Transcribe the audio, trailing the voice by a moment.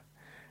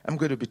I'm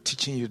going to be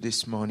teaching you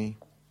this morning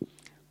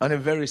on a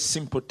very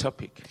simple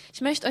topic.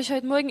 Ich möchte euch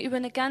heute Morgen über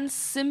eine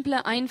ganz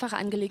simple, einfache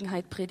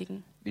Angelegenheit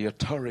predigen. The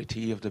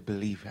authority of the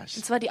believers.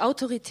 Und zwar die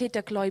Autorität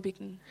der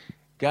Gläubigen.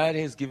 God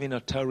has given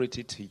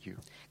authority to you.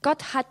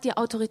 Gott hat dir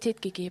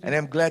Autorität gegeben. And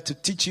I'm glad to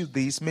teach you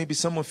this. Maybe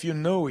some of you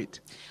know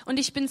it. Und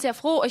ich bin sehr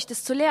froh, euch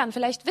das zu lernen.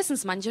 Vielleicht wissen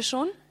es manche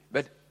schon.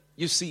 But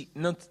you see,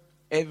 not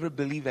every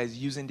believer is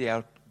using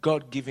their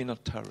God-given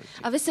authority.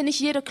 Aber wisst ihr, nicht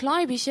jeder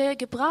Gläubige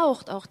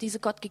gebraucht auch diese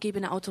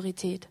gottgegebene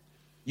Autorität.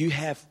 You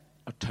have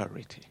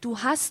authority. Du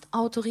hast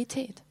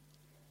Autorität.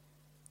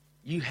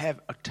 You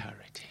have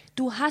authority.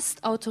 Du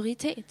hast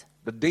Autorität.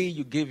 The day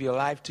you gave your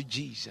life to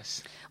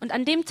Jesus, Und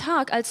an dem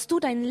Tag, als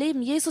du dein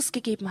Leben Jesus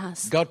gegeben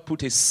hast, God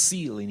put a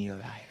seal in your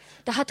life.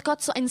 da hat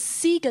Gott so ein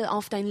Siegel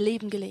auf dein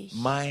Leben gelegt.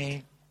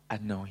 My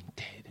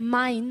anointed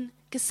Mein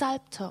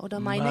Gesalbter oder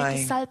meine Mein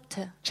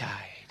Gesalbte, child.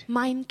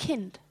 mein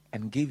Kind.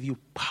 And give you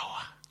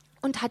power.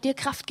 Und hat dir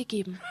Kraft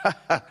gegeben.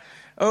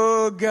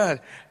 Oh God.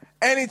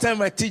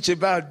 Anytime I teach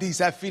about this,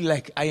 I feel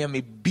like I am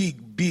a big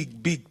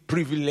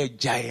privileged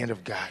giant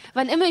of God.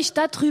 Wann immer ich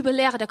darüber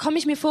lehre, da komme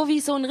ich mir vor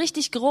wie so ein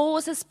richtig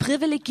großes,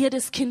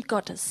 privilegiertes Kind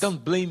Gottes. Don't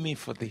blame me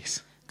for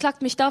this.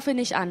 Klagt mich dafür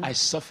nicht an, I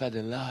suffered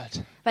a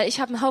lot weil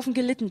ich habe einen Haufen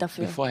gelitten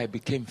dafür, before I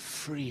became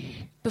free.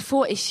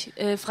 bevor ich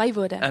frei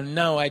wurde. And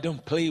now I don't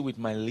play with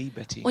my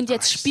liberty. in Und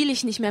jetzt Christ. spiele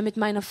ich nicht mehr mit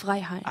meiner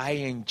Freiheit,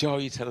 I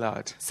enjoy it a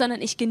lot.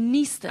 sondern ich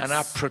genieße And I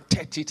es.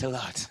 protect it a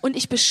lot. Und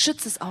ich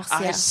beschütze es auch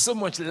I sehr. so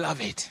much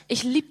love it.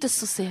 Ich liebe das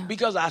so sehr,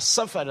 Because I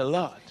suffered a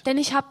lot. denn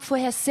ich habe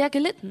vorher sehr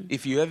gelitten.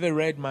 If you ever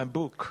read my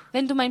book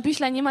Wenn du mein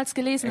Büchlein jemals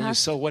gelesen and you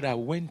hast saw what I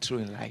went through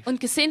in life, und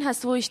gesehen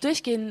hast, wo ich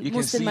durchgehen you can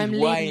musste see in meinem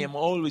why I Leben, am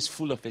always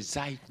full of da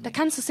excitement.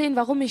 kannst du sehen,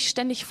 warum ich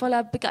ständig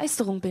voller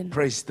Begeisterung bin.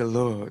 Praise the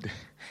Lord.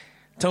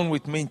 Turn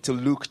with me to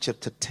Luke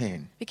chapter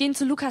 10. Wir gehen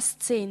zu Lukas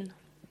 10.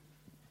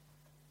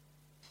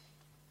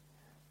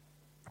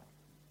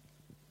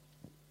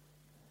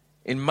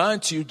 In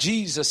Matthew,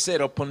 Jesus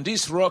said, "Upon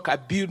this rock I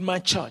build my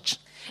church.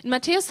 In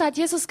Matthäus da hat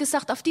Jesus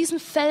gesagt, auf diesen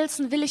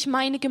Felsen will ich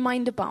meine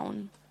Gemeinde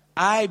bauen.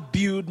 I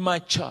build my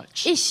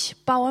church, Ich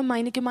baue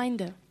meine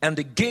Gemeinde. and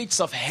the gates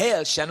of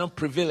hell shall not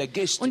prevail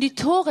against it. Und die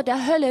Tore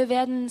der Hölle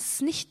werden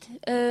es nicht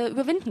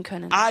überwinden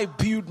können. I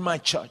build my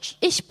church."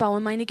 Ich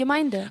baue meine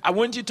Gemeinde. I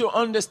want you to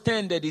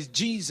understand that it's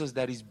Jesus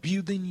that is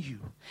building you.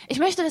 Ich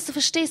möchte, dass du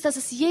verstehst, dass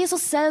es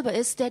Jesus selber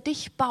ist, der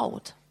dich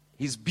baut.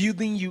 He's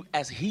building you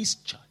as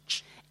his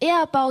church.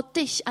 Er baut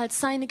dich als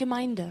seine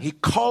Gemeinde. He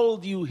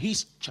called you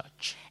his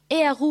church.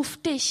 Er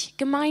ruft dich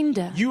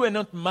Gemeinde. You are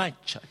not my Du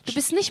church.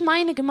 bist nicht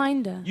meine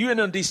Gemeinde. You are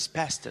not this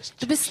pastor's Du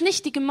church. bist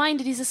nicht die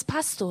Gemeinde dieses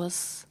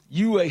Pastors.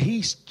 You are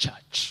his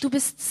church. Du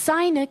bist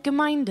seine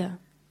Gemeinde.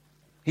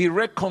 He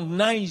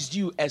recognized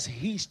you as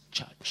his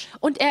church,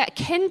 Und er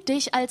erkennt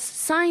dich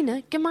als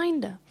seine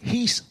Gemeinde.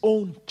 his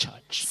own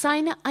church.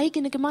 Seine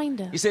eigene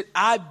Gemeinde. He said,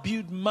 I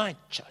build my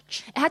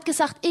church, Er hat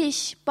gesagt,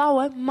 ich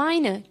baue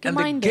meine and the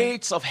Gemeinde.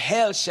 gates of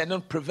hell shall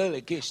not prevail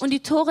against Und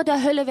it. die Tore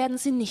der Hölle werden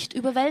sie nicht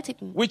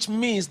überwältigen. Which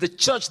means the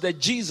church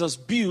that Jesus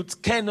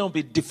built cannot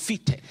be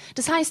defeated.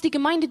 Das heißt, die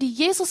Gemeinde, die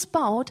Jesus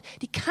baut,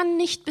 die kann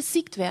nicht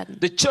besiegt werden.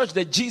 The church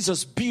that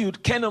Jesus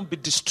built cannot be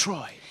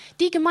destroyed.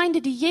 Die Gemeinde,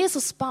 die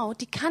Jesus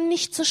baut, die kann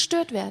nicht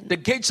zerstört werden. The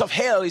gates of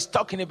hell is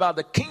talking about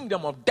the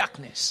kingdom of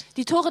darkness,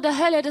 Die Tore der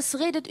Hölle, das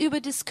redet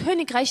über das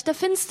Königreich der the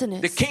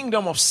Finsternis.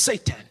 kingdom of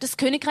Satan. Das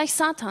Königreich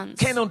Satans.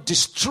 Cannot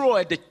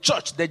destroy the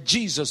church that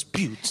Jesus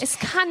built, Es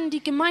kann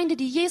die Gemeinde,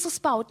 die Jesus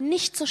baut,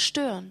 nicht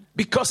zerstören.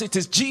 because it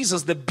is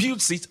Jesus that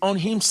builds it on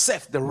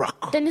himself, the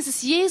rock. Denn es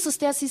ist Jesus,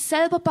 der sie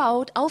selber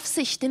baut, auf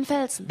sich, den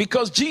Felsen.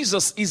 Because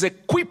Jesus is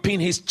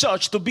equipping his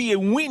church to be a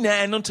winner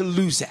and not a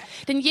loser.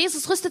 Denn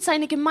Jesus rüstet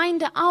seine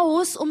Gemeinde aus,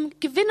 um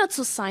Gewinner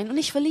zu sein und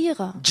nicht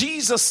Verlierer.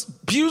 Jesus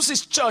builds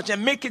his church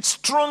and make it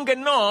strong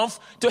enough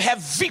to have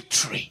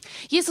victory.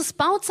 Jesus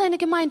baut seine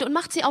Gemeinde und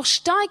macht sie auch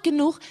stark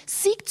genug,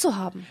 Sieg zu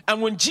haben.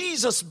 And when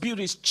Jesus built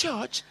his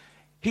church,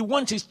 he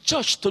wants his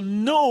church to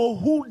know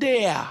who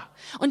they are,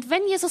 Und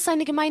wenn Jesus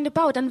seine Gemeinde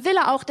baut, dann will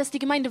er auch, dass die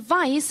Gemeinde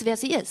weiß, wer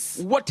sie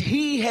ist. what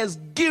he has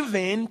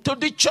given to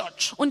the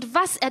church. Und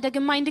was er der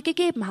Gemeinde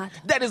gegeben hat.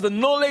 That is the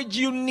knowledge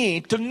you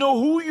need to know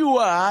who you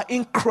are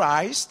in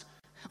Christ,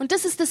 Und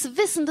das ist das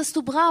Wissen, das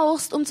du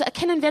brauchst, um zu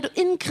erkennen, wer du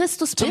in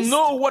Christus to bist.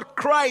 know what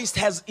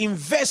Christ has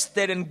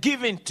invested and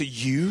given to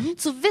you,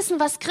 Zu wissen,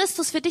 was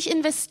Christus für dich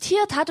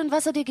investiert hat und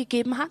was er dir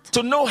gegeben hat.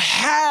 to know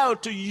how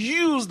to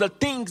use the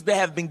things that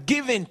have been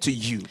given to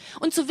you.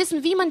 Und zu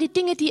wissen, wie man die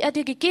Dinge, die er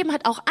dir gegeben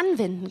hat, auch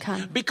anwenden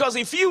kann. Because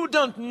if you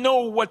don't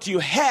know what you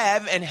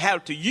have and how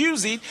to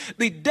use it,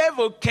 the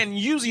devil can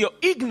use your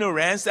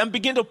ignorance and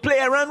begin to play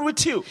around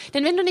with you.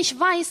 Denn wenn du nicht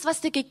weißt,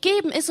 was dir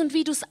gegeben ist und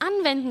wie du es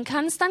anwenden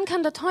kannst, dann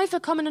kann der Teufel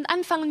kommen und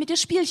anfangen, mit dir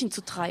Spielchen zu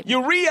treiben. You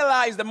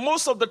realize that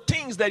most of the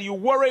things that you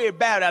worry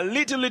about are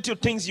little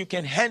things you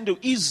can handle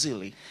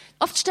easily.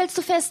 Oft stellst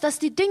du fest, dass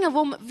die Dinge,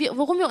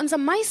 worum wir uns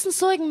am meisten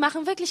Sorgen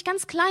machen, wirklich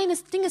ganz kleine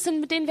Dinge sind,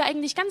 mit denen wir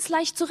eigentlich ganz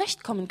leicht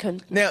zurechtkommen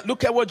könnten. Now,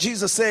 look at what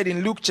Jesus said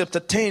in Luke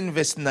chapter 10,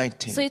 verse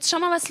 19. So, jetzt schau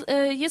mal, was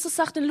Jesus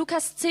sagt in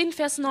Lukas 10,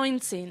 Vers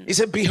 19. He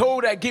said,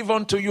 behold, I give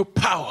unto you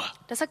power.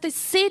 Da sagt er,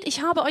 seht,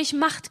 ich habe euch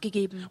Macht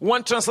gegeben.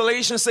 One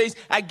translation says,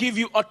 I give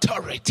you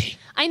authority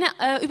Eine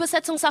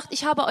Übersetzung sagt,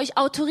 ich habe euch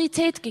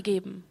Autorität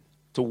gegeben.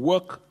 to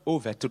work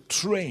over, to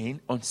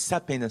train on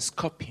serpents and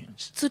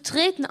scorpions, Zu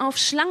treten auf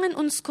Schlangen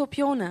und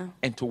Skorpione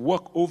and to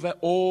work over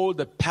all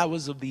the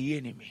powers of the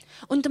enemy.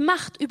 und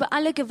Macht über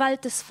alle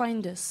Gewalt des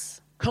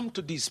Feindes. Come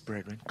to this,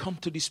 brethren. Come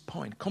to this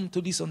point. Come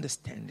to this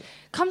understanding.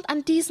 Kommt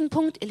an diesen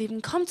Punkt, ihr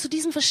Lieben, kommt zu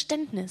diesem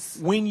Verständnis.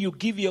 When you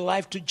give your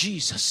life to Wenn,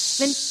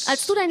 Jesus,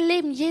 als du dein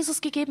Leben Jesus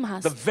gegeben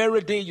hast, the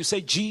very day you say,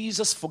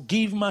 Jesus,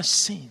 forgive my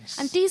sins.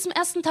 an diesem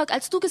ersten Tag,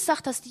 als du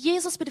gesagt hast,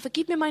 Jesus, bitte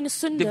vergib mir meine The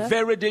Sünde,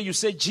 very day you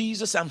say,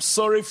 Jesus, I'm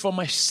sorry for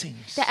my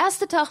sins. der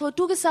erste Tag, wo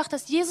du gesagt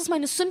hast, Jesus,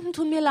 meine Sünden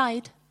tun mir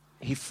leid,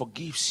 He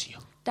forgives you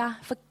da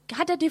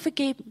hat er dir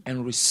vergeben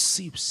and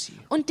receives you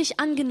und dich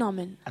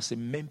angenommen as a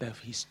member of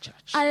His church,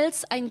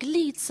 als ein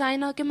Glied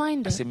seiner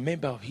Gemeinde, as a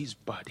member of His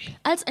body.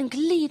 als ein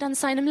Glied an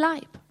seinem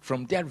Leib.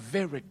 From that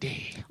very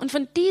day, Und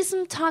von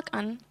diesem Tag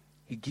an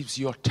He gives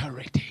you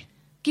authority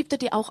gibt er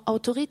dir auch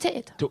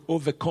Autorität, to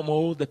overcome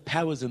all the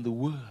powers in the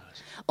world.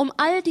 um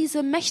all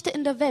diese Mächte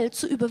in der Welt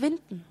zu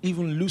überwinden.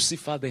 Even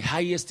Lucifer, the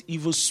highest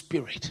evil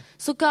spirit,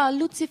 Sogar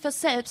Luzifer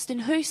selbst,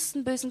 den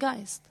höchsten bösen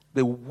Geist.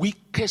 the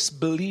weakest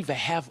believer,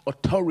 have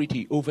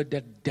authority over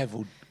that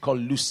devil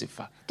called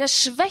Lucifer. Der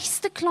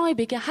schwächste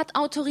Gläubige hat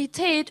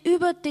Autorität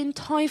über den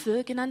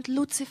Teufel, genannt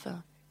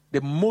Luzifer. The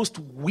most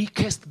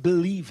weakest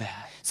believer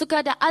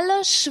Sogar der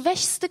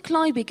allerschwächste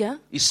Gläubige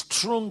is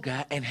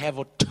stronger and have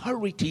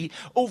authority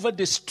over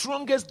the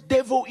strongest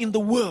devil in the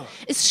world.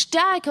 ist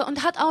stärker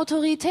und hat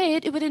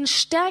Autorität über den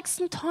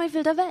stärksten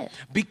Teufel der Welt.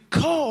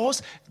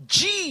 Because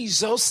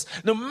Jesus,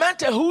 no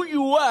matter who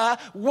you are,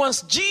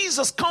 once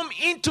Jesus come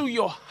into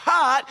your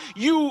heart,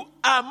 you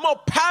are more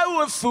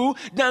powerful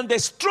than the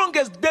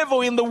strongest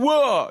devil in the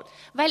world.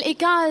 Weil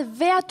egal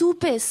wer du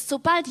bist,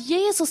 sobald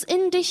Jesus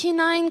in dich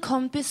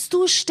hineinkommt, bist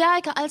du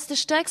stärker als der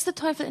stärkste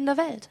Teufel in der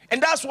Welt.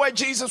 And that's why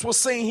Jesus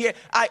was saying here,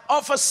 I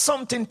offer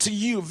something to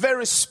you,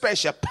 very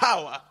special,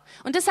 power.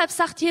 Und deshalb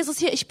sagt Jesus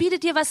hier, ich biete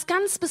dir was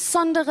ganz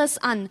Besonderes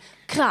an.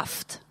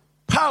 Kraft.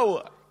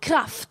 Power,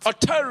 Kraft.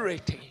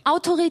 authority.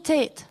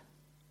 Autorität.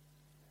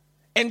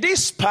 And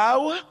this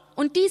power,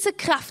 Und diese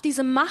Kraft,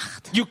 diese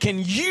Macht, you can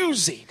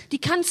use it die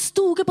kannst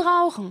du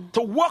gebrauchen.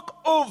 to walk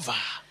over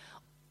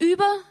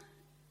Über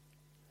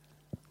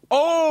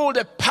all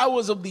the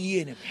powers of the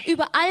enemy.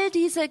 all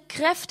diese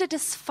Kräfte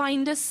des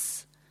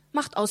Feindes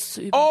Macht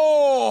auszuüben.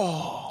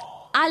 Oh,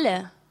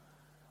 Alle.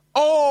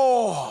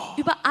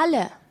 Über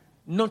alle.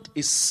 not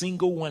a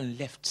single one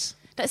left.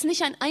 Da ist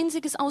nicht ein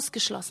einziges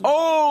ausgeschlossen.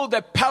 All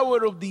the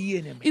power of the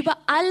enemy. Über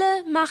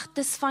alle Macht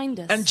des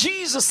Feindes. And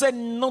Jesus said,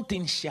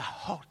 nothing shall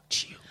hurt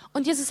you.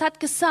 Und Jesus hat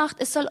gesagt,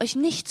 es soll euch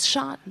nichts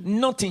schaden.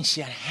 Nothing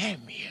shall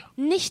harm you.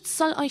 Nichts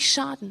soll euch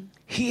schaden.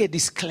 Hear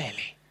this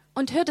clearly.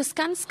 Und hört es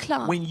ganz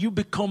klar. When you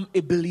become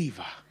a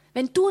believer,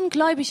 Wenn du ein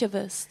Gläubiger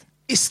wirst,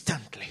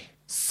 instantly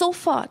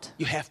sofort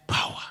you have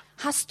power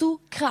hast du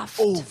Kraft.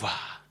 over.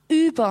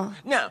 Über.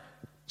 Now,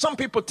 some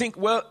people think,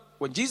 well,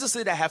 when Jesus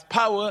said I have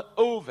power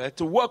over,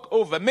 to walk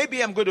over,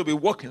 maybe I'm going to be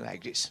walking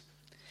like this.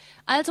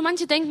 Also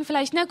manche denken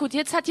vielleicht, na gut,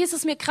 jetzt hat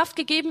Jesus mir Kraft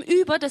gegeben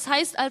über, das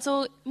heißt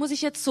also, muss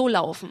ich jetzt so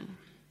laufen.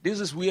 This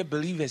is where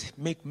believers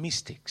make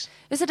mistakes.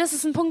 Wisst ihr, das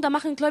ist ein Punkt, da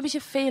machen Gläubige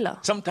Fehler.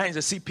 Sometimes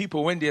I see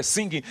people when they're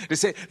singing, they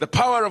say, the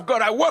power of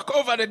God, I walk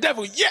over the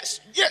devil.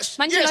 Yes, yes,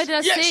 Manche yes, Leute,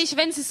 das yes. sehe ich,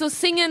 wenn sie so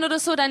singen oder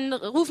so, dann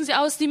rufen sie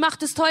aus, die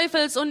Macht des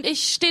Teufels und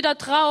ich stehe da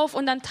drauf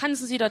und dann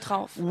tanzen sie da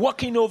drauf.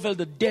 Walking over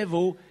the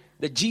devil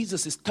that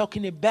Jesus is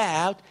talking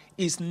about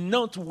is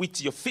not with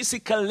your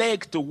physical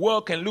leg to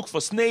walk and look for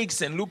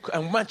snakes and look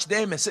and watch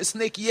them and say,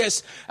 snake,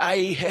 yes,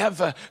 I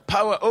have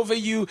power over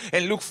you,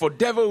 and look for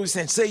devils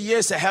and say,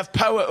 yes, I have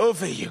power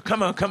over you.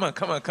 Come on, come on,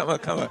 come on, come on,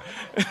 come on.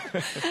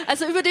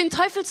 Also über den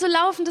Teufel zu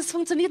laufen, das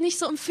funktioniert nicht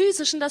so im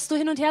Physischen, dass du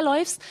hin und her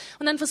läufst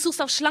und dann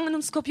versuchst auf Schlangen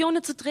und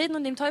Skorpione zu treten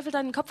und dem Teufel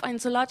deinen Kopf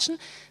einzulatschen.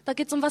 Da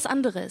geht es um was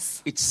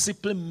anderes. It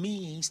simply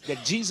means that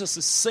Jesus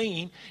is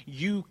saying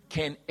you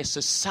can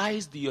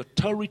exercise the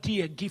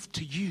authority I give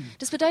to you.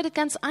 Das bedeutet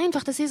ganz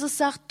einfach, dass Jesus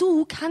sagt,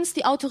 du kannst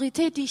die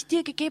Autorität, die ich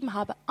dir gegeben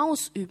habe,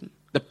 ausüben.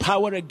 The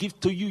power I give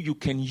to you, you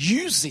can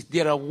use it.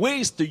 There are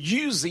ways to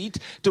use it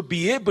to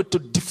be able to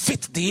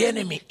defeat the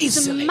enemy Diese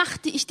easily.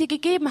 Macht, die ich dir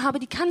gegeben habe,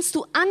 die kannst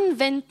du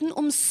anwenden,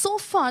 um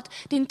sofort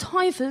den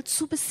Teufel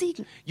zu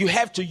besiegen. You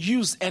have to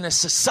use and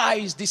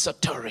exercise this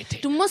authority.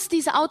 Du musst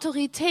diese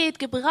Autorität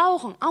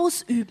gebrauchen,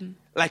 ausüben.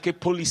 Like a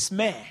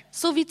policeman.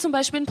 So wie zum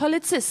Beispiel ein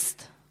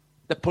Polizist.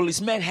 The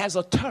policeman has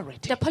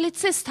authority Der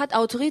Polizist hat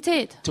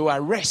Autorität, to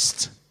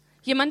arrest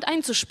jemand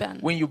einzusperren,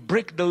 when you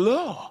break the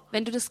law.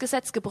 wenn du das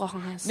Gesetz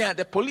gebrochen hast. Now,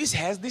 the police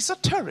has this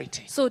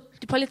authority. So,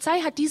 die Polizei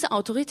hat diese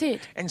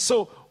Autorität. And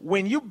so,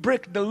 when you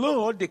break the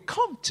law, they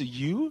come to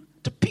you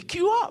to pick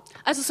you up.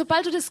 Also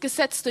sobald du das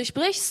Gesetz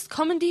durchbrichst,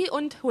 kommen die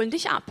und holen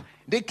dich ab.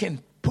 They can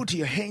put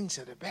your hands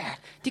at the back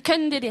Die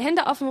können dir die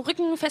Hände auf dem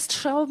Rücken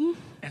festschrauben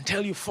and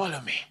tell you, follow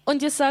me.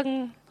 und dir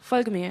sagen,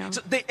 folge mir.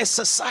 So they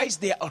exercise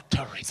their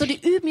authority So, die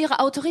üben ihre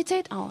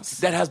Autorität aus.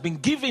 that has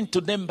been given to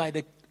them by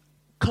the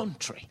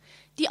country,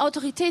 Die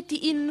Autorität, die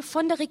ihnen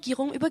von der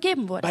Regierung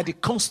übergeben by wurde. the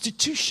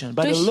constitution,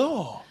 by the Durch-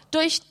 law.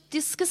 Durch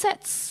dieses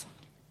Gesetz.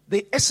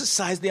 They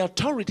exercise their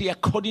authority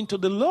according to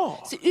the law.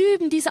 Sie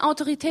üben diese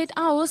Autorität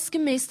aus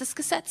gemäß des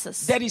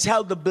Gesetzes. That is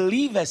how the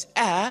believers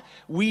are.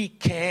 We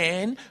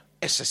can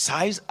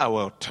exercise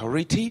our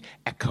authority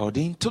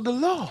according to the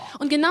law.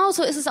 Und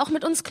genauso ist es auch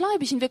mit uns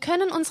Gläubigen. Wir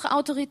können unsere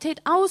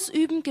Autorität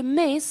ausüben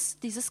gemäß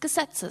dieses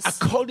Gesetzes.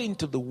 According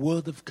to the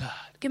word of God.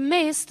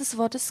 Gemäß des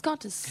Wortes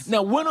Gottes.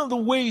 Now, one of the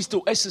ways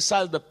to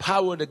exercise the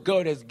power that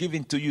God has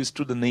given to you is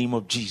through the name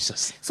of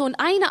Jesus. So, und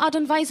eine Art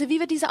und Weise, wie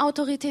wir diese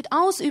Autorität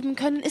ausüben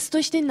können, ist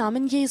durch den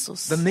Namen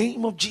Jesus. The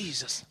name of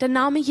Jesus. Der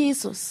Name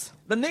Jesus.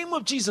 The name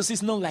of Jesus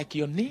is not like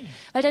your name.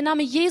 Weil der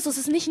Name Jesus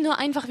ist nicht nur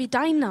einfach wie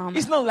dein Name.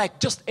 It's not like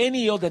just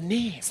any other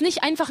name. Ist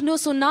nicht einfach nur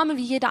so ein Name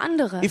wie jeder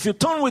andere. If you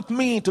turn with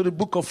me to the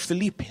book of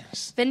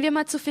Philippians. Wenn wir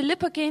mal zu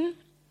Philipper gehen,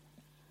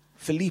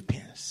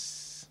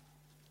 Philippians.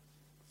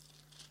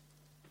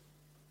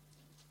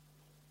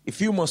 If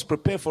you must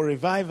prepare for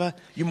revival,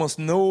 you must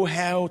know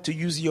how to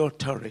use your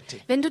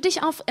authority. wenn du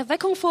dich auf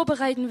Erweckung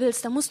vorbereiten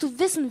willst, dann musst du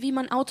wissen, wie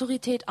man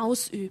Autorität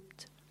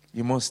ausübt.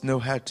 You must know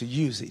how to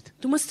use it.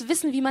 Du musst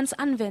wissen, wie man es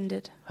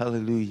anwendet.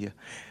 Hallelujah.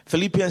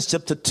 Philippians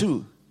chapter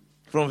 2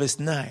 from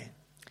verse 9.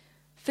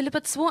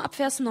 Philipper 2 ab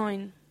Vers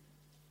 9.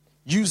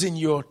 Using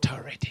your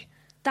authority.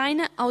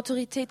 Deine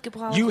Autorität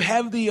gebrauchen. You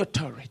have the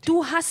authority.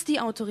 Du hast die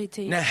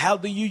Autorität. Now, how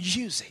do you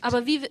use it?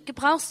 Aber wie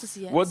gebrauchst du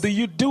sie What do jetzt?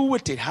 you do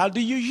with it? How do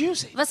you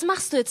use it? Was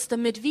machst du jetzt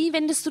damit? Wie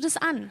wendest du das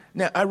an?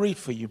 Now, I read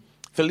for you.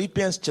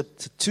 Philippians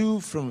chapter 2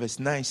 from verse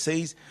 9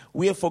 says,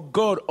 wherefore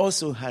God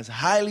also has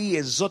highly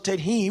exalted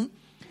him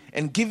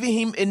and given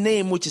him a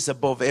name which is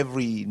above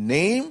every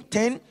name.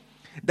 10,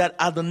 that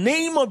at the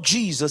name of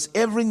Jesus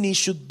every knee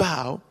should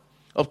bow,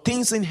 of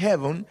things in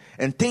heaven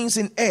and things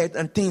in earth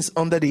and things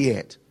under the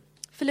earth.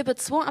 Philipper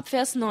 2 ab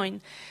Vers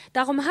 9.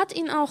 Darum hat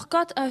ihn auch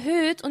Gott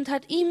erhöht und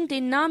hat ihm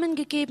den Namen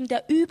gegeben,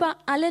 der über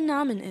alle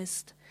Namen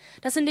ist.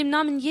 Dass in dem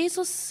Namen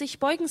Jesus sich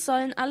beugen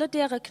sollen alle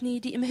derer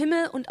Knie, die im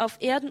Himmel und auf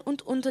Erden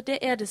und unter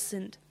der Erde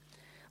sind.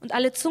 Und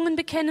alle Zungen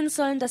bekennen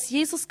sollen, dass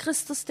Jesus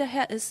Christus der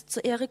Herr ist,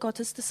 zur Ehre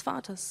Gottes des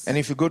Vaters. And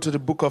if you go to the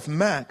book of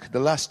Mark, the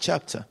last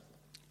chapter,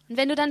 Und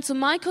wenn du dann zu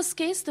Markus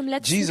gehst, im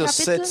letzten Jesus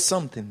said Kapitel,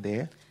 something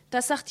there.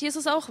 da sagt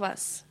Jesus auch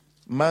was.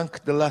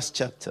 Mark, the last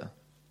chapter.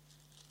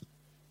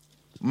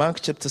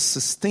 Mark chapter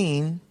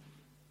 16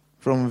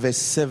 from verse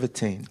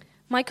 17.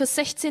 Markus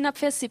 16 ab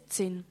Vers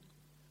 17.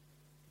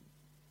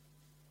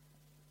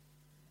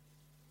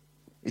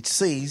 It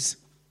says,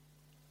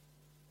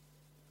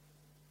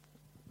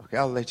 okay,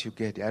 I'll let you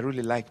get it. I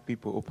really like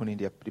people opening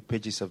the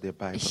pages of their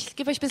Bible. Ich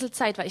gebe euch ein bisschen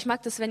Zeit, weil ich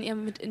mag das, wenn ihr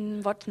mit in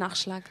ein Wort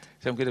nachschlagt.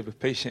 So I'm going to be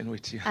patient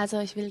with you. Also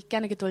ich will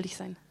gerne geduldig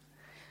sein.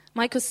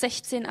 Markus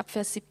 16 ab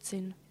Vers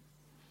 17.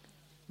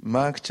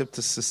 Mark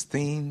chapter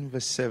 16,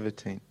 verse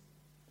 17.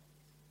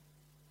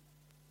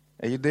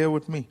 Are you there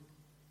with me?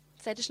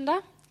 Seid ihr schon da?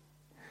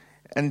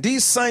 And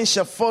these signs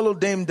shall follow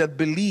them that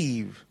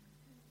believe.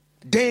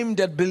 Them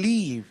that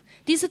believe.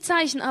 Diese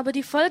Zeichen aber,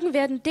 die folgen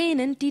werden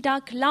denen, die da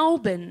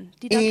glauben.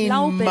 Die da In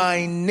glauben,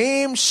 my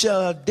name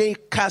shall they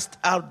cast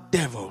out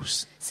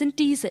devils. sind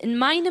diese. In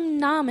meinem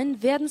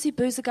Namen werden sie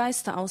böse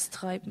Geister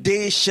austreiben.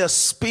 They shall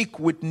speak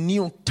with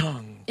new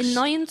tongues. In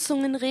neuen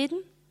Zungen reden.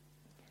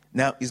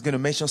 Now he's going to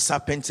mention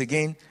serpents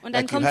again, Und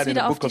dann like you kommt es had in the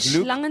wieder auf book die of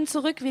Luke. Schlangen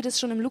zurück, wie das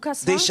schon im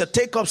Lukas They war. shall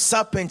take up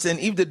serpents,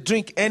 and if they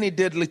drink any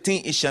deadly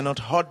thing, it shall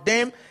not hurt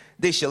them.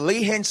 They shall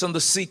lay hands on the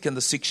sick, and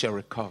the sick shall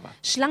recover.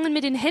 Schlangen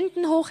mit den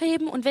Händen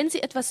hochheben und wenn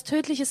sie etwas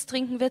Tödliches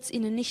trinken, wird es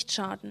ihnen nicht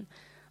schaden.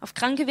 Auf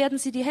Kranke werden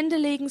sie die Hände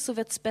legen, so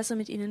wird es besser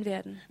mit ihnen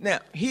werden. Now,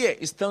 here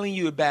is telling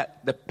you about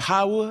the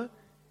power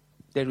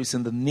that is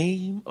in the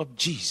name of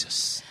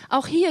Jesus.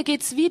 Auch hier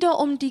geht es wieder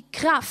um die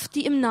Kraft,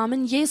 die im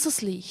Namen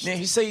Jesus liegt. Now,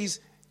 he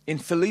says in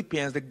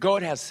Philippians that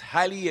God has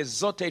highly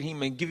exalted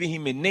him and given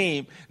him a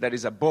name that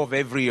is above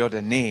every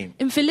other name.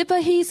 Im Philipper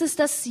hieß es,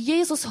 dass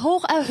Jesus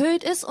hoch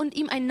erhöht ist und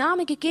ihm ein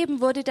Name gegeben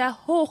wurde, der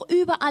hoch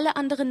über alle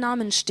anderen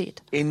Namen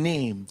steht. A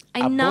name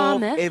Ein above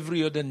Name.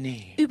 every other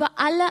name. Über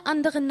alle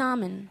anderen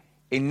Namen.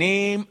 A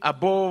name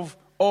above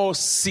all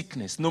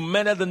sickness. No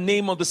matter the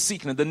name of the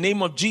sickness, the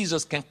name of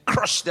Jesus can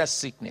crush that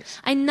sickness.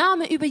 Ein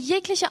Name über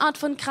jegliche Art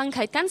von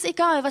Krankheit. Ganz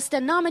egal, was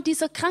der Name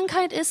dieser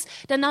Krankheit ist,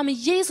 der Name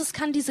Jesus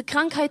kann diese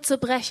Krankheit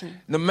zerbrechen.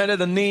 No matter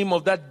the name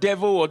of that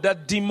devil or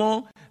that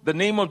demon, the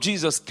name of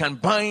Jesus can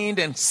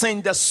bind and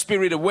send that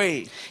spirit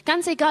away.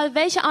 Ganz egal,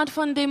 welche Art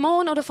von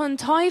Dämon oder von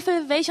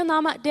Teufel, welcher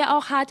Name der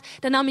auch hat,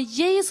 der Name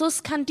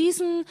Jesus kann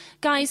diesen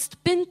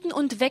Geist binden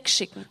und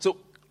wegschicken. So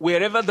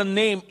wherever the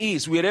name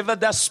is, wherever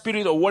that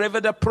spirit or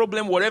whatever the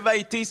problem, whatever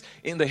it is,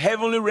 in the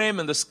heavenly realm,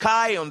 in the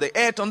sky, on the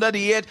earth, under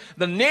the earth,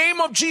 the name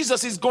of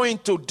Jesus is going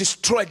to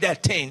destroy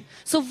that thing.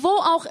 So wo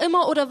auch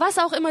immer oder was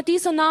auch immer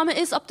dieser Name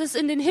ist, ob das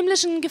in den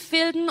himmlischen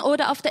Gefilden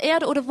oder auf der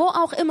Erde oder wo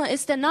auch immer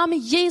ist, der Name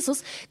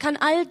Jesus kann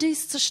all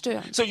dies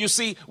zerstören. So you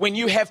see, when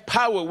you have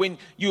power, when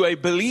you are a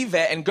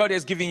believer and God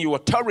has given you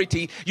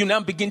authority, you now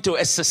begin to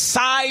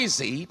exercise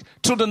it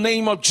through the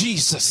name of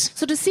Jesus.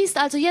 So du siehst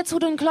also jetzt, wo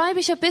du ein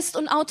Gläubiger bist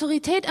und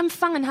Autorität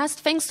empfangen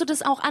hast, fängst du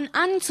das auch an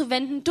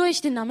anzuwenden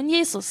durch den Namen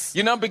Jesus.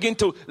 You now begin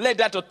to let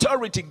that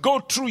authority go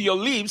through your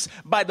lips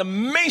by the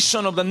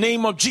mention of the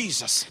name of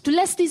Jesus. Du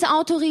lässt diese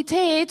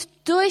Autorität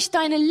durch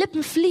deine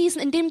Lippen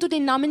fließen, indem du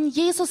den Namen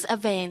Jesus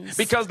erwähnst.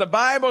 Because the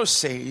Bible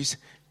says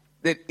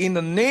that in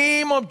the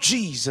name of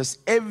Jesus,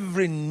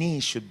 every knee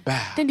should bow.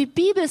 Denn die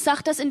Bibel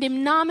sagt, dass in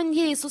dem Namen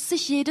Jesus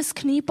sich jedes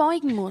Knie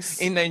beugen muss.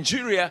 In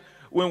Nigeria,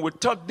 when we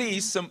taught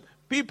this, some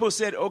people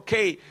said,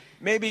 okay,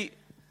 maybe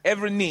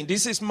every knee,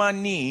 this is my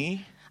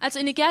knee. Also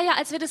in Nigeria,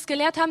 als wir das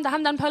gelehrt haben, da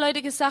haben dann ein paar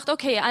Leute gesagt,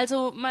 okay,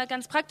 also mal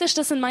ganz praktisch,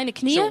 das sind meine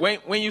Knie. So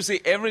when you say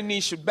every knee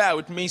should bow,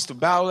 it means to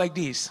bow like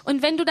this.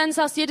 Und wenn du dann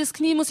sagst, jedes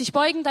Knie muss sich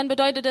beugen, dann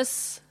bedeutet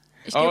das,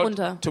 ich gehe Or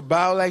runter. to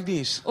bow like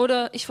this.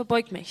 Oder ich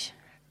verbeug mich.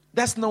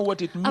 That's not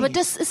what it means. Aber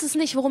das ist es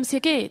nicht, worum es hier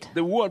geht.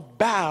 The word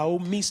bow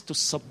means to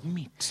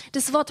submit.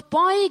 Das Wort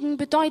beugen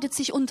bedeutet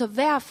sich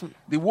unterwerfen.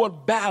 The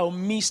word bow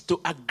means to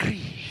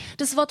agree.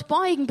 Das Wort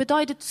beugen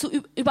bedeutet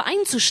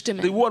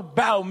übereinzustimmen. The word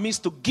bow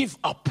means to give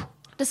up.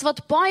 Das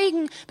Wort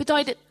beugen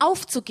bedeutet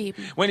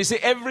aufzugeben. When you say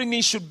every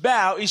knee should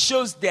bow, it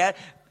shows that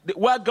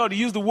why God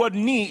used the word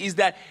knee is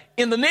that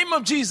in the name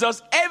of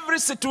Jesus, every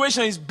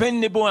situation is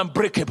bendable and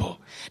breakable.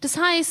 Das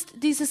heißt,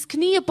 dieses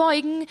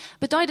Kniebeugen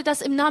bedeutet,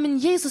 dass im Namen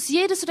Jesus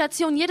jede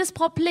Situation, jedes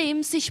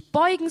Problem sich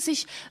beugen,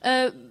 sich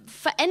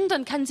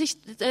verändern kann, sich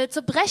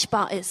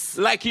zerbrechbar ist.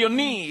 Like your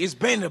knee is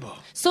bendable.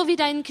 So wie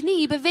dein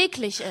Knie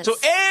beweglich ist. So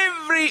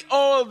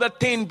all the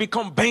thing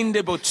become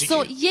bendable to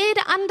So you.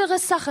 jede andere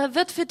Sache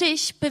wird für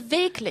dich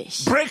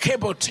beweglich,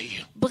 Breakable to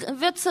you.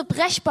 wird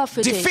zerbrechbar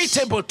für dich,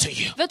 Defeatable to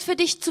you. wird für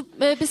dich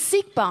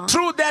besiegbar.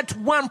 Through that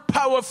one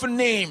powerful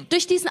name.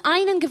 Durch diesen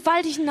einen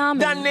gewaltigen That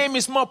Namen. name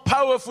is more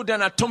powerful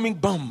than atomic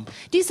bomb.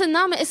 Dieser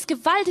Name ist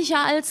gewaltiger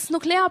als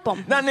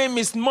Nuklearbomben. That name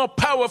is more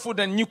powerful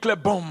than nuclear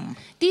bomb.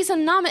 Dieser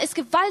Name ist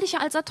gewaltiger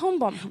als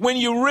Atombomben. When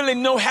you really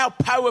know how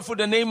powerful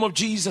the name of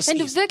Jesus Wenn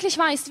du is, wirklich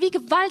weißt, wie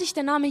gewaltig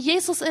der Name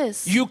Jesus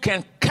ist, you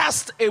can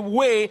cast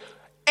away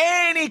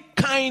any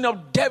kind of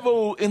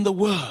devil in the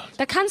world.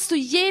 da kannst du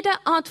jede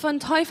Art von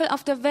Teufel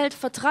auf der Welt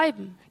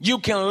vertreiben. You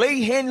can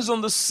lay hands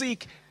on the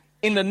sick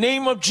in the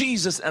name of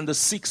Jesus and the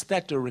sick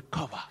start to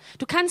recover.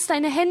 Du kannst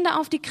deine Hände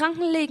auf die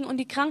Kranken legen und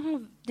den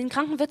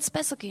Kranken wird es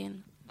besser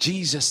gehen.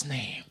 Jesus'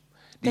 name.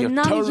 The Der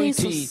Name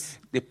authority, Jesus.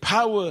 the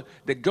power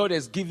that God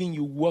has given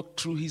you work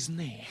through his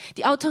name.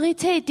 Die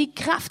Autorität, die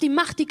Kraft, die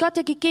Macht, die Gott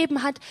dir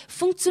gegeben hat,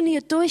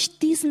 funktioniert durch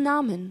diesen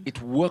Namen. It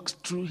works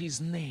through his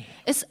name.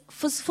 Es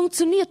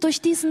funktioniert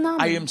durch diesen I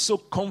Namen. am so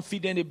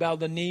confident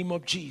about the name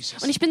of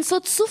Jesus. Und ich bin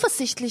so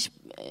zuversichtlich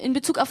in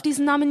Bezug auf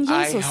diesen Namen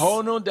I Jesus.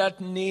 honor that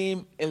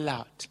name a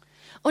lot.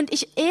 Und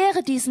ich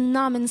ehre diesen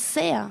Namen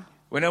sehr.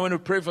 When I want to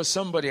pray for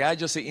somebody, I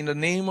just say in the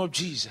name of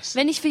Jesus.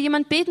 Wenn ich für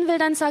jemand beten will,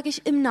 dann sage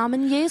ich im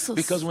Namen Jesus.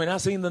 Because when I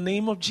say in the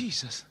name of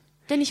Jesus,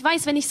 Denn ich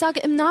weiß, wenn ich sage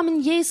im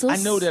Namen Jesus, I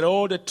know that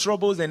all the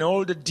troubles and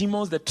all the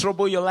demons that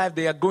trouble your life,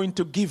 they are going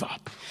to give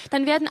up.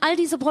 dann werden all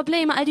diese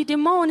Probleme, all die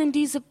Dämonen,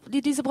 die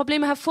diese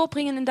Probleme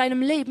hervorbringen in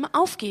deinem Leben,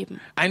 aufgeben.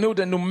 I know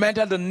that no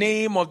matter the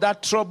name of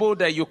that trouble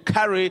that you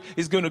carry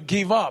is going to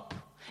give up.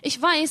 Ich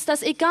weiß,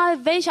 dass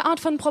egal welche Art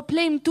von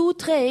Problem du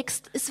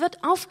trägst, es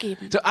wird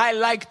aufgeben. So I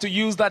like to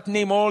use that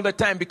name all the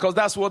time because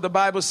that's what the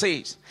Bible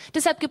says.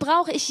 Deshalb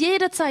gebrauche ich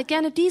jederzeit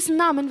gerne diesen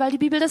Namen, weil die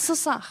Bibel das so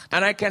sagt.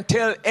 And I can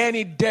tell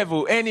any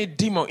devil, any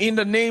demon, in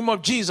the name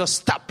of Jesus,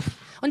 stop.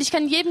 Und ich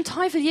kann jedem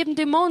Teufel, jedem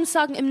Dämon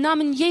sagen, im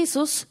Namen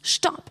Jesus,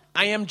 stopp.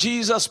 I am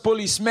Jesus'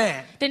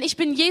 policeman. Denn ich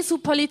bin Jesu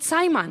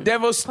Polizeimann.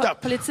 Devil, stop.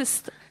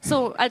 Polizist.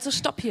 So, also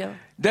stopp hier.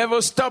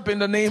 Devil, stop in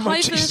the name of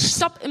Teufel, Jesus.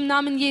 stopp im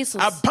Namen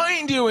Jesus. I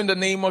bind you in the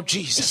name of Ich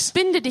Jesus.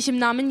 binde dich im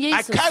Namen I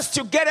Jesus. cast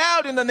you, get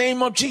out in the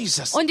name of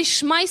Jesus. Und ich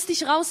schmeiß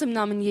dich raus im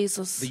Namen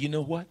Jesus. Do you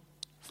know what?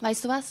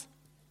 Weißt du was?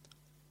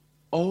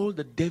 All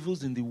the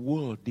devils in the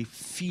world, they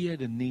fear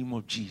the name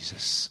of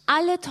Jesus.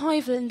 Alle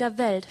Teufel in der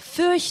Welt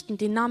fürchten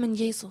den Namen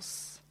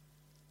Jesus.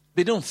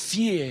 They don't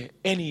fear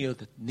any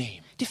other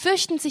name. Die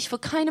fürchten sich vor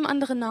keinem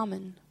anderen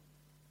Namen.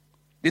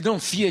 They don't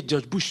fear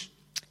George Bush.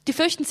 Die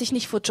fürchten sich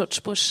nicht vor George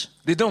Bush.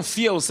 They don't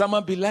fear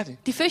Osama bin Laden.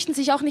 Die fürchten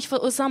sich auch nicht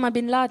vor Osama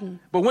bin Laden.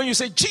 But when you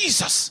say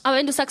Jesus, Aber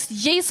wenn du sagst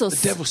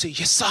Jesus, the devil say,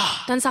 yes, sir.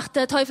 dann sagt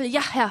der Teufel,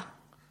 ja Herr.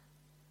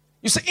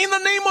 You say, in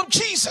the name of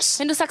Jesus.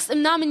 Wenn du sagst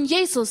im Namen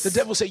Jesus, The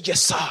devil say,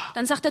 yes, sir.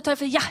 dann sagt der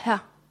Teufel, ja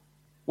Herr.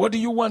 What do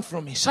you want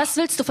from me, sir? Was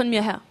willst du von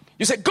mir, Herr?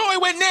 You say, go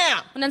away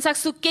now. Und dann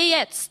sagst du, geh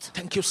jetzt.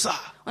 Thank you, sir.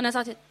 Und dann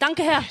sagt er,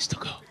 danke Herr. Yes, to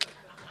go.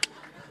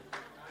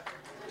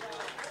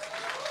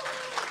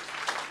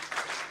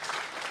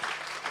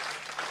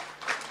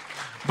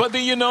 But do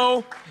you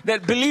know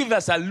that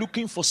believers are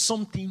looking for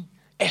something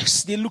else?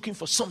 else. They're looking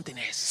for something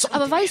else.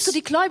 Aber Something weißt du, else.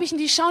 die Gläubigen,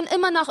 die schauen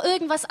immer nach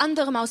irgendwas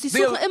anderem aus. Die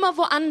suchen immer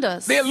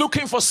woanders. They're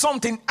looking for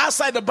something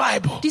outside the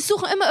Bible. Die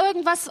suchen immer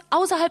irgendwas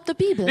außerhalb der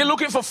They're Bibel.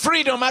 looking for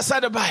freedom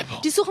outside the Bible.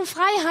 Die suchen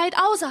Freiheit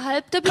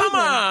außerhalb der Come Bibel.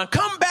 on,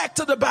 come back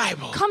to the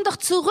Bible. Komm doch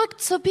zurück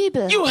zur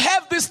Bibel. You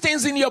have these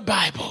things in your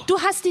Bible. Du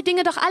hast die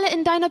Dinge doch alle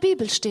in deiner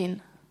Bibel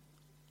stehen.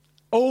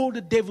 All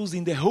the devils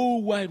in the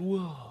whole wide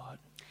world,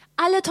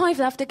 Alle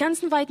Teufel auf der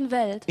ganzen weiten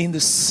Welt. in the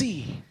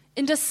sea,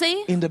 In der See,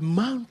 in the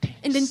mountains,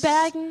 in den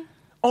Bergen,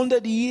 under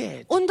the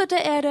earth, unter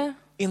der Erde,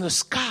 in the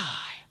sky,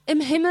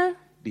 im Himmel,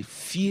 they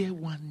fear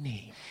one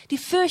name. die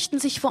fürchten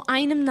sich vor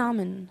einem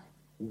Namen.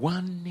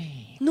 One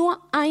name. Nur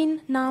ein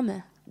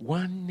Name.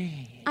 One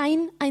name.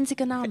 Ein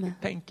einziger Name.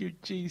 Thank you,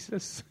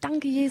 Jesus.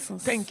 Danke,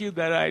 Jesus. Thank you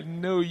that I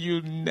know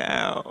you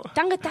now.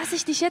 Danke, dass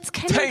ich dich jetzt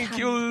kennen Thank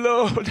you, kann.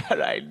 Lord, that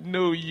I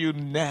know you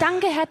now.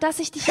 Danke, Herr, dass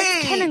ich dich jetzt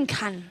Hey. kennen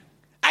kann.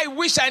 I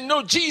wish I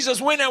know Jesus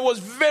when I was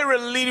very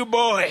little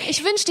boy.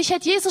 Ich wünschte, ich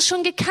hätte Jesus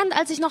schon gekannt,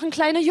 als ich noch ein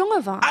kleiner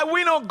Junge war. I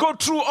will not go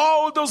through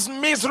all those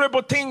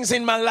miserable things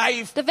in my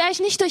life. Da wäre ich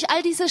nicht durch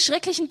all diese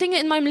schrecklichen Dinge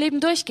in meinem Leben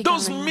Those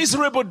durchgegangen.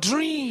 miserable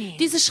dreams.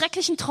 Diese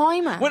schrecklichen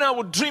Träume. When I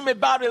would dream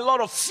about a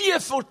lot of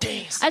fearful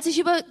things. Als ich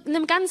über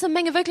eine ganze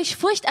Menge wirklich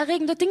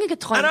furchterregender Dinge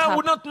geträumt And I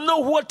would habe. not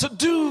know what to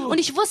do. Und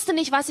ich wusste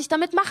nicht, was ich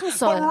damit machen But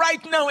soll.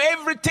 right now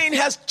everything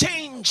has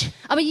changed.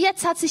 Aber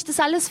jetzt hat sich das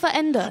alles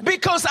verändert.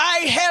 Because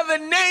I have a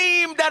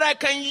name that I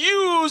can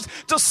use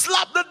to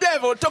slap the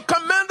devil, to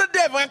command the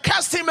devil and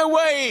cast him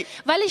away.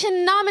 Weil ich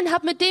einen Namen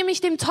habe, mit dem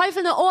ich dem Teufel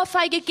eine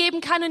Ohrfeige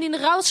geben kann und ihn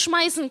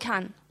rausschmeißen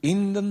kann.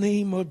 In the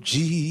name of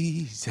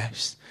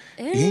Jesus.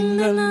 In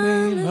the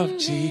name of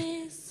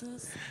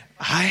Jesus.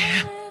 I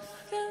am.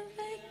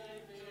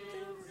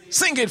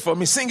 Sing it for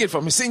me, sing it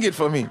for me, sing it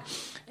for me.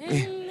 In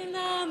dem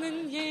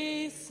Namen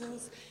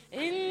Jesus,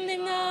 in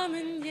dem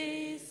Namen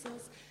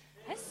Jesus,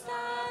 ist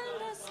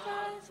alles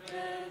bald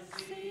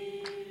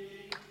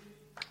besiegt.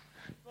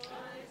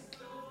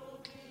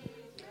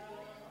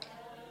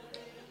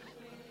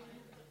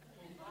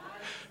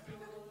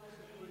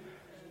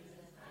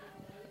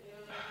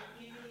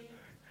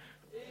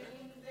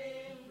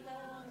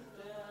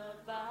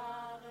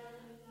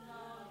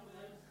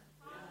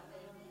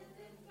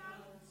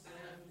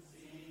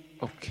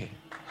 Okay.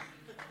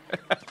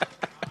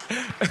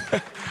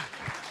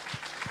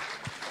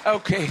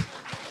 Okay.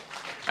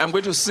 I'm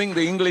going to sing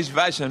the English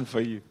version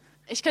for you.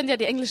 Ich könnte ja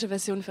die englische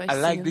Version für euch I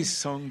like singen.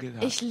 this song.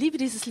 Ich liebe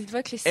dieses Lied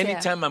wirklich sehr.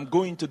 Anytime I'm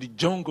going to the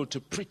jungle to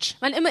preach,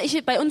 Wann immer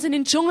ich bei uns in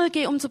den Dschungel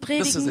gehe, um zu this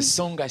is the predigen,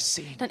 song I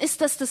sing. dann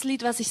ist das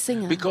Lied, was ich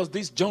singe. Because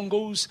these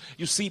jungles,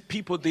 you see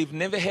people, they've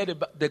never heard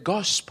about the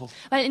gospel.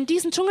 Weil in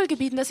diesen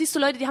Dschungelgebieten, da siehst du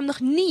Leute, die haben noch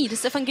nie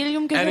das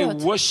Evangelium And they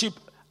gehört. worship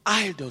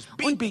idols,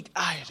 big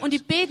idols. Und die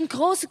beten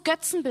große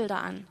Götzenbilder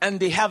an. And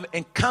they have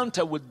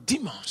encounter with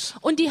demons.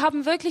 Und die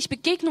haben wirklich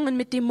Begegnungen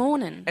mit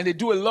Dämonen. And they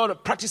do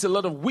practice a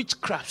lot of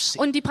witchcraft.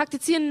 Und die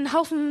praktizieren einen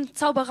Haufen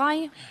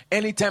Zauberei.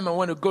 Anytime I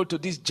want to go to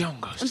these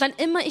jungles, Und wann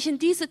immer ich in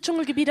diese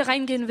Dschungelgebiete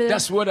reingehen will,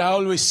 that's what I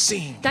always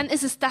sing. dann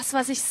ist es das,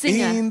 was ich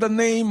singe. In the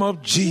name of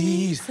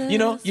Jesus. You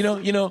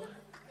know,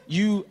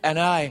 you and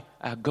I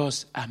are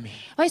God's army.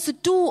 Weißt du,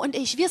 du und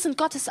ich, wir sind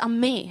Gottes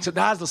Armee. So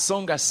that's the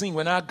song I sing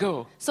when I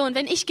go. So, und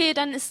wenn ich gehe,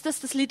 dann ist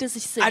das Lied, das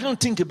ich I singe. don't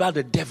think about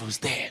the devils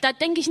there. Da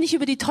denke ich nicht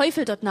über die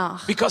Teufel dort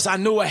nach. Because I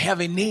know I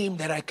have a name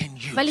that I can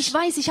Weil use. ich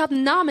weiß, ich habe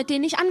einen Namen,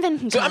 den ich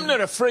anwenden So I'm kann.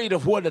 not afraid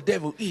of what the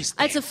devil is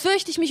there. Also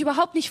fürchte ich mich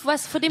überhaupt nicht vor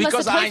dem, was der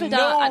Because I Teufel da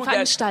know that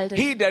veranstaltet.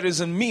 he that is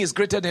in me is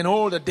greater than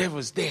all the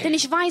devils there. Denn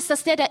ich weiß,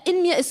 dass der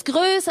in mir ist,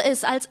 größer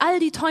ist als all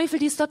die Teufel,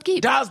 die es dort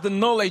gibt. That's the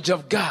knowledge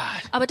of God.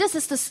 Aber das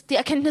ist die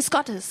Erkenntnis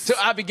Gottes. So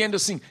I began to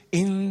sing,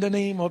 in the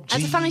name of Also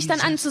Jesus. fange ich dann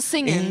an zu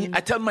singen.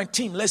 I tell my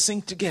team, let's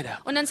sing together.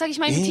 Und dann sage ich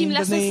meinem Team,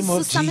 lass uns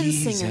es zusammen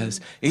singen.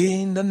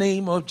 In the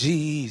name of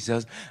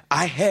Jesus,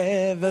 I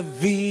have a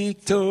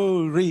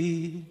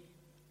victory.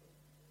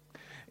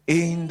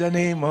 In the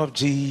name of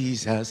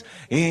Jesus,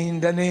 in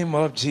the name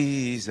of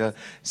Jesus,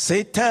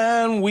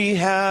 Satan, we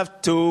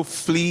have to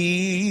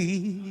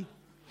flee.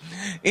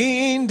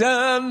 In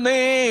the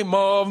name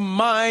of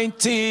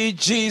mighty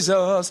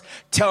Jesus,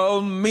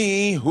 tell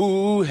me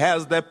who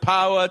has the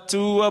power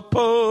to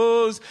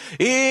oppose.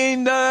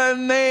 In the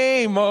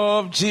name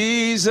of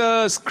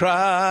Jesus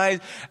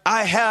Christ,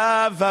 I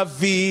have a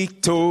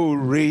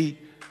victory.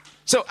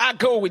 So I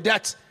go with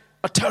that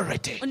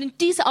authority. Und in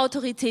diese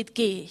Autorität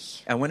gehe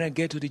ich. And when I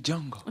get to the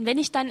jungle, Und wenn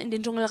ich dann in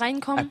den Dschungel I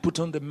reinkomme, put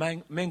on the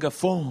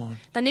megaphone.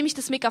 dann nehme ich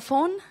das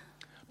Megafon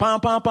Pam,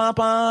 pam, pam,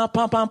 pam,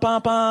 pam, pam,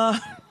 pam, pam.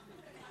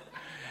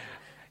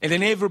 And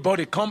then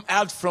everybody come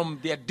out from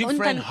their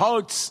different dann-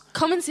 huts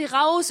kommen sie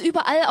raus,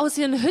 überall aus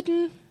ihren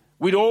Hütten,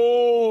 with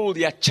all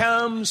their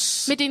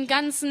charms, mit den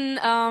ganzen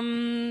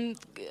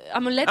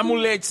Amuletten,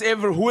 amulets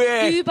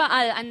everywhere.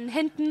 überall an den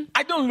Händen.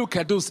 I don't look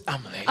at those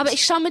amulets Aber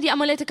ich schaue mir die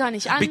Amulette gar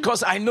nicht an,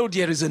 because I know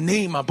there is a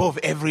name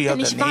above every denn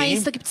other ich weiß,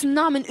 name. da gibt es einen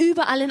Namen,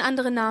 überall einen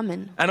anderen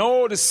Namen. And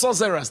all the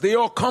sorcerers, they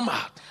all come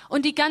out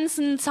Und die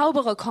ganzen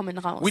Zauberer kommen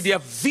raus. with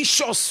their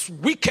vicious,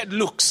 wicked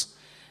looks.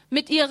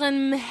 Mit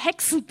ihrem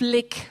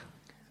Hexenblick.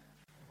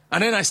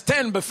 And then I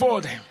stand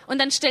before them. Und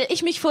dann stelle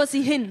ich mich vor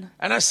sie hin.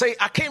 And I say,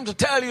 I came to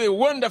tell you a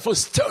wonderful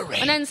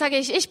story. Und dann sage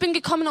ich bin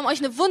gekommen, um euch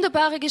eine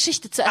wunderbare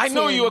Geschichte zu I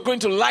know you are erzählen. going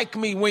to like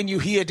me when you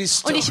hear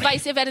this Und story. ich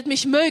weiß, ihr werdet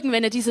mich mögen,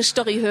 wenn ihr diese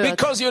Story hört.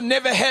 Because you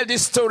never heard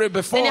this story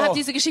before. Denn ihr habt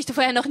diese Geschichte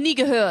vorher noch nie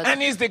gehört.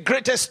 And it's the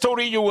greatest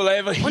story you will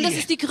ever Und das hear.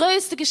 ist die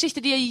größte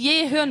Geschichte, die ihr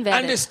je hören And the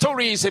werdet.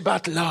 story is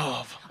about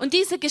love. Und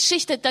diese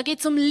Geschichte, da geht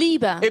es um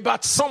Liebe.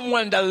 About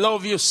someone that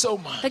loves you so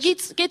much. Da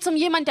geht's um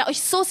jemanden, der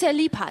euch so sehr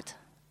lieb hat.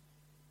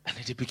 And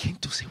they begin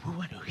to say, we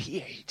want to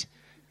hear it.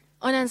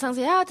 Und dann sagen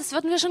sie, ja, das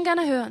würden wir schon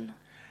gerne hören.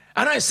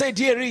 And I say,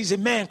 there is a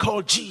man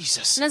called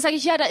Jesus Und dann sage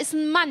ich, ja, da ist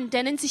ein Mann,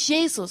 der nennt sich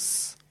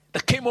Jesus.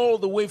 that came all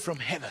the way from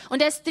heaven.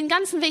 Und er ist den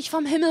ganzen Weg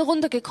vom Himmel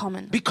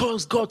runtergekommen,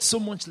 Because God so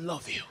much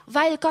loved you.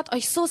 weil Gott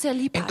euch so sehr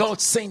lieb And hat.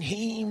 God sent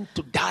him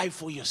to die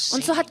for your Und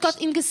sins. so hat Gott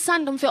ihn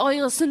gesandt, um für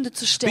eure Sünde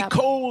zu sterben.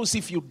 Because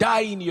if you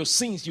die in your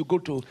sins, you go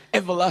to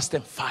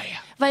everlasting fire.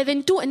 Weil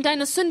wenn du in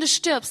deiner Sünde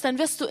stirbst, dann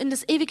wirst du in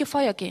das ewige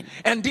Feuer gehen.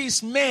 And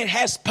this man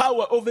has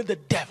power over the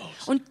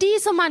devils. Und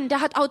dieser Mann,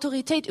 der hat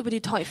Autorität über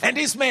die Teufel. And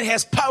this man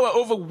has power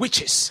over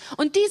witches.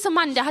 Und dieser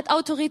Mann, der hat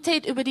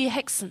Autorität über die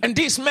Hexen. And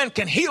this man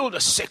can heal the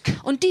sick.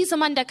 Und dieser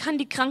Mann, der kann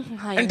die Kranken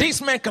And heilen.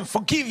 this man can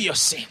forgive your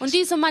sins. Und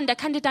dieser Mann, der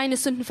kann dir deine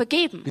Sünden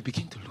vergeben. They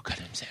begin to look at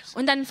themselves.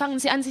 Und dann fangen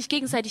sie an, sich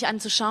gegenseitig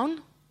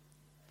anzuschauen.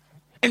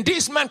 And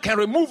this man can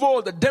remove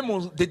all the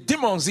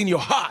demons in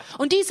your heart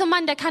Und dieser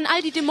Mann, der kann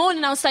all die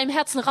Dämonen aus deinem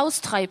Herzen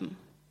raustreiben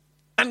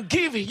and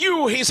give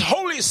you his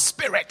Holy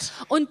Spirit.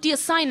 und dir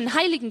seinen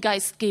Heiligen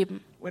Geist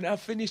geben. When I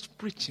finished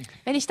preaching,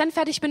 Wenn ich dann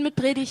fertig bin mit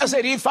I Predigen,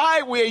 said, if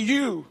I were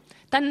you,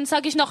 dann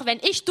sage ich noch, wenn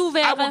ich du I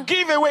wäre, would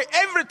give away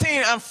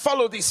everything and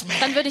follow this man.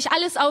 dann würde ich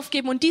alles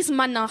aufgeben und diesem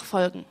Mann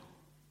nachfolgen.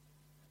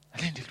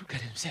 And then they look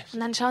at themselves.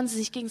 Und dann schauen sie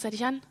sich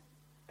gegenseitig an.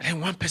 And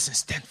then one person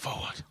stand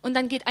forward. Und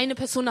dann geht eine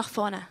Person nach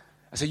vorne.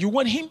 I said, you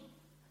want him?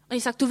 Und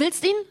ich sage, du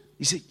willst ihn?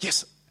 He said,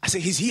 yes. I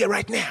said, he's here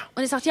right now.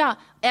 Und ich sage, ja,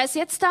 er ist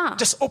jetzt da.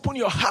 Just open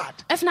your heart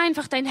Öffne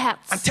einfach dein and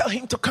Herz tell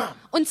him to come.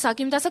 und sag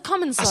ihm, dass er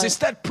kommen As I soll.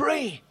 start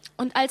praying,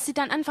 Und als sie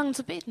dann anfangen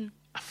zu beten,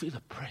 I feel the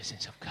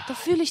presence of da God.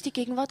 fühle ich die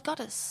Gegenwart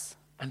Gottes.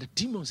 And the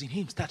demons in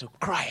him start to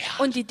cry out.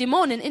 Und die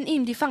Dämonen in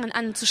ihm, die fangen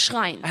an zu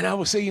schreien. And I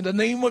will say, in the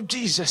name of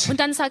Jesus,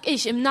 Und dann sag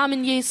ich, im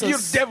Namen you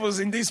Jesus, devils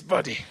in this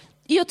body,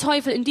 ihr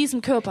Teufel in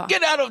diesem Körper,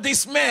 get out of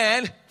this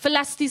man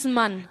verlasst diesen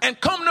Mann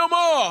and come no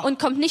more. und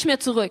kommt nicht mehr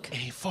zurück. And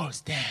he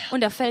falls down.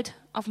 Und er fällt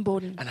auf den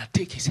Boden. And I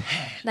take his hand.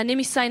 Dann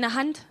nehme ich seine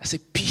Hand I say,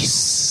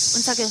 peace.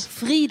 und sage,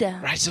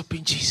 Friede, Rise up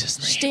in Jesus'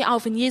 name. steh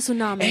auf in Jesu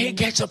And he Namen.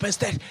 gets up and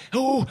says,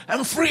 oh,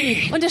 I'm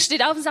free. Und er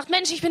steht auf und sagt,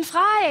 Mensch, ich bin frei.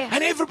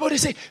 And everybody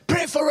say,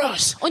 pray for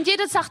us. Und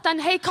jeder sagt dann,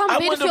 hey, komm, I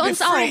bete want to für be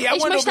uns auch. free. I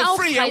Ich want to möchte be auch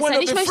free. I frei want to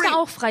sein. Ich be möchte free.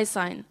 auch frei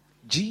sein.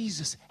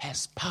 Jesus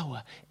has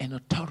power and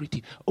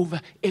authority over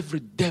every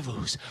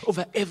devils,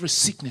 over every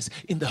sickness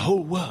in the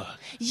whole world.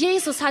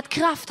 Jesus hat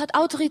Kraft, hat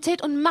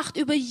Autorität und Macht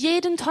über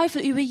jeden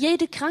Teufel, über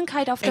jede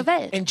Krankheit auf der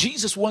Welt. And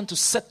Jesus wants to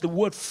set the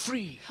world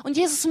free Und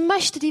Jesus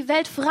möchte die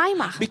Welt frei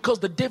machen.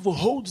 because the devil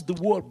holds the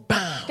world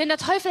bound. Denn der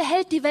Teufel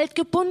hält die Welt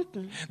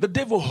gebunden. The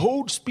devil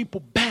holds people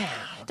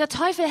bound. Der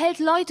Teufel hält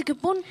Leute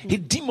gebunden. He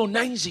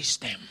demonizes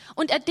them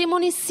Und er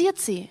dämonisiert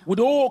sie. with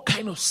all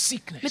kind of Mit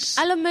sickness,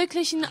 aller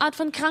möglichen Art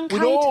von with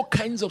Krankheit, all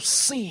kinds of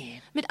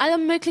sin. mit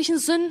allen möglichen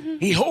Sünden.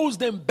 He holds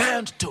them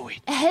bound to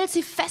it. Er hält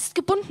sie fest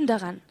gebunden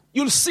daran.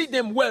 You'll see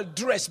them well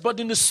dressed, but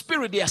in the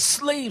spirit they are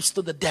slaves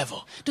to the devil.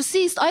 Du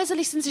siehst,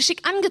 äußerlich sind sie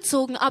schick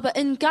angezogen, aber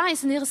im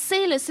Geist, in ihrer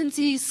Seele sind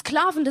sie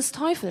Sklaven des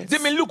Teufels. They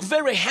may look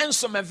very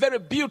handsome and very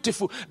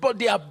beautiful, but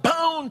they are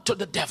bound to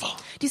the devil.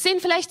 Die sehen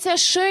vielleicht sehr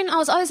schön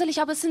aus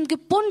äußerlich, aber sind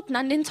gebunden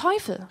an den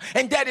Teufel.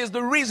 And that is the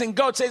reason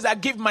God says, I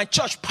give my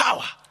church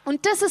power.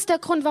 Und das ist der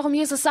Grund, warum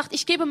Jesus sagt,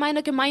 ich gebe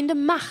meiner Gemeinde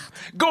Macht.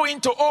 Go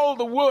into all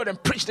the world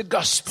and preach the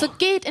gospel. So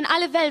geht in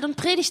alle Welt und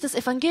predigt das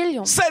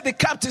Evangelium Set the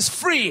captives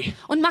free.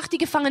 und macht die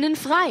Gefangenen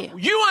frei.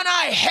 You and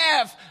I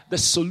have the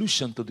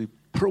solution to the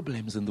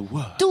problems in the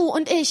world. Du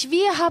und ich,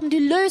 wir haben die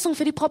Lösung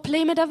für die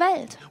Probleme der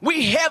Welt.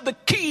 We have the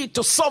key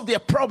to solve their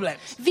problems.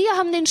 Wir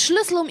haben den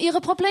Schlüssel, um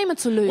ihre Probleme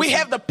zu We lösen.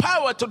 have the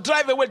power to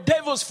drive away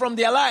devils from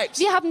their lives.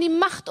 Wir haben die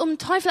Macht, um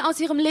Teufel aus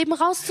ihrem Leben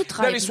That is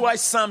rauszutreiben. why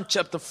Psalm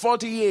chapter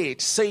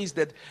 48 says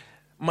that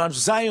Mount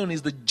Zion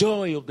is the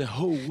joy of the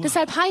whole world.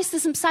 Deshalb heißt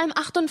es im Psalm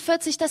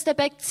 48, dass der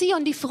Berg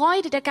Zion die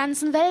Freude der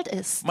ganzen Welt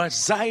ist. Mount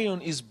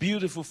Zion is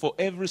beautiful for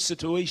every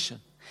situation.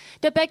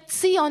 Der Berg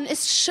Zion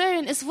ist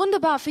schön, ist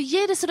wunderbar für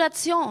jede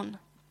Situation.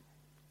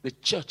 The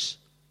church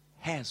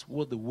has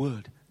what the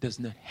world does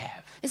not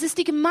have. Es ist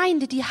die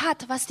Gemeinde, die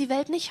hat, was die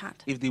Welt nicht hat.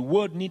 If the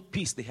world need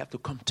peace, they have to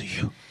come to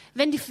you.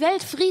 Wenn die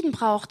Welt Frieden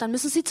braucht, dann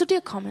müssen sie zu dir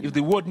If kommen.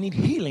 the world need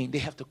healing,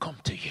 they have to come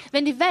to you.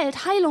 Wenn die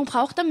Welt Heilung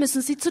braucht, dann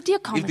müssen sie zu dir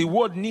If the kommen.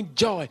 world need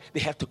joy,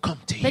 they have to come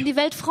to Wenn you. die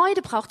Welt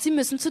Freude braucht, sie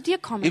müssen zu dir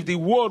If kommen. the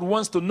world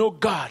wants to know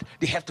God,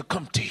 they have to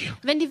come to you.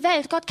 Wenn die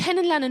Welt Gott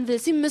kennenlernen will,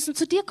 sie müssen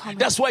zu dir kommen.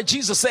 That's why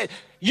Jesus said,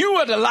 you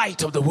are the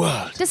light of the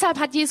world. Deshalb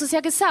hat Jesus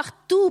ja gesagt,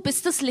 du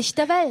bist das Licht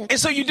der Welt. And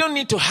so you don't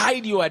need to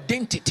hide your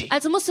identity.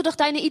 Also musst du doch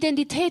deine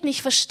Identität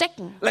nicht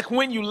verstecken. Like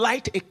when you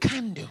light a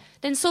candle,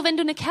 Denn so, wenn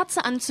du eine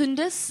Kerze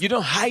anzündest, you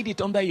don't hide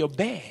it under your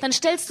bed. dann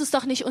stellst du es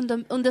doch nicht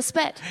unters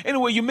Bett.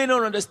 Anyway, you may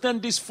not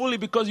understand this fully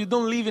because you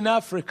don't live in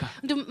Africa.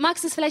 Und du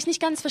magst es vielleicht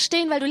nicht ganz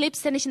verstehen, weil du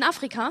lebst ja nicht in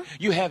Afrika.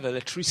 You have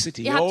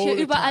electricity Ihr habt all hier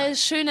the überall time.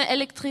 schöne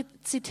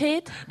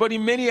Elektrizität. But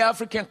in many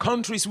African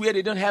countries where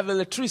they don't have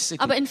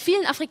electricity, Aber in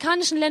vielen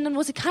afrikanischen Ländern,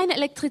 wo sie keine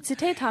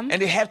Elektrizität haben, and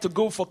they have to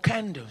go for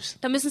candles.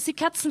 da müssen sie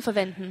Kerzen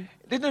verwenden.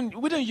 We don't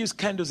use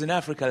candles in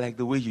Africa like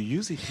the way you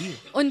use it here.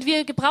 Und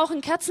wir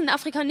gebrauchen Kerzen in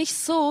Afrika nicht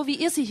so, wie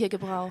ihr sie hier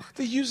gebraucht,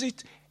 They use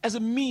it as a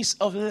means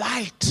of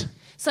light.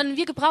 sondern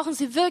wir gebrauchen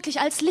sie wirklich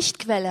als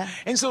Lichtquelle.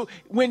 And so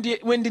when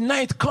the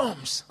night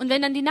comes, Und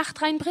wenn dann die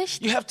Nacht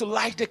reinbricht, you have to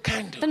light the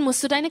candle dann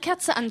musst du deine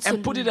Kerze and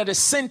put it anzünden at the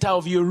center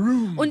of your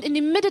room und in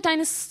die Mitte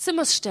deines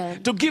Zimmers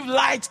stellen, to give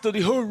light to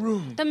the whole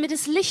room. damit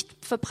es Licht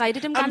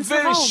verbreitet im I'm ganzen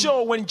very Raum.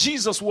 sure when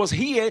Jesus was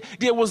here,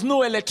 there was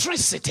no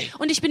electricity,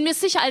 Und ich bin mir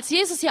sicher, als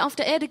Jesus hier auf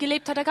der Erde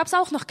gelebt hat, da gab es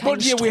auch noch keinen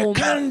but there were Strom,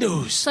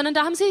 candles. sondern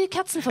da haben sie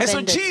Kerzen And so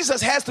verwendet.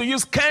 Jesus has to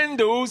use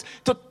candles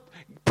to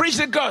preach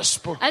the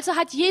gospel. Also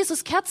hat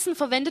Jesus Kerzen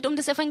verwendet, um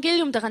das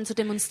Evangelium daran zu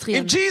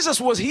demonstrieren. If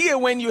Jesus was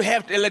here when you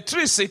have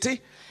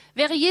electricity,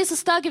 Wäre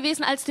Jesus da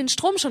gewesen, als den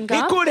Strom schon he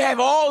gab, could have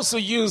also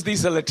used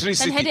this dann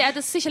electricity hätte er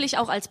das sicherlich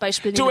auch als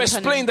Beispiel to nehmen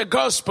explain können, the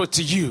gospel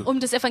to you. um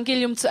das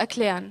Evangelium zu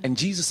erklären. And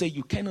Jesus said,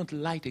 you cannot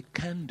light a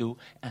candle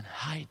and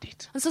hide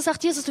it. Und so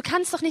sagt Jesus, du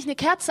kannst doch nicht eine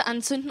Kerze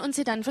anzünden und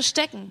sie dann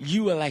verstecken.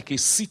 You are like a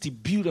city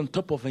built on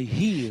top of a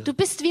hill. Du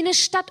bist wie eine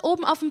Stadt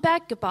oben auf dem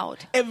Berg gebaut.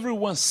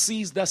 Everyone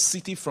sees that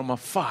city from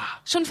afar.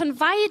 Schon von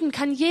Weiden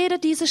kann jeder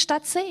diese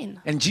Stadt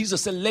sehen. And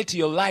Jesus said, let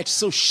your light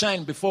so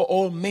shine before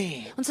all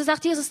men, Und so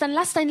sagt Jesus, dann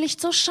lass dein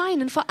Licht so scheinen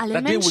vor allen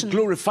that they will Menschen,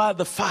 glorify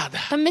the Father.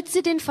 damit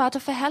sie den Vater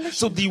So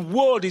verherrlichen. the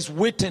world is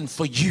waiting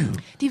for you.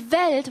 Die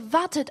Welt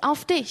wartet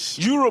auf dich.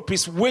 Europe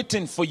is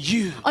waiting for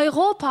you.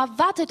 Europa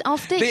wartet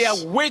auf They dich.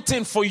 are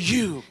waiting for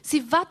you.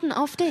 Sie warten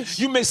auf dich.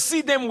 You may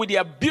see them with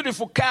their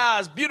beautiful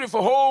cars,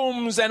 beautiful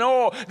homes and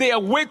all. They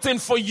are waiting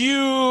for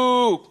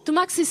you. Du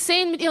magst sie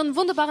sehen mit ihren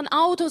wunderbaren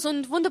Autos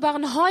und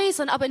wunderbaren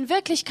Häusern, aber in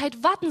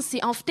Wirklichkeit warten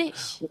sie auf dich.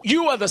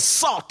 You are the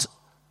salt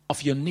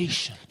of your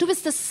nation. Du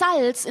bist das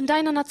Salz in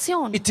deiner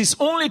Nation. It is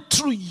only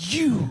through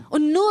you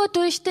Und nur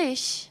durch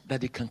dich that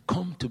they can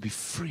come to be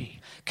free.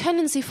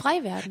 können sie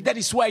frei werden. That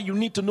is why you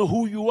need to know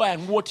who you are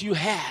and what you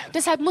have.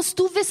 Deshalb musst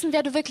du wissen,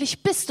 wer du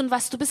wirklich bist und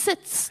was du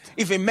besitzt.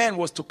 If a man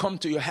was to come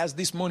to your house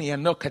this morning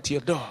and knock at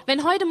your door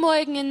Wenn heute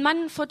Morgen ein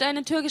Mann vor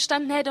deiner Tür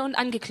gestanden hätte und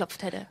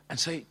angeklopft hätte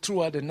and say,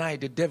 throughout the night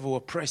the devil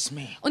oppressed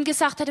me, und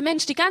gesagt hätte,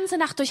 Mensch, die ganze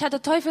Nacht durch hat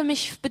der Teufel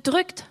mich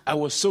bedrückt. I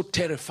was so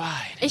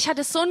terrified. Ich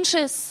hatte so einen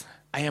Schiss.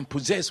 I am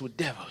possessed with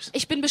devils.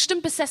 Ich bin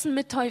bestimmt besessen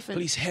mit Teufeln.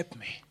 Please help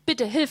me.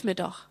 Bitte, hilf mir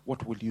doch.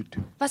 What will you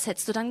do? Was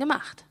hättest du dann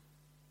gemacht?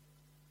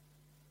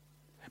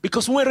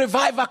 Because when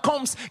revival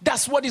comes,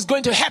 that's what is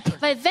going to happen.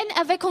 Weil wenn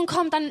Erweckung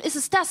kommt, dann ist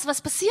es das,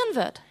 was passieren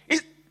wird.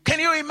 Can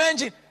you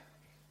imagine?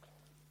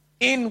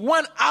 In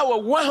 1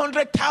 hour,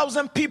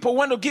 100,000 people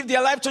want to give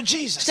their life to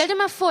Jesus. Stell dir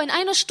mal vor, in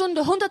einer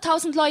Stunde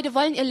 100.000 Leute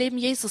wollen ihr Leben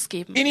Jesus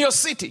geben. In your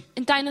city,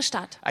 In deiner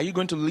Stadt. are you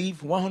going to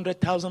leave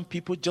 100,000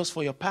 people just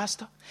for your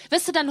pastor?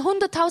 Wirst du dann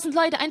 100.000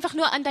 Leute einfach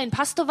nur an deinen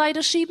Pastor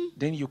weiterschieben?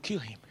 Then you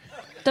kill him.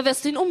 Da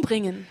wirst du ihn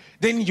umbringen.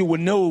 Then you will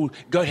know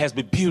God has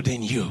been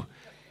building you.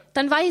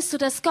 Dann weißt du,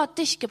 dass Gott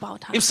dich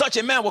gebaut hat. If such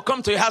a man will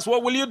come to your house,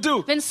 what will you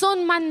do? Wenn so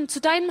ein Mann zu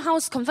deinem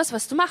Haus kommt, was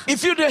wirst du machen?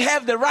 If you don't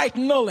have the right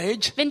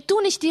knowledge, Wenn du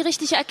nicht die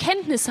richtige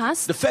Erkenntnis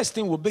hast, the first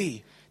thing will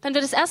be, dann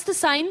wird das erste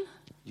sein,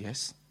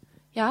 yes,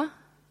 ja,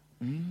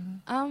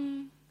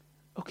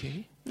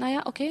 okay.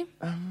 naja, okay,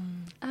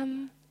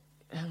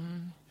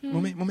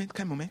 Moment,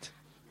 kein Moment.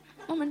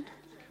 Moment.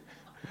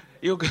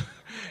 You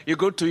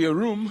go to your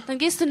room. Dann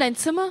gehst du in dein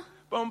Zimmer.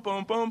 Pum,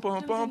 pum, pum,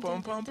 pum, pum,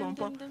 pum, pum, pum,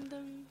 pum.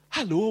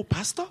 Hello,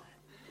 pastor.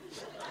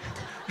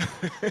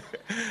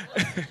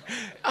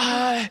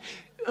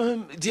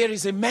 There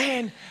is a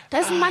man. Da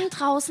ist ein Mann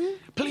draußen.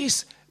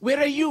 Please, where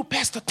are you,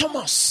 Pastor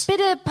Thomas?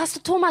 Bitte,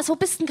 Pastor Thomas, wo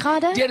bist du denn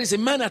gerade? There is a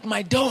man at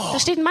my door. Da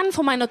steht ein Mann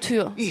vor meiner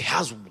Tür. He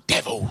has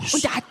devils.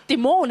 Und der hat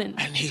Dämonen.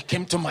 And he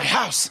came to my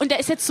house. Und der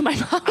ist jetzt zu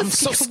meinem I'm Haus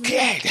so gekommen.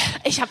 scared.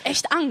 Ich habe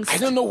echt Angst. I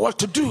don't know what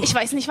to do. Ich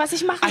weiß nicht, was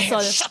ich machen I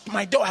have soll. shut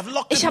my door. I've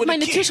locked Ich it habe with a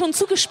meine Tür key. schon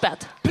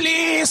zugesperrt.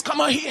 Please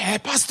come on here,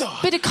 Pastor.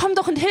 Bitte komm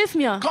doch und hilf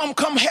mir.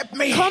 Come help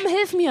me. Komm,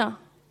 hilf mir.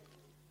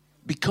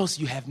 Because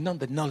you have not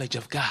the knowledge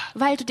of God.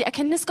 Weil du die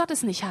Erkenntnis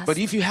Gottes nicht hast. But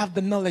if you have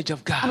the knowledge of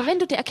Aber God, wenn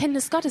du die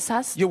Erkenntnis Gottes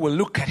hast, you will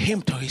look at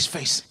him to his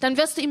face. dann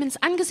wirst du ihm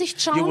ins Angesicht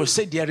You will schauen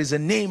say there is a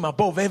name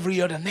above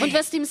every other und name.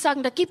 wirst ihm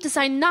sagen, da gibt es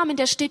einen Namen,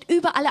 der steht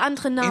über alle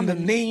anderen In the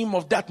Namen. name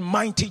of that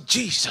mighty Und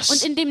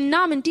Jesus. in dem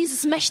Namen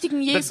dieses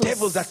mächtigen The devils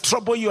Jesus that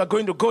trouble you are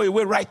going to go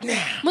away right now.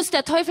 muss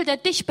der Teufel, der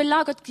dich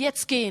belagert,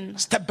 jetzt gehen.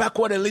 Step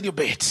backward a little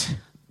bit.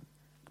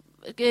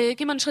 Geh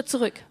mal einen Schritt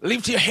zurück.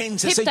 Lift your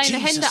hands and Heb say, deine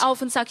Jesus, Hände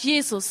auf und sag,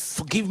 Jesus,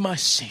 forgive my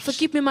sins.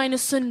 vergib mir meine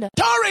Sünde.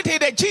 Authority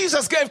that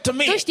Jesus gave to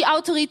me. Durch die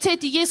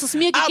Autorität, die Jesus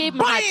mir I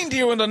gegeben hat, bind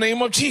you in the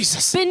name of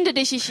Jesus. binde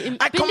ich im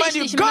command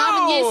you, dich im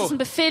Namen go! Jesus und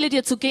befehle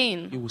dir zu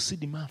gehen. You will see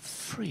the man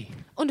free.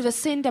 Und du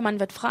wirst sehen, der Mann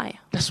wird frei.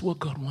 That's what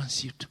God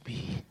wants you to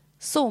be.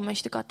 So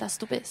möchte Gott, dass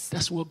du bist.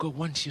 That's what God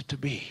wants you to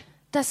be.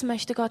 Das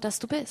möchte Gott, dass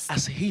du bist.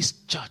 as his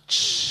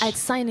church.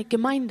 Als seine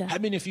Gemeinde. How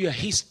many of you are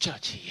his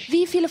church here?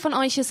 Wie viele von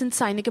euch hier sind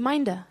seine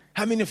Gemeinde?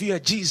 How many of you are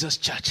Jesus'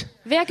 church?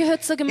 Wer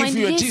gehört zur If Gemeinde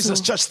you are Jesu?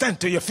 Jesus' church, stand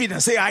to your feet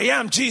and say, I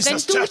am Wenn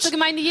Jesus' du church. zur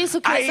Gemeinde Jesu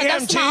gehörst, I dann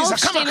am darfst du mal Jesus.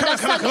 aufstehen und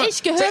darfst sagen,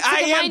 ich gehöre Say, zur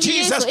I am Gemeinde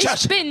Jesu. Jesus'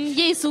 church. Ich bin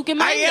Jesu I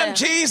Gemeinde. am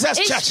Jesus'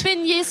 church. Ich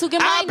bin Jesu I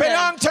Gemeinde.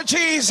 belong to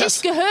Jesus.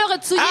 Ich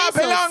gehöre zu I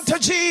belong to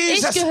Jesus.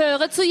 Jesus. Ich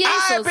gehöre zu I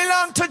Jesus.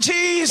 belong to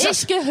Jesus.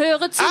 Ich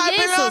gehöre zu I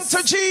belong to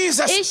Jesus.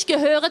 Jesus. Ich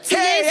gehöre zu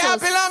Hey, I Jesus.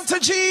 belong to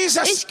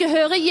Jesus. Ich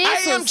gehöre I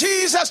am Jesus.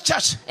 Jesus'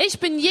 church. Ich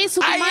bin Jesu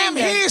I am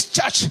Gemeinde. his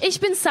church. Ich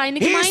bin seine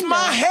He's Gemeinde.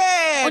 my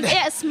head. Und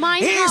er ist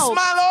mein He's Haupt.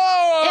 my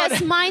Lord. Er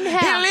ist mein Herr.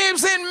 He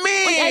lives in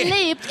Und er me.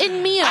 lebt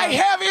in mir. I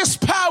have his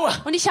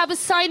power. Und ich habe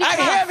seine I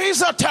have Kraft.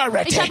 his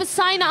authority. Ich habe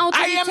seine I am not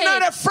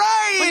Autorität.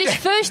 afraid Und ich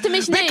fürchte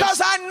mich nicht,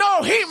 because I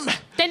know him.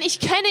 denn ich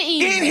kenne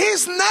In ihn.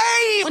 his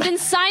name, Und in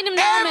seinem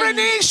every Namen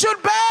knee should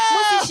muss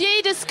bow. sich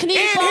jedes Knie In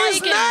his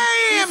beugen.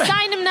 In name,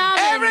 seinem every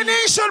Namen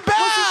knee should muss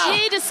bow.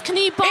 sich jedes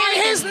Knie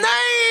In his beugen.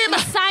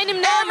 name, In seinem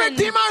every Namen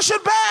demon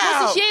should muss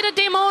bow. sich jeder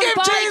Dämon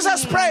Give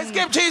Jesus beugen. praise.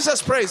 Give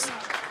Jesus praise.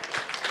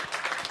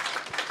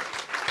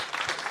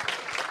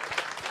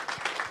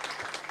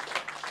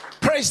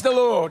 Praise the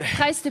Lord.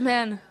 Preis dem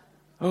Herrn.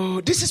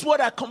 Oh, this is what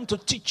I come to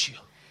teach you.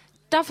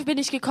 Dafür bin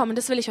ich gekommen,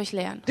 das will ich euch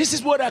lehren. This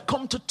is what I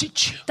come to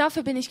teach you.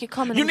 Dafür bin ich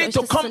gekommen, You um need euch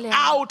to das zu come lehren.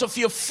 out of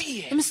your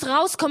fear. Ihr müsst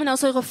rauskommen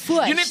aus eurer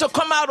You need Furcht. to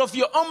come out of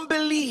your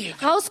unbelief.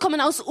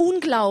 Rauskommen aus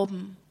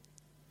Unglauben.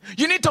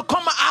 You need to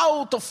come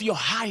out of your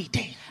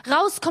hiding.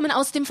 Rauskommen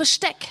aus dem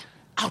Versteck.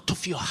 Out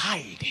of your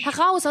hiding.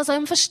 Heraus aus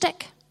eurem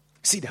Versteck.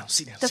 Sit down,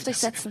 sit down. Dürft Sit euch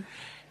down, sit setzen.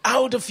 down.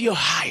 Out of your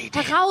hiding.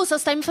 Heraus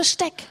aus deinem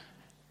Versteck.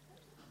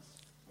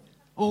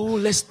 Oh,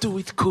 let's do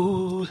it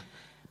cool.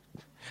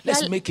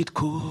 Let's Ja, make it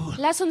cool.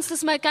 Lass uns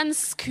das mal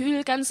ganz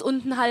kühl, ganz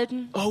unten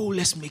halten. Oh,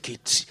 let's make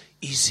it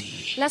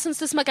easy. Lass uns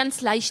das mal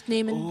ganz leicht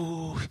nehmen.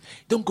 Oh,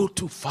 don't go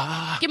too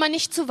far. Geh mal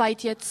nicht zu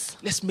weit jetzt.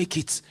 Let's make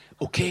it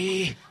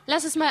okay.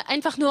 Lass es mal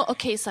einfach nur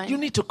okay You sein.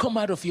 need to come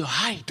out of your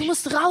Du hiding.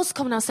 musst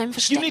rauskommen aus deinem You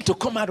Versteck. need to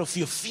come out of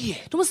your fear.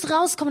 Du musst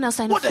rauskommen aus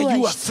deiner What are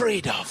you Furcht.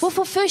 afraid of?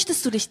 Wovor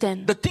fürchtest du dich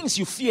denn? The things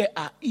you fear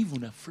are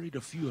even afraid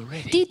of you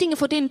already. Die Dinge,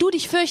 vor denen du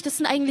dich fürchtest,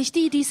 sind eigentlich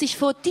die, die sich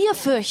vor dir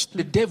fürchten.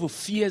 The devil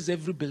fears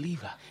every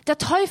believer. Der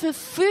Teufel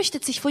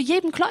fürchtet sich vor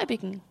jedem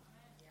Gläubigen.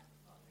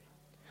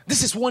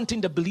 This is one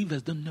thing that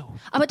believers don't know.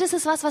 Aber das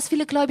ist was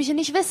viele Gläubige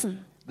nicht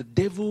wissen. The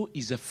devil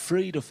is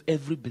afraid of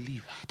every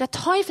believer. Der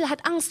Teufel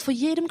hat Angst vor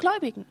jedem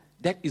Gläubigen.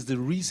 That is the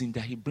reason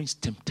that he brings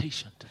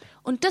temptation to them.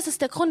 Und das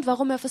ist der Grund,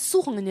 warum er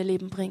Versuchung in ihr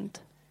Leben bringt.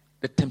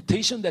 The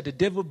temptation that the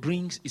devil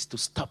brings is to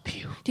stop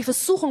you Die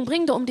Versuchung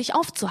bringt er, um dich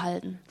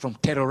aufzuhalten, from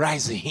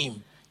terrorizing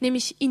him.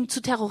 nämlich ihn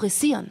zu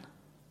terrorisieren.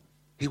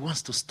 He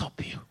wants to stop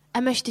you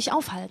Er möchte dich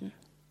aufhalten,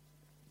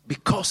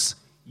 because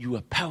you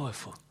are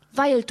powerful,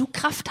 weil du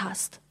Kraft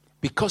hast,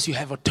 because you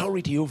have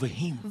authority over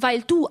him.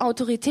 weil du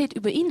Autorität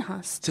über ihn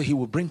hast. So he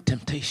will bring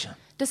temptation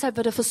Deshalb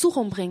wird er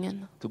Versuchung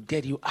bringen, to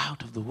get you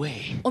out of the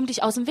way. um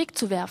dich aus dem Weg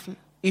zu werfen.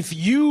 If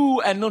you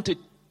are not a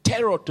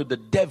terror to the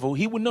devil,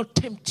 he will not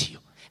tempt you.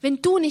 Wenn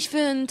du nicht für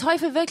den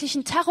Teufel wirklich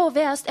ein Terror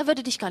wärst, er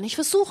würde dich gar nicht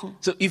versuchen.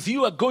 So if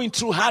you are going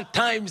through hard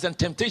times and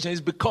temptation, it's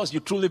because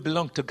you truly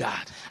belong to God.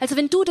 Also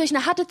wenn du durch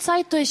eine harte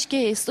Zeit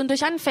durchgehst und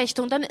durch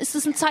Anfechtung, dann ist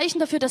es ein Zeichen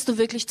dafür, dass du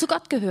wirklich zu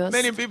Gott gehörst.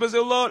 Many people say,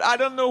 Lord, I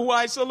don't know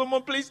why,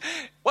 Solomon, please.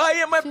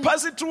 Why am I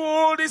passing through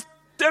all these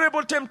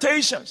terrible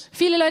temptations?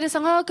 Viele Leute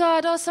sagen, oh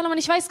Gott, oh Solomon,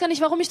 ich weiß gar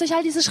nicht, warum ich durch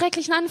all diese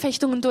schrecklichen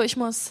Anfechtungen durch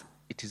muss.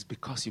 It is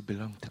because you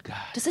belong to God.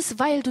 Das ist,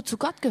 weil du zu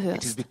Gott It is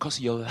gehörst.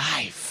 because your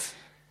life,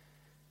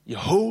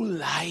 your whole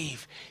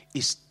life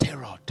is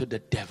terror to the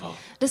devil.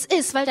 Das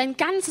ist, weil dein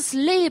ganzes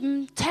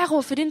Leben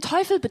Terror für den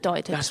Teufel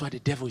bedeutet. That's why the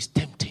devil is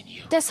tempting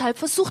you. Deshalb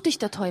versucht dich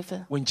der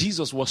Teufel. When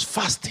Jesus was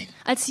fasting,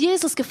 Als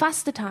Jesus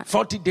gefastet hat,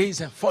 40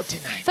 days and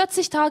 40 nights,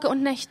 40 Tage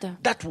und Nächte,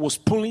 that was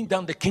pulling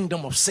down the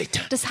kingdom of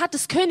Satan. das hat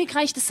das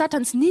Königreich des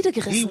Satans He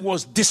niedergerissen.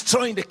 was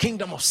destroying the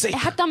kingdom of Er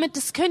Satan. hat damit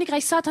das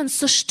Königreich Satans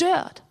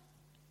zerstört.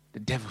 The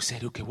devil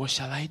said, okay, what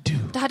shall I do?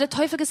 Da hat der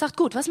Teufel gesagt,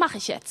 gut, was mache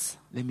ich jetzt?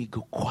 Let me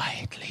go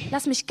quietly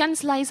Lass mich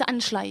ganz leise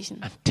anschleichen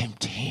and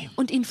tempt him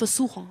und ihn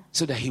versuchen,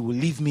 so that he will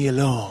leave me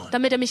alone.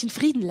 damit er mich in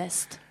Frieden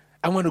lässt.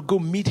 I want to go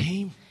meet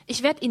him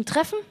Ich werde ihn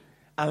treffen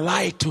and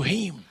lie to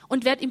him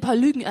und werde ihm ein paar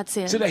Lügen so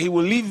erzählen, that he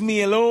will leave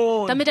me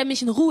alone. damit er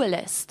mich in Ruhe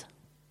lässt.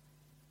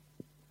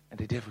 And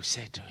the devil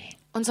said to him,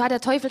 Und so hat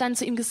der Teufel dann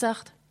zu ihm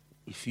gesagt,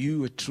 if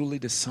you are truly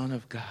the Son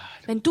of God,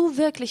 wenn du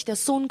wirklich der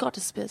Sohn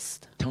Gottes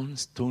bist, turn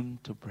stone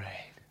to bread.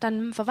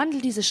 dann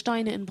verwandel diese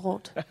Steine in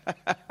Brot.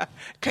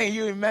 Can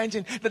you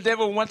imagine? The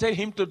devil wanted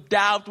him to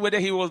doubt whether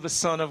he was the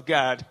Son of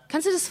God.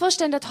 Kannst du dir das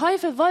vorstellen? Der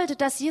Teufel wollte,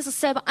 dass Jesus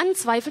selber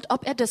anzweifelt,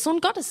 ob er der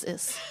Sohn Gottes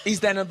ist. Is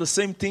that not the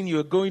same thing you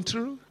are going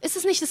through? Ist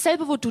es nicht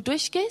dasselbe, wo du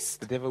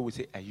durchgehst? The devil will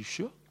say, are you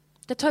sure?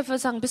 Der Teufel will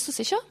sagen, bist du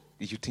sicher?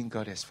 Did you think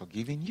God has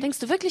forgiven you? Denkst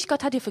du wirklich,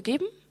 Gott hat dir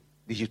vergeben?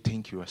 Did you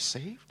think you are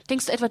saved?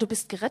 Denkst du etwa, du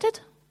bist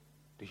gerettet?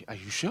 Are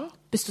you sure?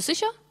 Bist du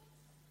sicher?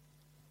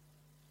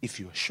 If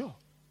you are sure,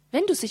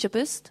 Wenn du sicher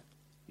bist,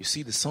 you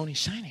see the sun is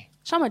shining,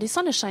 schau mal, die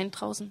Sonne scheint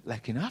draußen,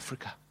 like in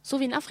Africa. so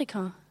wie in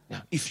Afrika. Now,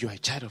 if you are a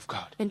child of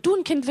God, Wenn du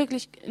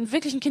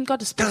wirklich ein Kind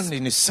Gottes bist, stand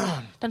in the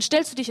sun dann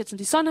stellst du dich jetzt in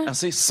die Sonne and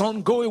say,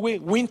 sun, go away,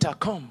 winter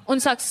come. und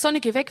sagst, Sonne,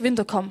 geh weg,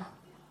 Winter, komm.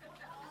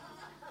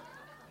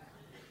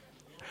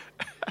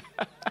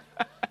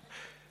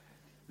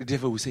 The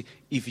devil will say,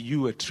 if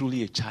you are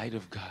truly a child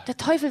of God, Der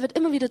Teufel wird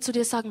immer wieder zu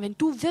dir sagen, wenn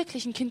du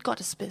wirklich ein Kind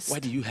Gottes bist, why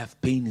do you have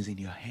pains in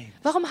your hand?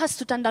 warum hast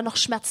du dann da noch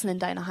Schmerzen in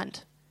deiner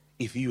Hand?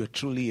 If you are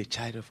truly a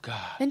child of God,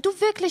 Wenn du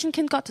wirklich ein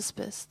Kind Gottes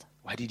bist,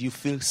 why did you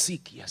feel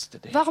sick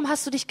yesterday? warum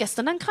hast du dich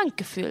gestern dann krank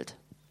gefühlt?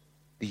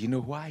 Do you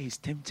know why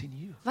he's tempting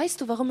you? Weißt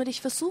du, warum er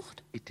dich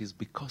versucht? It is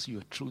because you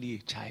are truly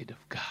a child of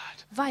God.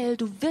 Weil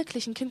du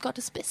wirklich ein Kind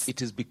Gottes bist. It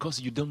is because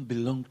you don't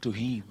belong to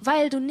him.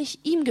 Weil du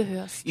nicht ihm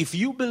gehörst. If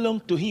you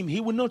belong to him, he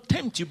will not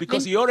tempt you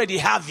because Wenn- he already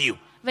have you.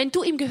 Wenn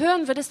du ihm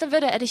gehören würdest, dann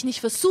würde er dich nicht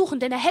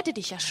versuchen, denn er hätte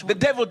dich ja The schon.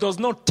 devil does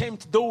not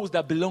tempt those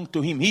that belong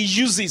to him.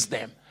 He uses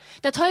them.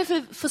 Der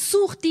Teufel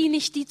versucht die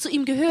nicht, die zu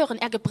ihm gehören.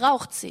 Er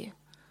gebraucht sie.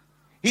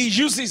 He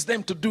uses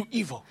them to do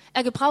evil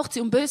Er gebraucht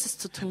sie, um Böses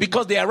zu tun.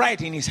 because they are right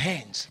in his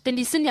hands. Denn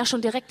die sind ja schon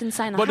direkt in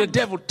seiner But the Hand.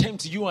 devil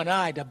tempts you and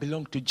I that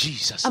belong to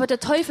Jesus Aber der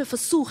Teufel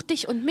versucht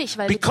dich und mich,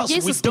 weil wir zu because we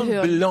Jesus don't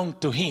gehören. belong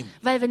to him.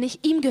 Weil wir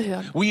nicht ihm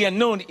gehören. We are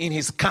known in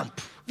his camp.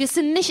 Wir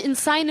sind nicht in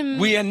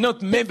seinem We are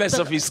not members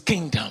of his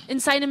kingdom.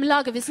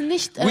 Lager. Wir sind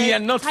nicht We are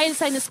not, Teil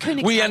seines we are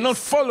Königreichs. not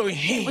following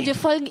Und wir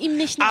him. folgen ihm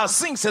nicht Our nach.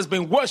 sins has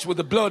been washed with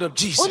the blood of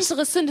Jesus.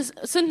 Unsere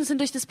Sünden sind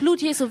durch das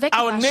Blut Jesu Our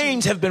weggewaschen.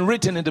 names have been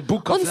written in the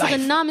book of Unsere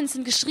life. Namen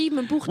sind geschrieben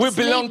im Buch We des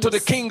belong to the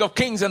Lebens. King of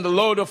Kings and the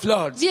Lord of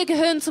Lords. Wir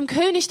gehören zum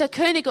König der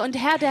Könige und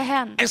Herr der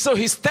Herren. And so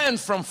he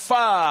stands from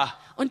far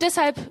Und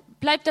deshalb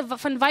bleibt er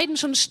von Weitem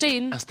schon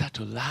stehen and start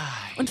to lie.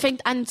 und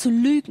fängt an zu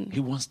lügen.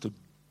 He wants to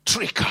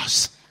trick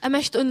us. Er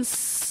möchte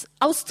uns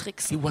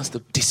austricksen. He wants to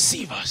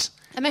deceive us.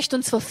 Er möchte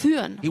uns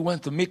verführen. He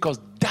wants to make us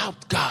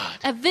doubt God.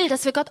 Er will,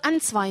 dass wir Gott And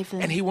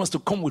anzweifeln. he wants to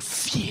come with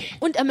fear.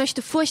 Und er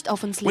möchte Furcht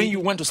auf uns When legen.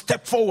 you want to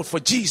step forward for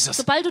Jesus,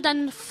 Sobald du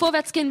dann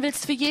vorwärts gehen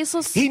willst für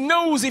Jesus, he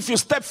knows if you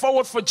step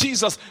forward for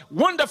Jesus,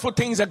 wonderful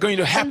things are going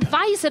to happen. dann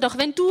weiß er doch,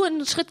 wenn du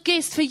einen Schritt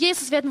gehst für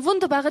Jesus, werden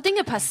wunderbare Dinge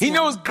He passieren.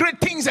 knows great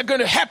things are going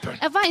to happen.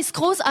 Er weiß,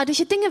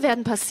 großartige Dinge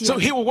werden So passieren.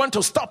 he will want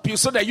to stop you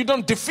so that you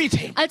don't defeat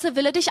him. Also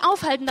will er dich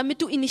aufhalten,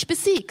 damit du ihn nicht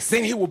besiegst.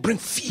 Then he will bring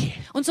fear.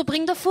 Und so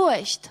bringt er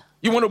Furcht.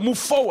 You want to move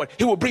forward,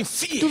 he will bring Du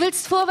fear.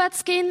 willst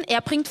vorwärts gehen,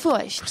 er bringt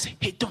Furcht. He'll say,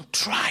 hey, don't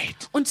try it.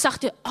 Und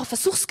sagt dir, oh,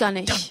 versuch's gar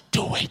nicht. Don't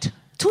do it.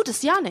 Tut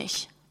es ja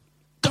nicht.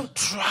 Don't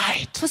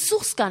try it.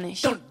 Versuch's gar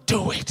nicht. Don't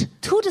do it.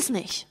 Tut es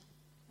nicht.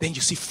 Then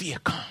you see fear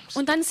comes.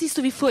 Und dann siehst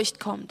du, wie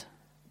Furcht kommt.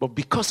 But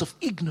because of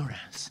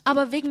ignorance,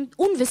 Aber wegen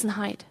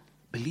Unwissenheit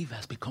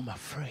believers become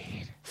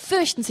afraid.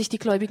 fürchten sich die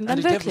Gläubigen dann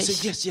And the devil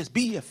says, wirklich. yes,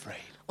 be afraid.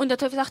 Und der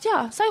Teufel sagt,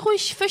 ja, sei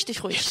ruhig, fürcht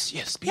dich ruhig.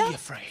 Yes, be Ja,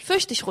 afraid.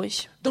 fürcht dich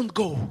ruhig. Don't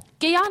go.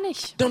 Geh ja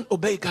nicht. Don't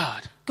obey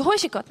God.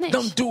 Gehorche Gott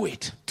Don't nicht. do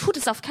it. Tut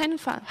es auf keinen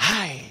Fall.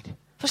 Hide.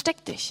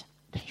 Versteck dich.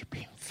 Then you be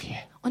in fear.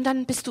 Und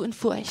dann bist du in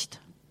Furcht.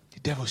 The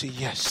devil says,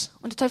 yes,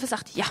 Und der Teufel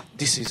sagt, ja,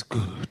 this is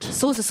good.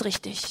 so ist es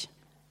richtig.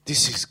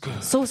 This is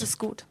good. So ist es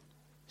gut.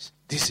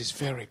 This is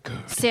very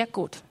good. Sehr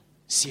gut.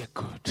 Sehr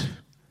good.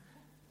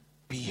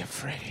 Be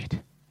afraid.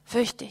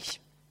 Fürcht dich.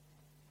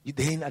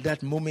 Then at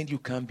that moment you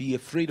can be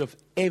afraid of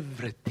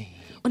everything.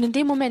 Und in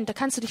dem Moment, da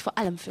kannst du dich vor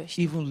allem fürchten.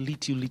 Even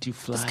little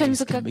flies Das können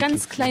sogar can make you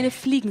ganz kleine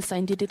fear. Fliegen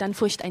sein, die dir dann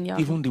Furcht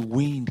einjagen. Even the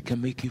wind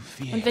can make you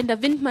fear. Und wenn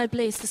der Wind mal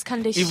bläst, das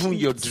kann dich Even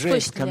your ins dress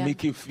Fürchten can lernen.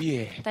 make you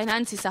fear. Deine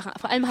Anziehsachen.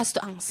 Vor allem hast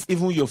du Angst.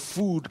 Even your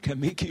food can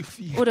make you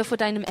fear. Oder vor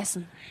deinem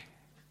Essen.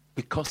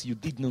 Because you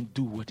did not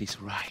do what is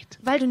right.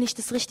 Weil du nicht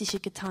das Richtige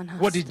getan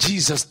What hast. did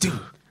Jesus do?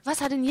 Was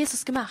hat denn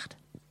Jesus gemacht?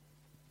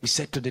 He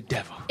said to the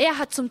devil, Er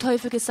hat zum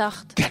Teufel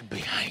gesagt, get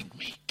behind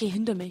me. geh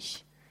hinter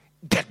mich.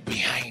 Get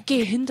behind.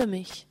 Geh hinter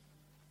mich.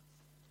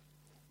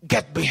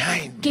 Get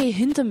behind me. Geh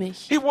hinter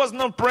mich. He was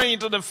not praying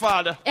to the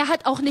Father. Er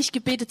hat auch nicht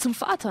gebetet zum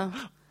Vater.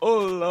 Oh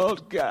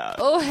Lord God,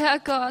 Oh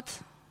Herrgott,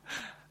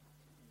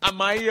 am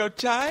I your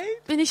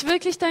child? bin ich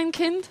wirklich dein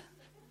Kind?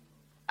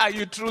 Are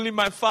you truly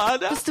my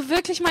father? Bist du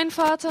wirklich mein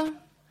Vater?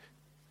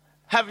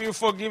 Have you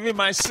forgiven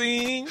my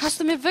sins? Hast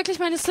du mir wirklich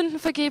meine Sünden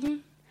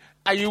vergeben?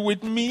 Are you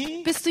with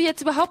me? Bist du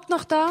jetzt überhaupt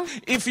noch da?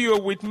 If you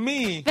are with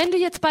me, Wenn du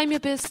jetzt bei mir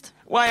bist,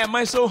 why am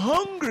I so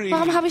hungry?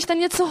 warum habe ich dann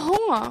jetzt so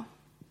Hunger?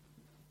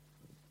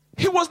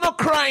 He was not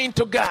crying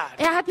to God.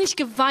 Er hat nicht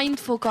geweint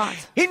vor Gott.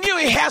 He knew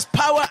he has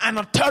power and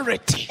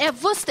authority. Er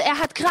wusste, er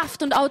hat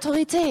Kraft und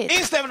Autorität.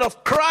 Instead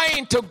of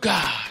crying to God,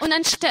 Und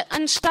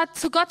anstatt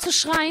zu Gott zu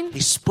schreien,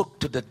 he spoke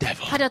to the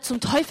devil. hat er zum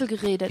Teufel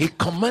geredet He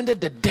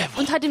commanded the devil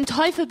und hat dem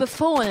Teufel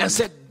befohlen and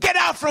said, get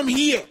out from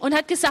here. und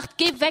hat gesagt,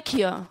 geh weg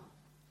hier.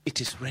 It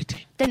is written,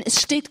 Denn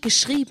es steht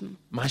geschrieben,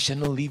 man shall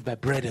not live by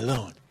bread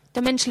alone,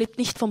 der Mensch lebt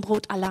nicht vom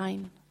Brot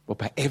allein, but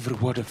by every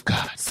word of God.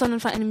 sondern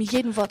von einem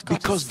jeden Wort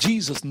Because Gottes.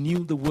 Jesus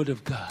knew the word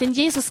of God. Denn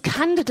Jesus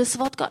kannte das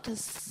Wort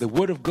Gottes. The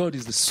word of God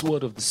is the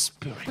sword of the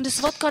Und Spirit.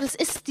 das Wort Gottes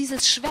ist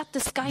dieses Schwert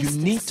des You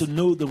need Geistes. to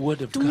know the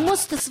word of Du God.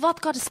 musst das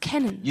Wort Gottes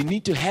kennen. You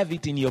need to have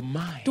it in your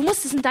mind. Du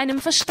musst es in deinem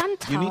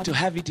Verstand You need to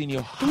haben. have it in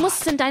your Du heart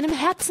musst es in deinem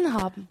Herzen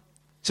haben,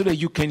 so that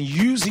you can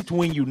use it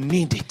when you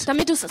need it.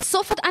 damit du es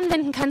sofort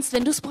anwenden kannst,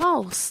 wenn du es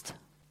brauchst.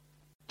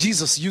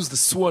 Jesus used the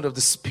sword of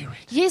the Spirit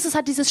Jesus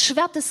hat dieses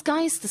Schwert des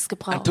Geistes and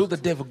gebraucht told the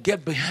devil,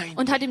 get behind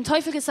und me. hat dem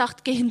Teufel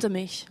gesagt, geh hinter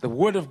mich. The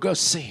word of God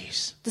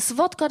says, Das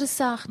Wort Gottes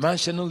sagt, man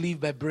shall not live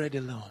by bread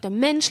alone, der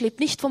Mensch lebt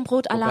nicht vom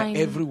Brot but by allein,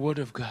 every word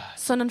of God.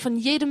 sondern von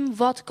jedem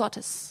Wort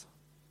Gottes.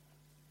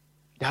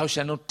 Thou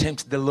shalt not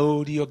tempt the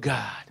Lord your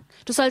God.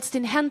 Du sollst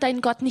den Herrn,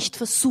 deinen Gott, nicht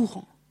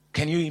versuchen.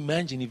 Can you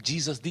imagine if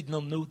Jesus did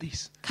not know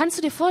this? Kannst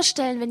du dir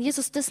vorstellen, wenn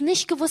Jesus das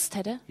nicht gewusst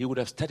hätte, He would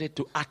have started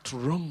to act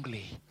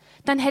wrongly,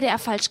 dann hätte er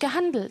falsch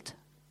gehandelt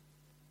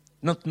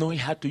not knowing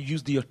how to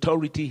use the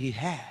authority he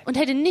had. und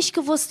hätte nicht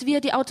gewusst, wie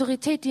er die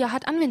Autorität, die er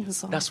hat, anwenden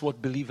soll. That's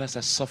what believers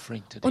are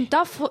suffering today. Und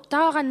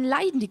daran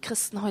leiden die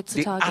Christen They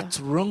heutzutage.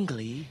 act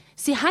wrongly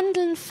Sie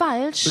handeln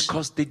falsch,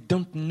 because they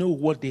don't know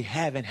what they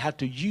have and how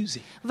to use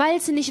it. weil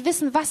sie nicht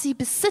wissen, was sie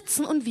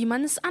besitzen und wie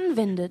man es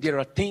anwendet. There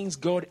are things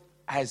God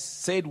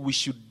has said we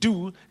should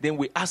do, then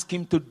we ask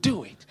him to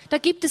do it. Da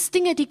gibt es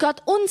Dinge, die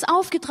Gott uns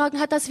aufgetragen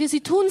hat, dass wir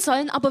sie tun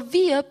sollen, aber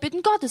wir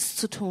bitten Gott, es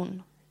zu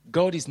tun.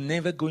 God is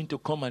never going to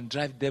come and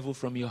drive devil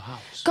from your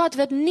house. Gott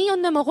wird nie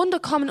und nimmer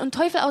runterkommen und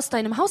Teufel aus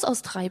deinem Haus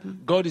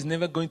austreiben. God is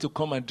never going to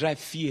come and drive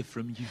fear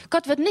from you.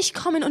 Gott wird nicht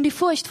kommen und die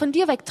Furcht von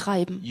dir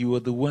wegtreiben, You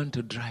are the one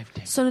to drive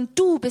them. sondern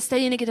du bist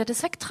derjenige, der das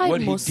What wegtreiben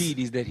he muss. did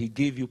is that he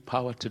gave you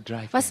power to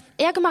drive Was them.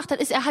 er gemacht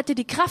hat, ist, er hat dir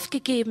die Kraft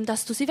gegeben,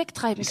 dass du sie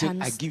wegtreiben He said, I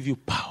kannst. give you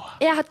power.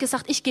 Er hat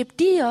gesagt, ich gebe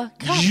dir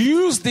Kraft.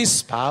 Use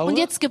this power Und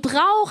jetzt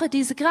gebrauche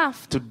diese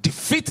Kraft, to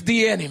defeat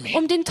the enemy.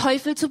 um den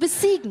Teufel zu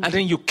besiegen. And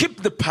then you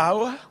keep the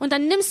power Und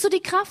dann nimmst du die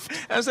Kraft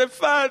and say,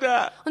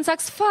 Father, und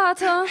sagst,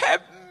 Vater,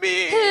 help me.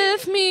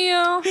 hilf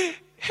mir,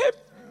 Help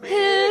me.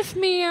 hilf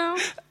mir.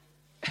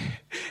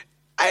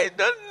 I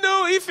don't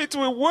know if it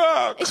will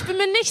work. Ich bin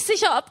mir nicht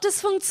sicher, ob das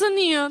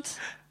funktioniert.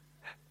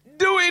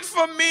 Do it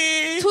for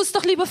me. Tu es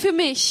doch lieber für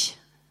mich.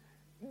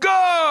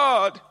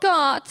 God.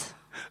 Gott,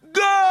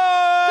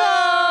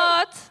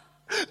 God.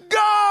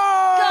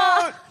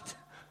 Gott,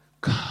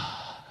 God.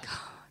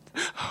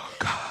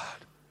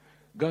 Gott.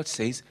 God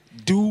says,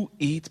 do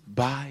it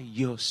by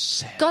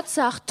yourself. Gott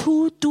sagt,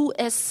 tu du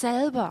es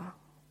selber.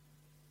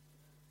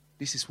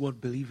 This is what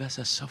believers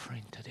are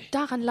suffering today.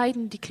 Daran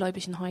leiden die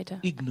Gläubigen heute.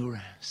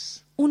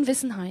 Ignorance.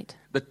 Unwissenheit.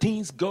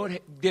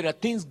 There are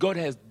things God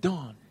has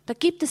done Da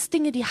gibt es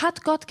Dinge, die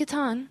hat Gott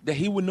getan that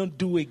he will not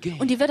do again.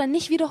 und die wird er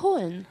nicht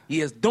wiederholen.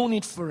 He has done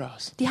it for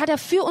us. Die hat er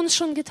für uns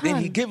schon Then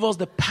he getan. gave us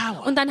the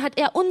power Und dann hat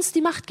er uns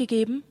die Macht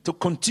gegeben, to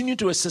continue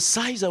to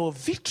exercise our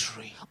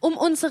victory, um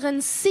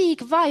unseren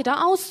Sieg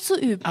weiter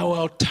auszuüben. our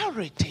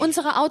authority.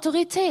 Unsere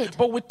Autorität.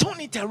 But we turn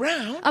it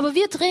around Aber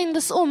wir drehen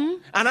das um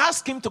and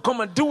ask him to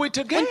come and do it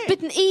again. und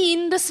bitten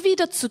ihn, das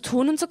wieder zu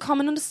tun und zu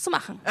kommen und es zu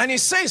machen. And he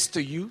says to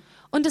you,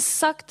 Und es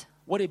sagt,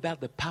 what about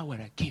the power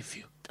I give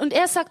you? und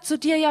er sagt zu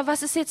dir, ja,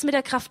 was ist jetzt mit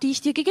der Kraft, die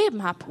ich dir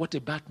gegeben habe? What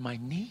about my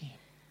name?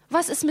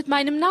 Was ist mit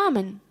meinem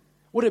Namen?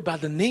 What about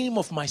the name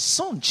of my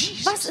son,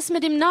 Jesus? Was ist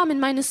mit dem Namen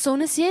meines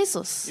Sohnes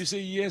Jesus? You say,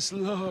 yes,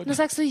 Und Lord. dann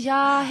sagst du,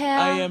 ja, I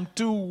Herr, am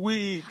too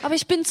weak. aber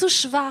ich bin zu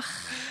schwach.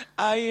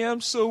 I am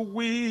so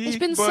weak. Ich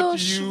bin but so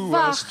you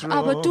are schwach, strong.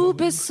 aber du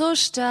bist so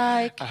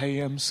stark.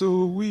 I am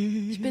so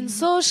weak. Ich bin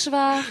so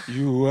schwach,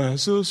 You are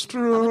so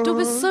strong. aber du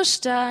bist so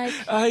stark.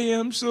 I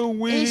am so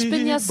weak. Ich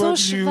bin ja so but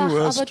you schwach,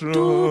 are aber strong.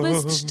 du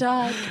bist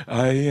stark.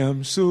 I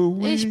am so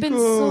weak. Ich bin oh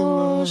so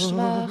Lord.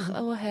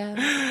 schwach, oh Herr.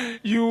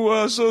 You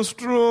are so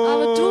strong.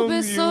 Aber du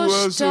bist you so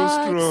are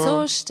stark, strong.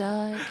 so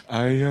stark.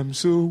 I am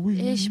so weak.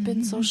 Ich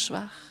bin so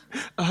schwach,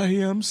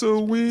 I am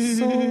so weak.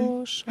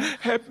 so schwach.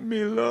 Help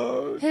me,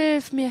 Lord.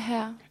 Hilf mir,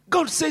 Herr.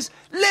 God says,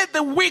 let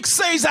the weak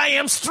say I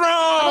am Aber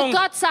strong.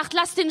 Gott sagt,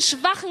 lass den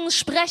Schwachen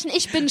sprechen,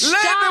 ich bin Let the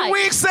stark.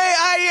 weak say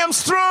I am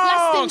Lass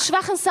strong. den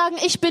Schwachen sagen,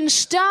 ich bin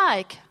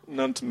stark.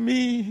 Not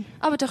me.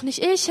 Aber doch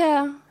nicht ich,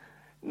 Herr.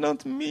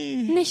 Not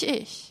me. Nicht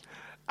ich.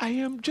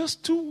 I am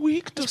just too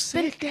weak to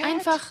say Bin that.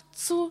 einfach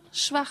zu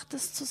schwach,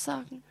 das zu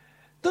sagen.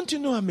 Don't you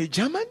know I'm a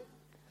German?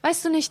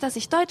 Weißt du nicht, dass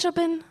ich Deutscher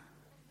bin?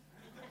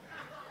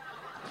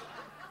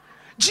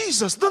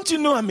 Jesus, don't you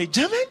know I'm a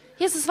German?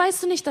 Jesus,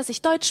 weißt du nicht, dass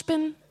ich Deutsch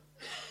bin?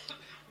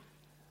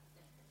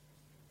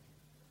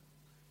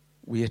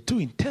 We are too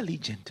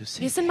intelligent to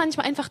say Wir sind that.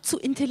 manchmal einfach zu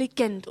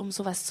intelligent, um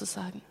sowas zu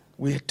sagen.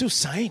 We are too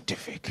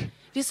scientific.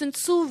 Wir sind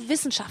zu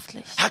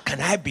wissenschaftlich. How can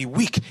I be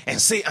weak and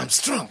say I'm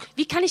strong?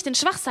 Wie kann ich denn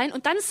schwach sein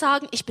und dann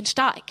sagen, ich bin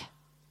stark?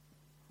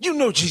 You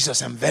know,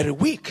 Jesus, I'm very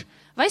weak.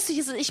 Weißt du,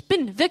 Jesus, ich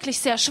bin wirklich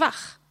sehr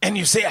schwach. And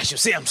you say I should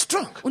say I'm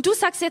strong. Und du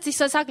sagst jetzt, ich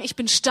soll sagen, ich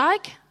bin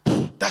stark?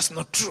 That's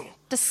not true.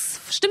 Das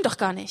stimmt doch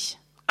gar nicht.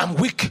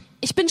 I'm weak.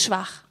 Ich bin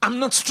schwach. I'm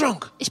not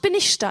strong. Ich bin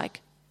nicht stark.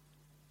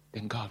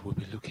 Then God will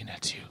be looking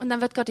at you. Und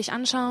dann wird Gott dich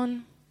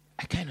anschauen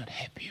I cannot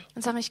help you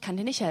und sagen, ich kann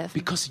dir nicht helfen.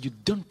 because you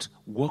don't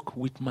walk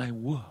with my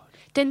word.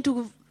 Denn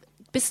du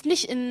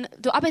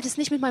arbeitest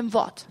nicht mit meinem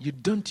Wort. You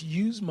don't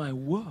use my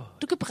word.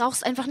 Du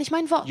gebrauchst einfach nicht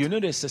mein Wort. You're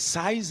not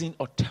exercising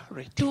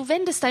authority. Du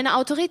wendest deine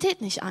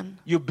Autorität nicht an.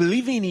 You're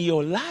believing in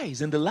your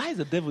lies and the lies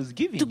the devil is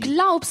giving Du you.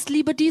 glaubst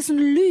lieber diesen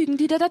Lügen,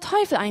 die dir der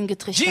Teufel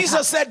eingetrichtert Jesus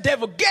hat. said,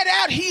 devil, get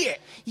out here.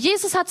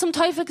 Jesus hat zum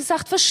Teufel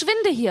gesagt,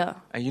 verschwinde hier.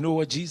 And you know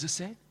what Jesus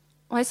said?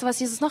 Weißt du, was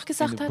Jesus noch In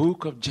gesagt the hat?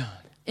 book of John,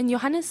 In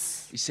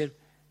Johannes, he said,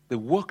 the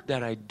work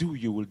that I do,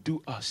 you will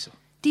do also.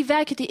 Die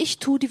Werke, die ich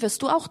tue, die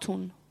wirst du auch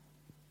tun.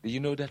 Do you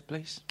know that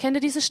place? Kennt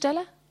ihr diese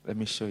Stelle? Let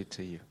me show it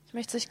to you. Ich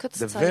möchte es euch kurz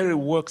The very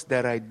zeigen. works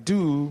that I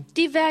do,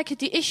 Die Werke,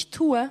 die ich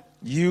tue,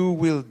 you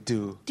will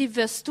do. die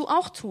wirst du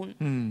auch tun.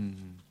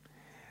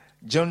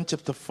 John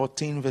chapter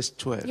 14, verse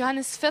 12.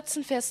 Johannes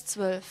 14, Vers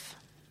 12.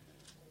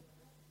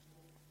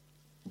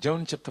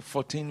 John chapter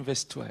 14,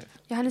 verse 12.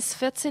 Johannes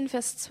 14,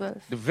 Vers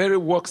 12. The very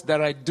works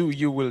that I do,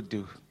 you will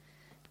do.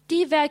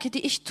 Die Werke,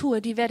 die ich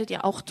tue, die werdet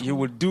ihr auch You tun.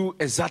 will do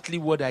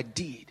exactly what I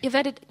did. Ihr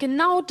werdet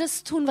genau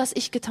das tun, was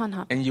ich getan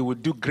habe. And you will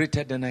do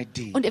greater than I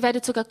did. Und ihr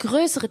werdet sogar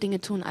größere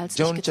Dinge tun, als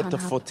John ich chapter getan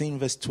habe. 14,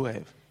 verse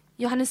 12.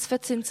 Johannes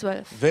 14,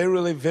 12.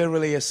 Verily,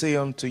 verily, I say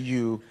unto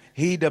you,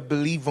 he that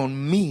believe on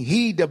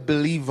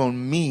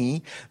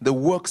me, the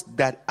works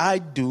that I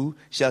do,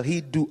 shall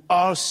he do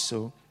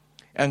also.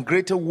 And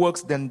greater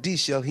works than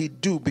these shall he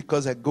do,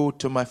 because I go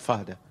to my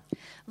Father.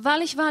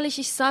 Wahrlich, wahrlich,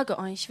 ich sage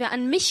euch, wer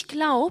an mich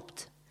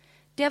glaubt,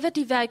 der wird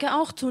die Werke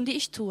auch tun, die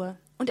ich tue.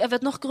 Und er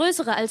wird noch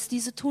größere als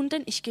diese tun,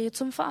 denn ich gehe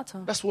zum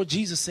Vater. That's what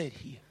Jesus said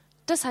here.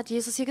 Das hat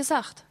Jesus hier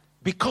gesagt.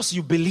 Because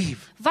you believe,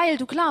 Weil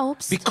du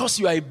glaubst,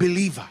 because you are a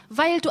believer.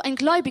 weil du ein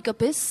Gläubiger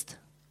bist.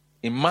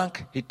 In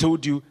Mark, he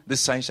told you, the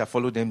signs shall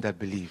follow them that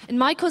believe. In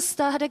Markus,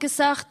 da hat er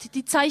gesagt,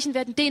 die Zeichen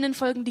werden denen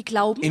folgen, die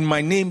glauben. In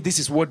my name, this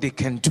is what they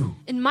can do.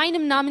 In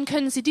meinem Namen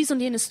können sie dies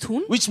und jenes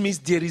tun. Which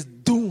means there is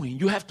doing.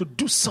 You have to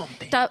do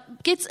something. Da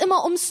geht's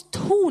immer ums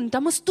Tun. Da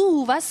musst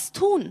du was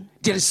tun.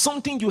 There is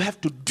something you have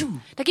to do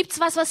Da gibt's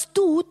was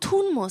du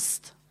tun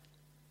musst.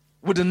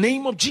 with the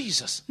name of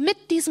Jesus,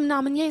 Mit diesem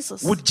Namen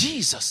Jesus. with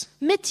Jesus,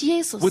 Mit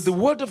Jesus. with the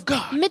word of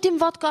God. Mit dem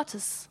Wort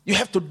Gottes. You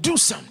have to do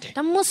something.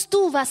 Da musst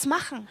du was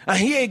machen. And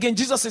here again,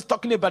 Jesus is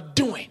talking about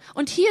doing.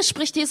 Und hier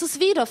spricht Jesus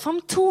wieder vom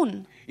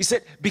Tun. He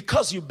said,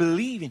 because you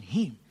believe in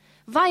him,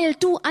 Weil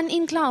du an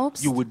ihn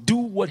glaubst, you will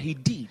do what he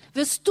did.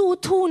 wirst du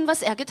tun,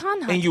 was er getan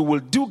And hat. you will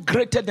do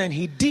greater than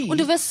he Und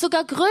du did. wirst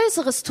sogar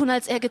Größeres tun,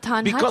 als er getan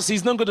hat, Because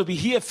he's not going to be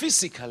here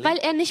physically. weil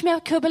er nicht mehr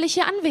körperlich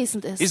hier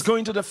anwesend He's ist.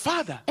 going to the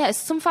Father. Er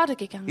ist zum Vater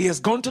gegangen. He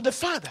has gone to the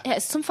Father. Er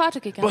ist zum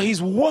Vater But gegangen.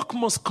 his work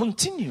must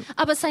continue.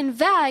 Aber sein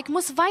Werk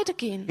muss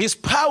weitergehen. His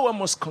power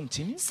must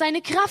continue.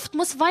 Seine Kraft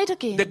muss The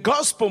weitergehen.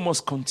 gospel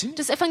must continue.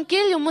 Das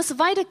Evangelium muss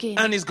weitergehen.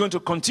 And it's going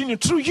to continue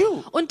through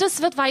you. Und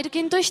das wird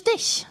weitergehen durch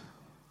dich.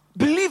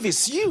 Believe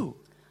it's you.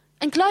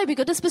 Ein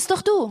Gläubiger, das bist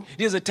doch du.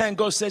 There's a time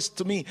God says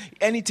to me,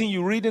 anything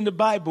you read in the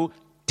Bible,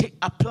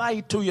 apply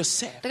it to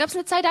yourself. Da gab es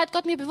eine Zeit, da hat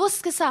Gott mir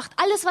bewusst gesagt,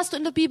 alles, was du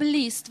in der Bibel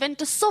liest,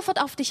 wend das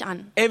sofort auf dich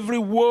an. Every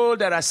word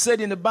that I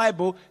said in the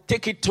Bible,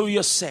 take it to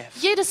yourself.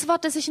 Jedes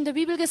Wort, das ich in der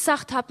Bibel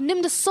gesagt habe,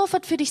 nimm das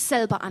sofort für dich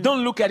selber an.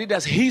 Don't look at it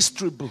as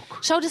history book.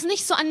 Schau das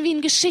nicht so an wie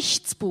ein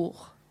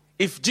Geschichtsbuch.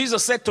 If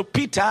Jesus said to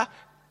Peter,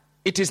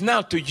 it is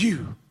now to you.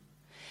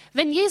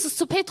 Wenn Jesus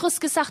zu Petrus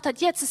gesagt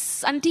hat, jetzt ist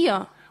es an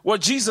dir.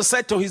 What Jesus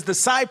said to his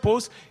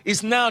disciples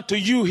is now to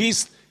you,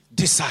 his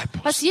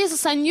disciples. Was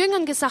Jesus seinen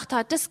Jüngern gesagt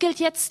hat, das gilt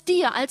jetzt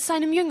dir als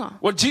seinem Jünger.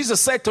 What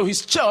Jesus said to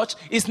his church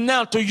is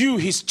now to you,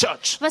 his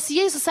church. Was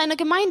Jesus seiner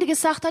Gemeinde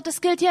gesagt hat,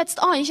 das gilt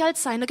jetzt euch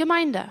als seine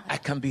Gemeinde. I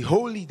can be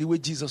holy the way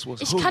Jesus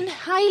was Ich holy. kann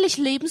heilig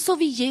leben, so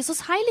wie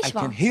Jesus I heilig can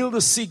war. heal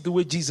the sick the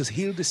way Jesus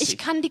healed the Ich sick.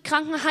 kann die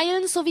Kranken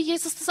heilen, so wie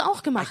Jesus das auch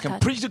I gemacht can hat.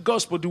 preach the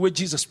gospel the way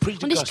Jesus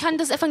preached the Und ich gospel. kann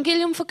das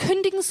Evangelium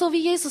verkündigen, so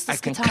wie Jesus I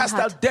das can getan cast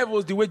hat. out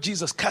devils the way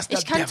Jesus cast Ich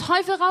out kann devils.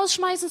 Teufel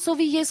rausschmeißen, so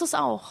wie Jesus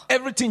auch.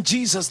 Everything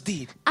Jesus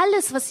did,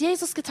 Alles, was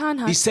Jesus getan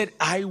he hat, said,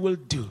 I will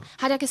do.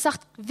 hat er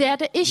gesagt,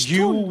 werde ich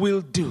You tun.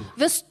 will do.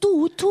 Wirst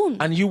du tun.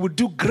 And you will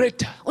do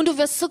greater. Und du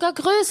wirst sogar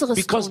Größeres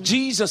Because tun.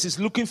 Jesus is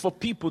looking for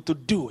people to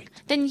do it.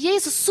 Denn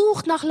Jesus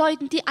sucht nach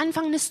Leuten, die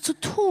anfangen, es zu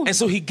tun. And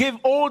so he gave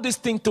all these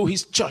things to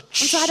his Und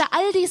church. so hat er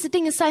all diese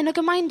Dinge seiner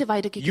Gemeinde You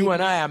weitergegeben.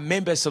 and I are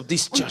members of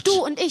this church. Und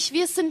du und ich,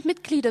 wir sind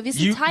Mitglieder, wir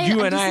sind You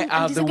Teil and I an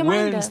are the dieser ones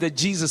Gemeinde. that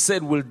Jesus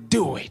said will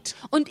do it.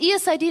 Und ihr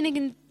seid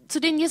diejenigen, zu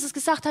denen Jesus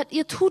gesagt hat,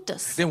 ihr tut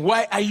es. Then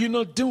why are you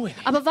not doing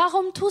it? Aber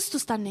warum tust du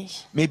es dann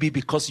nicht? Maybe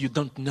because you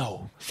don't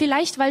know.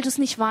 Vielleicht, weil du es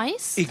nicht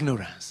weißt,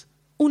 Ignorance.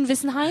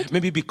 Unwissenheit.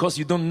 Maybe because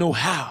you don't know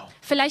how.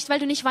 Vielleicht, weil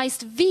du nicht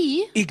weißt,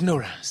 wie,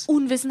 Ignorance.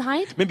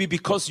 Unwissenheit. Maybe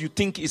because you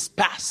think it's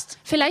past.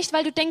 Vielleicht,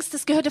 weil du denkst,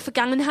 das gehört der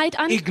Vergangenheit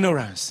an,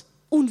 Ignorance.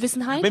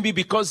 Unwissenheit. Maybe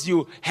because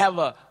you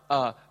have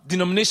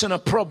denominational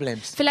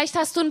problems. Vielleicht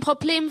hast du ein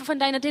Problem von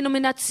deiner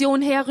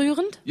Denomination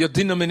herrührend, Your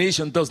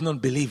denomination does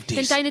not believe denn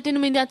this. deine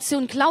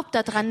Denomination glaubt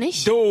daran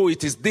nicht, Though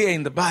it is there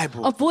in the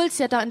Bible, obwohl es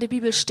ja da in der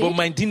Bibel but steht.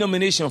 my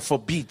denomination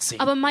forbids it.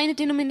 Aber meine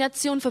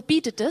Denomination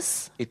verbietet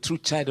es. A true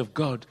child of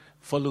God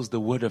follows the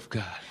word of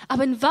God,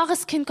 Aber ein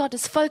wahres Kind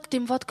Gottes folgt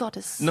dem Wort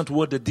Gottes not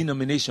what the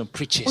denomination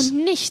preaches.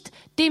 und nicht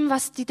dem,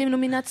 was die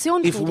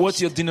Denomination If what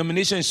your predigt.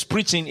 denomination is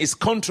preaching is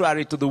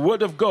contrary to the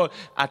word of God,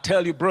 I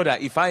tell you, brother,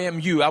 if I am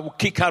you, I will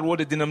kick out what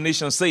the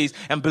denomination says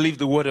and believe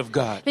the word of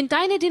God. Wenn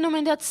deine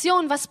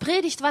Denomination was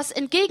predigt, was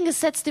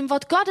entgegengesetzt dem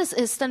Wort Gottes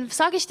ist, dann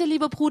sage ich dir,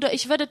 lieber Bruder,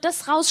 ich würde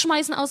das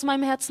rausschmeißen aus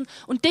meinem Herzen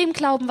und dem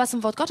glauben, was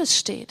im Wort Gottes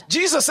steht.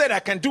 Jesus said, I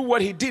can do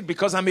what he did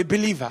because I'm a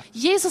believer.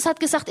 Jesus hat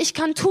gesagt, ich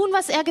kann tun,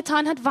 was er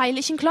getan hat, weil weil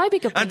ich ein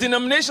Gläubiger And bin.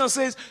 denomination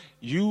says,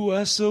 you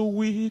are so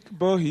weak,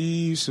 but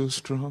he is so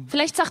strong.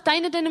 Vielleicht sagt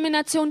deine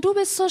Denomination, du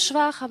bist so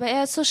schwach, aber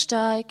er ist so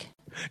stark.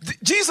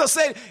 Jesus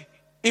said,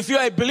 if you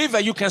are a believer,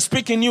 you can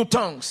speak in new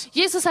tongues.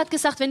 Jesus hat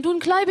gesagt, wenn du ein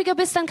Gläubiger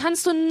bist, dann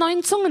kannst du in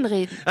neuen Zungen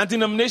reden. And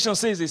denomination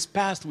says it's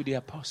passed with the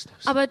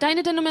apostles. Aber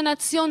deine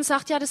Denomination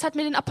sagt, ja, das hat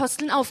mit den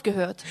Aposteln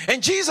aufgehört.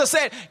 And Jesus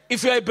said,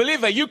 if you're a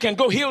believer, you can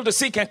go heal the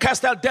sick and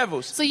cast out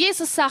devils. So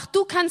Jesus sagt,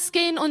 du kannst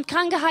gehen und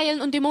Kranke heilen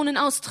und Dämonen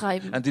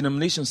austreiben. And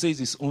denomination says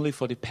it's only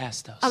for the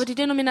pastors. Aber die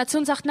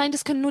Denomination sagt, nein,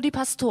 das können nur die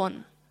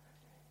Pastoren.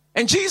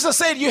 And Jesus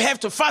said you have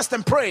to fast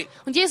and pray.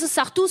 Und Jesus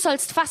sagt, du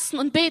sollst fasten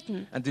und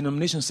beten. And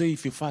denomination says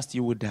if you fast,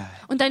 you will die.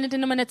 Und deine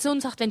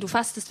Denomination sagt, wenn du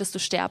fastest, wirst du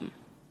sterben.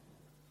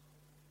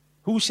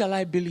 Who shall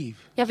I believe?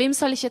 Ja, wem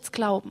soll ich jetzt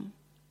glauben?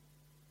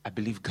 I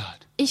believe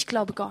God. Ich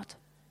glaube Gott.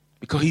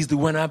 Because he's the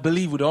one I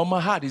believe with all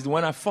my heart. He's the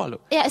one I follow.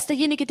 Er ist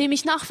derjenige, dem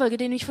ich nachfolge,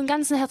 dem ich von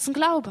ganzem Herzen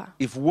glaube.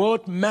 If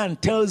what man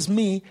tells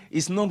me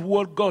is not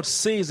what God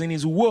says in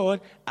his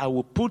word, I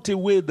will put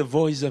away the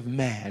voice of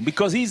man.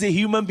 Because he's a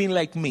human being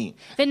like me.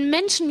 Wenn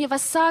Menschen mir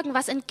was sagen,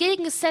 was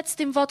entgegengesetzt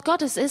dem Wort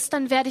Gottes ist,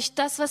 dann werde ich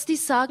das, was die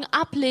sagen,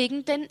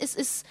 ablegen, denn es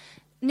ist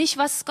nicht,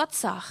 was Gott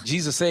sagt.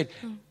 Jesus said,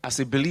 as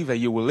a believer,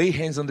 you will lay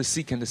hands on the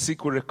sick and the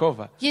sick will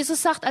recover.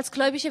 Jesus sagt, als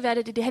Gläubige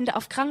werdet ihr die Hände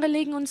auf Kranke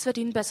legen und es wird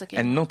ihnen besser gehen.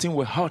 And nothing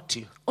will hurt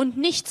you. Und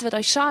nichts wird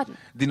euch schaden.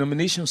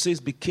 Denomination says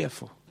be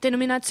careful.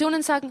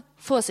 Denominationen sagen,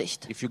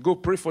 Vorsicht. If you go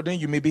pray for them,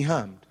 you may be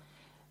harmed.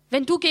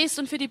 Wenn du gehst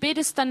und für die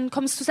betest, dann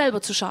kommst du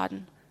selber zu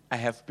Schaden. I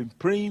have been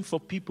praying for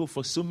people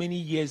for so many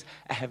years,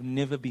 I have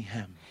never been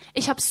harmed.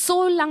 Ich habe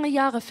so lange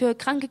Jahre für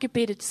Kranke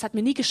gebetet, es hat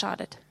mir nie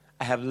geschadet.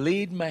 I have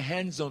laid my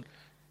hands on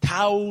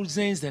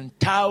thousands and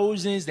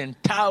thousands and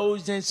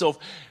thousands of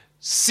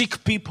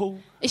sick people,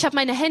 Ich habe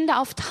meine Hände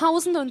auf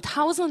Tausende und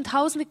Tausende und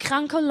Tausende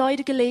kranke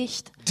Leute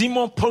gelegt,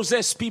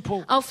 demon-possessed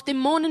people. auf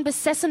Dämonen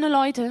besessene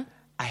Leute.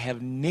 I have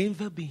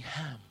never been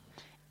harmed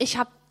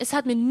Es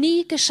hat mir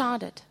nie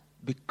geschadet,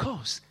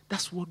 because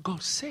that's what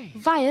God says.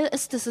 weil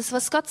das ist,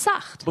 was Gott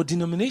sagt. But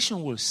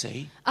denomination will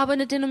say, Aber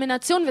eine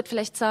Denomination wird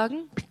vielleicht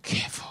sagen, be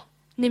careful,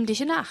 nimm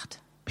dich in Acht.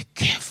 be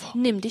careful.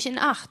 Nimm dich in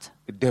Acht.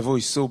 The devil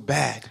is so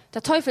bad.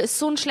 Der Teufel ist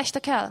so ein schlechter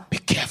Kerl. Be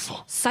careful.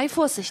 Sei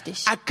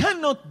vorsichtig. I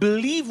cannot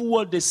believe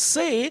what they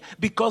say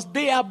because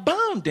they are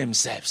bound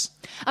themselves.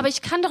 Aber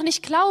ich kann doch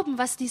nicht glauben,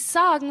 was die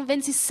sagen,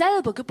 wenn sie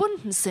selber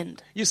gebunden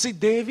sind. You see,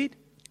 David,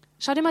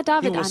 Schau dir mal he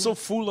David was so an.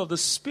 full of the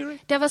Spirit.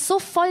 Der war so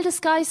voll des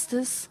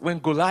Geistes,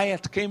 When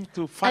Goliath came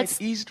to fight als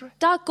Israel,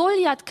 da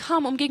Goliath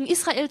kam, um gegen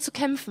Israel zu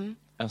kämpfen.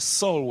 and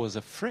Saul was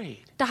afraid,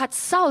 Da hat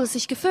Saul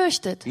sich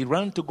gefürchtet. he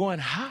ran to go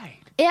and hide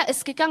Er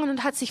ist gegangen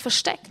und hat sich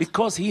versteckt,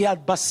 because he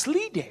had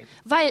backslidden.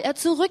 weil er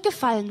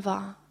zurückgefallen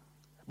war.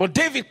 But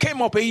David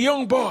came up, a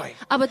young boy,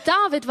 Aber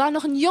David war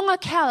noch ein junger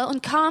Kerl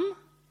und kam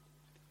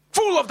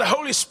full of the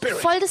Holy Spirit,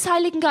 voll des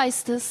Heiligen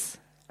Geistes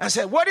and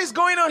said, what is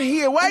going on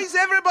here? Why is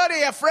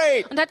everybody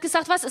afraid? und hat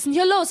gesagt, was ist denn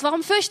hier los?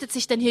 Warum fürchtet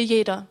sich denn hier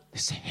jeder? They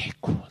said, hey,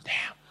 cool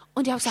down.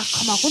 Und die haben gesagt,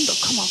 komm mal runter,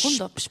 komm mal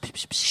runter. Psch, psch,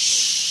 psch,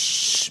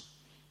 psch.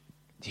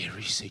 There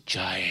is a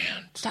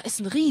giant. Da ist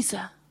ein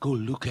Riese. Go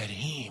look at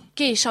him.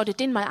 Geh, schau dir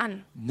den mal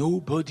an.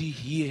 Nobody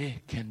here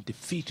can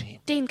defeat him.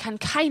 Den kann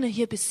keiner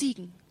hier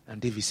besiegen.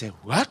 And David said,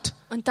 what?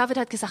 Und David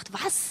hat gesagt,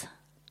 was?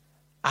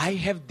 I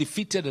have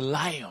defeated a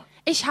lion.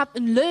 Ich habe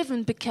einen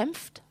Löwen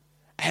bekämpft.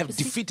 I have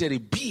defeated a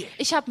bear.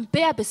 Ich habe einen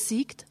Bär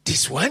besiegt.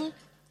 This one?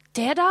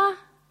 Der da?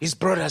 His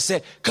brother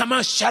said, come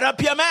on, shut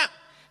up your mouth.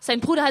 Sein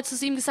Bruder hat zu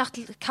ihm gesagt,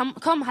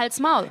 komm, halt's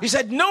Maul. He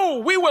said,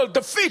 no, we will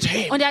defeat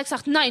him. Und er hat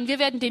gesagt, nein, wir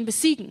werden den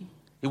besiegen.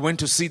 He went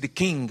to see the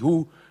king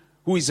who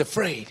is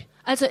afraid.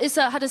 Also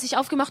hat er sich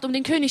aufgemacht, um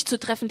den König zu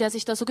treffen, der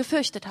sich da so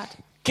gefürchtet hat.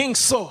 King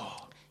Saul,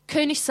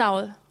 König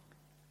Saul,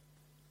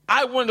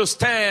 I want to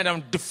stand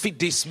and defeat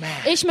this man.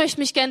 ich möchte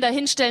mich gern da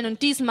hinstellen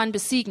und diesen Mann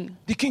besiegen.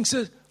 The king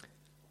said,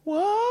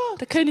 what?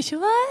 Der König,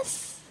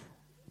 was?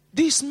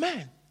 This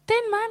man,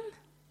 Den Mann?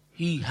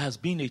 he has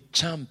been a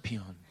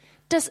champion.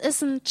 Das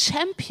ist ein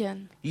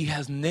Champion. He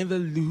has never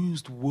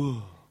lost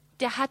war.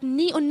 Der hat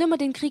nie und nimmer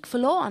den Krieg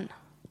verloren.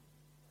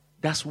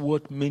 That's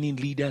what many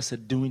leaders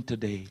are doing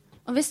today.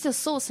 Und wisst ihr,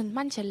 so sind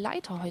manche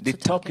Leiter They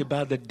talk heutzutage.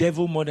 about the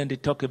devil more than they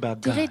talk about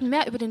Die God. reden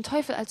mehr über den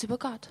Teufel als über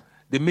Gott.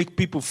 They make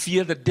people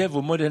fear the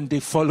devil more than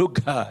they follow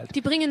God. Die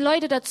bringen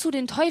Leute dazu,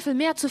 den Teufel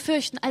mehr zu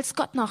fürchten, als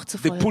Gott They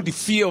nachzufolgen. put the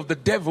fear of the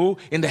devil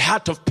in the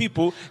heart of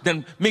people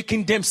than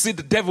making them see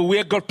the devil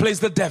where God placed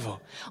the devil.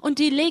 Und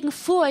die legen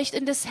Furcht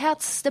in das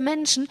Herz der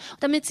Menschen,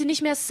 damit sie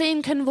nicht mehr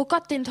sehen können, wo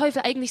Gott den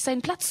Teufel eigentlich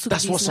seinen Platz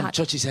That's what zugewiesen some hat.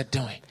 churches are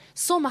doing.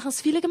 So machen es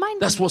viele That's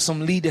Gemeinden. what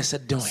some leaders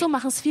are doing. So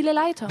machen es viele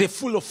Leiter. They're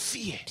full of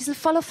fear. Die sind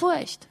voller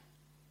Furcht.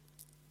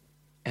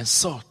 And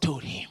Saul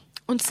told him,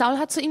 Und Saul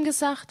hat zu ihm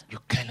gesagt, you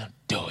cannot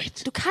do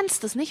it. du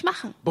kannst es nicht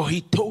machen. But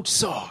he told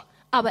Saul,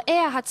 Aber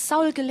er hat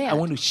Saul I gelehrt.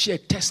 want to share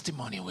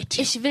testimony with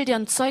you. Ich will dir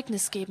ein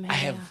Zeugnis geben, I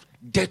Herr. have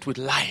dealt with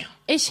lion.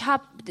 Ich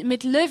habe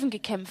mit Löwen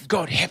gekämpft.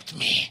 God helped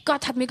me.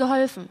 Gott hat mir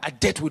geholfen. I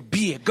dealt with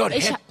bear. God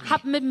Ich helped me.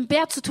 habe mit dem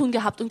Bär zu tun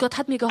gehabt und Gott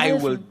hat mir I will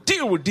geholfen.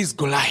 deal with this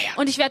Goliath.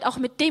 Und ich werde auch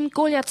mit dem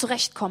Goliath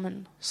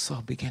zurechtkommen.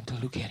 Saul began to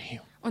look at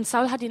him. Und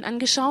Saul hat ihn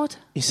angeschaut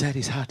Inside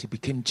his heart, he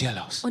became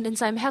jealous. und in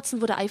seinem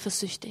Herzen wurde er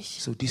eifersüchtig.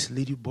 So this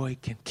little boy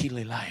can kill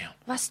a lion.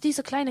 Was,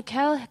 dieser kleine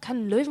Kerl kann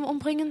einen Löwen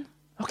umbringen?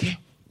 Okay.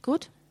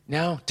 Gut.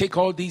 Now take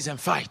all these and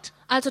fight.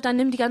 Also dann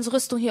nimm die ganze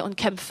Rüstung hier und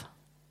kämpf.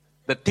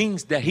 The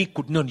things that he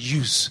could not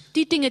use.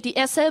 Die Dinge, die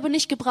er selber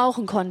nicht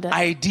gebrauchen konnte.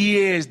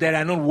 Ideas that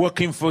are not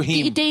working for Die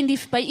him. Ideen, die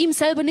bei ihm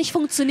selber nicht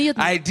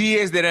funktionierten.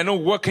 Ideas that are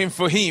not working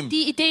for him.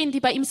 Die Ideen, die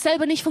bei ihm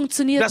selber nicht That's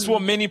funktionierten.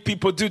 what many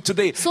people do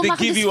today. So They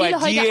machen give es you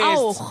viele heute ideas,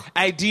 auch.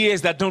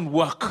 ideas that don't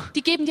work.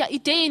 Die geben dir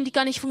Ideen, die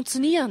gar nicht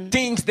funktionieren.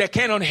 Things that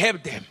cannot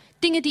help them.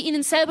 Dinge, die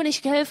ihnen selber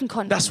nicht helfen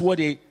konnten. That's what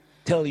they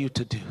tell you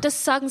to do.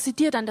 Das sagen sie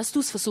dir dann, dass du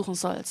es versuchen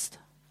sollst.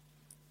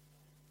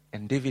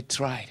 And David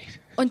tried it.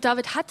 Und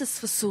David hat es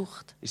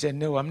versucht. He said,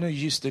 no, I'm not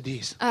used to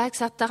this. Er hat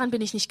gesagt, daran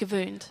bin ich nicht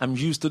gewöhnt. I'm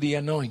used to the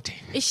anointing.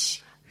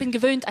 Ich bin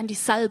gewöhnt an die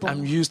I'm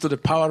Salbung. used to the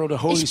power of the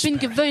Holy Ich bin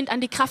Spirit. gewöhnt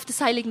an die Kraft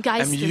des Heiligen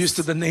I'm used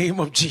to Geistes. the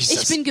name of Ich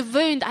Jesus. bin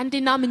gewöhnt an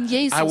den Namen I will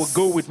Jesus.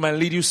 go with my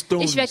little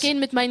stones. Ich werde gehen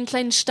mit meinen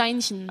kleinen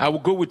Steinchen. I will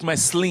go with my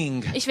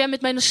sling. Ich werde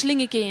mit meiner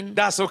Schlinge gehen.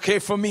 That's okay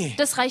for me.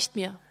 Das reicht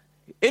mir.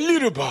 A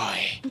little boy.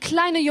 Ein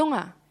kleiner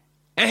Junge.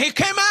 And he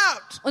came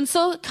out. Und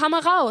so kam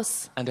er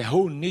raus. And the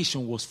whole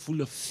nation was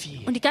full of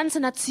fear. Und die ganze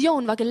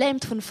Nation war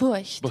gelähmt von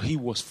Furcht. But he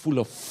was full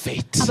of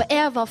faith. Aber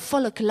er war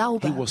voller He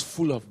Glaube. was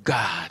full of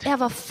God. Er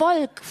war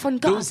voll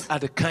von Gott. Those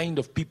are the kind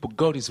of people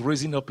God is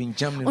raising up in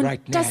Germany Und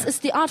right now. das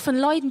ist die Art von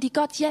Leuten, die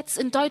Gott jetzt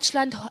in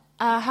Deutschland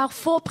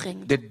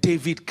hervorbringt. The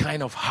David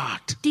kind of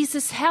heart.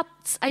 Dieses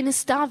Herz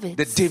eines The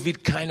Davids.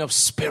 David kind of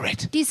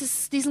spirit.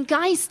 Diesen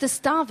Geist des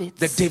The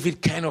Davids.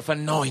 David kind of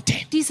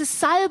anointing. Diese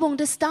Salbung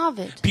des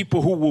David.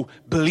 People who will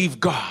believe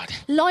God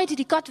Leute,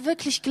 die Gott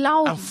wirklich and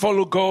glauben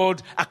follow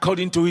God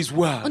according to his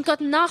word und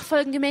Gott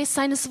nachfolgen gemäß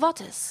seines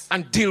Wortes.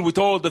 and deal with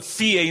all the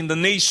fear in the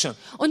nation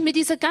Und mit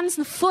dieser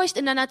ganzen Furcht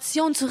in der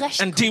Nation and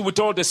zurechtkommen. deal with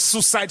all the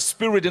suicide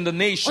spirit in the Und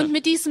nation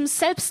mit diesem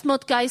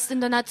Selbstmordgeist in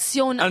der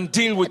Nation and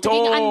deal with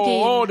dagegen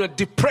all the angehen.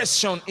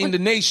 depression in the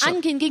nation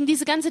Angehen gegen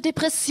diese ganze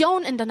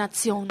Depression in der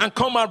Nation. and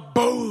come out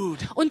bold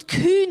Und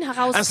kühn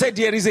heraus and say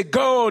there is a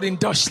God in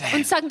und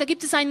Deutschland. sagen, da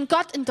gibt es einen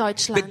Gott in The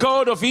Deutschland.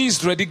 God of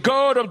Israel, the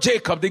God of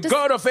Jacob, the Das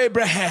God of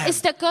Abraham,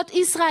 Ist der Gott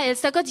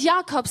Israels, der Gott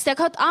Jakobs, der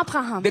Gott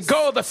Abrahams. the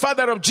God, the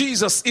Father of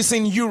Jesus is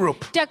in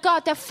Europe. Der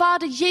Gott, der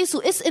Vater Jesu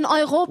ist in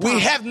Europa. We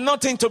have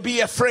nothing to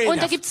be afraid Und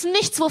da of. gibt es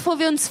nichts, wovor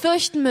wir uns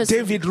fürchten müssen.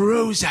 David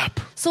rose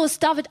up So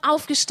ist David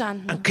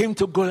aufgestanden and came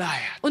to Goliath.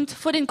 und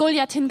vor den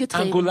Goliath And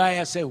hingetreten.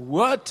 Goliath said,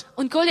 what?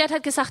 Und Goliath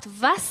hat gesagt,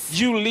 was?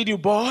 You little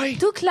boy?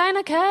 Du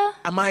kleiner Kerl,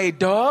 Am I a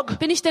dog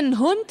bin ich denn ein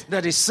Hund,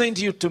 that is sent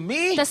you to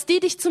me? dass die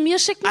dich zu mir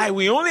schicken? I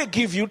will only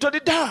give you to the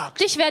dog.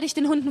 Dich werde ich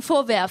den Hunden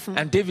vorwerfen.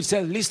 And David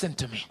said, listen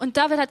to me. Und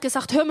David hat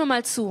gesagt, hör mir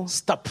mal zu.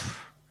 Stop.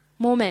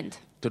 Moment,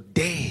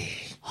 Today,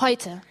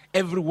 heute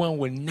everyone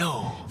will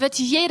know wird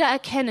jeder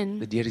erkennen,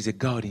 that there is a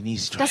God in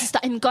Israel. dass es da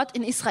einen Gott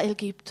in Israel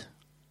gibt.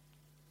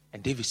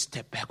 And David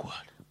stepped backward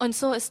Und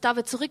so ist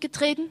David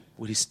zurückgetreten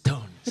with his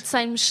stones. mit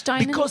seinen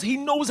Steinen, Because he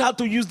knows how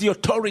to use the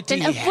authority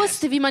denn he er has.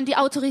 wusste, wie man die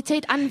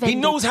Autorität He anwendet.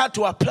 knows how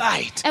to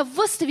apply it. Er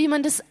wusste, wie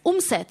man das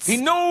umsetzt. He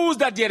knows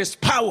that there is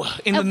power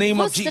in the Er name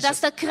of wusste, Jesus.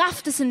 dass da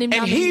Kraft ist in dem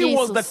And Namen he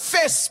was the Jesus.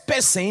 first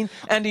person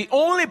and the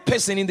only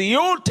person in the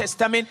Old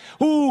Testament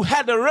who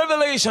had the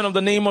revelation of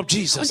the name of Und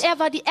Jesus. er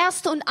war die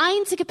erste und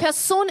einzige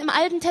Person im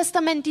Alten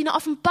Testament, die eine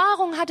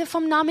Offenbarung hatte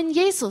vom Namen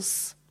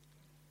Jesus.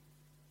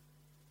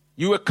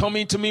 You were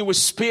coming to me with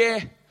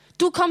spear,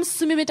 Du kommst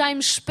zu mir mit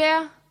deinem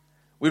Speer,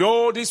 with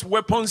all these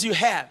weapons you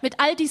have. mit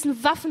all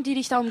diesen Waffen, die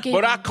dich da umgeben.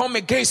 But I come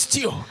against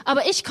you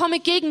Aber ich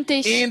komme gegen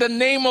dich in the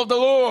name of the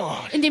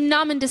Lord. in dem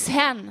Namen des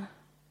Herrn.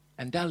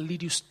 And that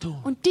little stone,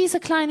 Und dieser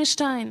kleine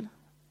Stein,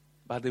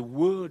 by the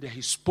word that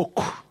he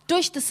spoke,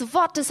 durch das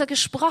Wort, das er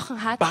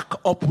gesprochen hat, back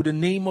up with the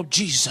name of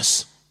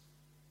Jesus,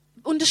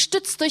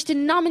 unterstützt durch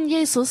den Namen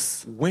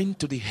Jesus, went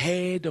to the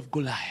head of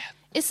Goliath.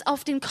 ist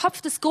auf den Kopf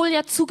des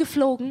Goliath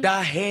zugeflogen.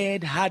 That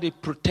head had a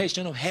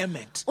protection of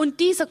helmet Und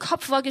dieser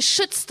Kopf war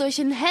geschützt durch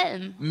einen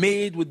Helm.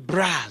 made with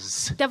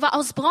brass, Der war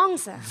aus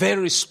Bronze,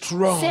 very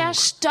strong. sehr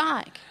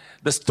stark.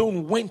 The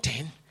stone went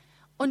in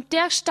Und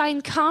der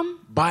Stein kam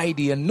by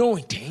the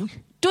anointing,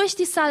 durch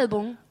die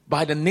Salbung,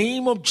 by the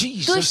name of durch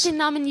Jesus, den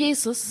Namen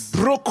Jesus,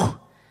 broke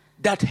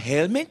that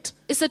helmet,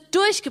 ist er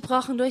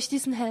durchgebrochen durch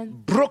diesen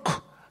Helm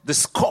broke the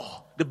skull,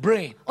 the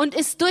brain, und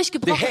ist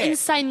durchgebrochen The head. in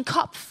seinen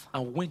Kopf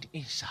and went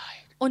inside.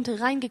 und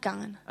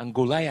reingegangen. And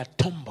Goliath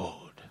tumbled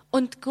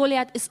Und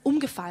Goliath ist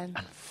umgefallen,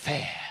 and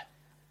fell.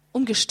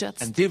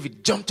 umgestürzt. And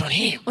David jumped on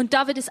him Und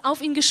David ist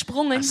auf ihn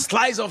gesprungen and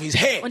sliced off his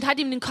head, und hat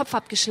ihm den Kopf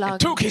abgeschlagen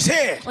took his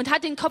head, und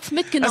hat den Kopf and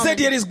mitgenommen said,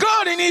 there is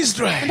God in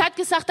Israel. und hat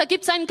gesagt, da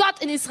gibt es einen Gott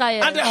in And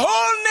Israel. the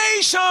whole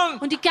nation,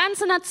 Und die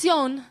ganze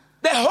Nation,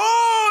 the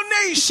whole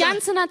die nation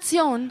ganze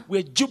Nation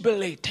were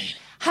jubilating,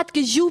 hat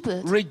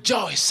gejubelt,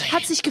 rejoicing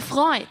hat sich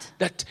gefreut,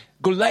 that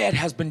Goliath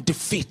has been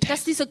defeated.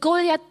 dass dieser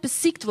Goliath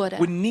besiegt wurde.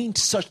 We need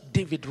such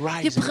David Wir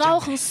rise in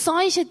brauchen Germany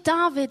solche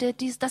Davide,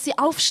 dass sie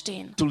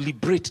aufstehen to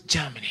liberate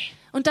Germany.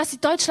 Und dass sie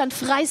Deutschland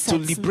to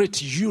freisetzen.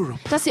 liberate Europe,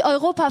 Dass sie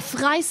Europa to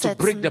break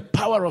freisetzen. the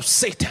power of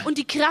Satan. Und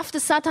die Kraft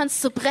des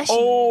Satans zu brechen.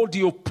 All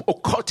the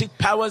occultic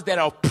powers that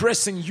are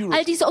oppressing All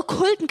Europe, diese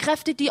okkulten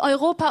Kräfte, die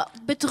Europa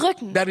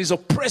bedrücken. that is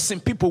oppressing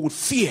people with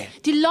fear,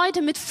 Die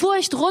Leute mit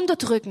Furcht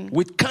runterdrücken.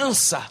 with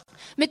cancer,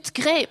 Mit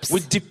Krebs.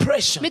 with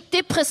depression, Mit with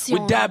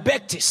Depression.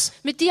 diabetes,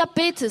 Mit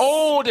Diabetes.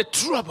 all the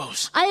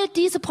troubles, All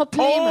diese all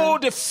Probleme.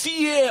 the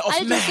fear of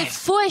All man, diese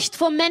Furcht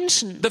vor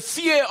Menschen. the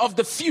fear of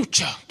the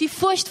future. Die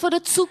Furcht vor der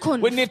We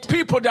Zukunft. need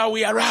people that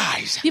will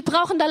arise Wir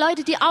brauchen da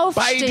Leute, die by the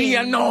aufstehen.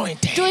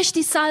 anointing, Durch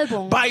die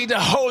Salbung. by the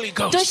Holy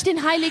Durch Ghost,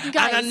 den Heiligen and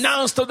Geist.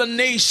 announce to the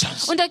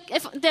nations, Und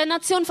der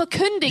Nation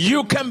verkündigen.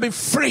 you can be Du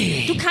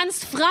free.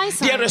 kannst frei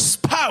There sein. is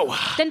power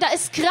Denn da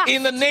ist Kraft.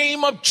 in the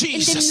name of In dem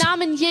Jesus.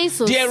 Namen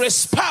Jesus. There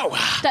is power.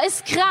 Da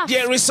ist Kraft.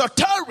 There is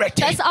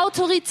authority Da ist in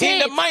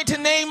Autorität. the mighty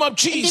name of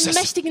In dem Jesus.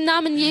 mächtigen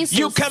Namen Jesus.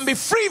 You can be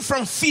free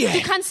from fear.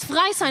 Du kannst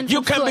frei sein You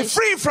von can be Furcht.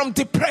 free from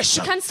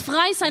depression. Du kannst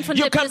frei sein von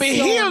You can be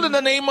healed in Depression.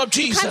 the name of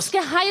Du kannst Jesus.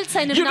 geheilt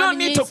sein im You don't Namen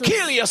need to Jesus.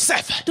 kill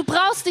yourself. Du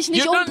brauchst dich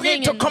nicht You don't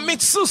need to umbringen.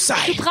 commit Du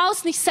suicide.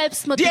 brauchst nicht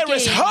Selbstmord There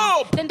is begehen.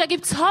 hope. Denn da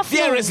gibt's There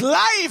Hoffnung. is life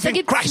Da in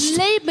gibt's Christ.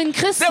 Leben in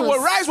They will Christus.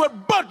 rise with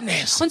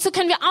boldness Und so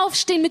können wir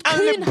aufstehen mit and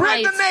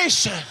liberate Kühnheit the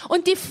nation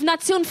und die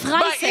Nation by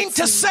freisetzen.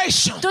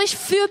 intercession, Durch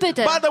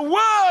Fürbitte. by the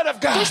word of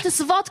Durch God,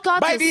 das Wort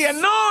by the Gottes.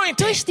 anointing.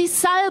 Durch die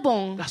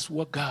Salbung. That's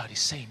what God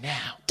is saying now.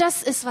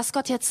 Das ist, was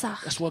Gott jetzt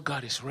sagt. That's what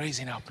God is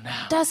raising up now.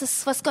 Das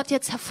ist, was Gott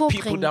jetzt People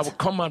hervorbringt. that will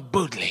come out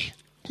boldly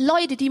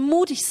Leute, die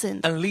mutig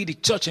sind and lead the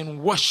church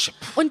in worship,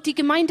 und die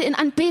Gemeinde in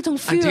Anbetung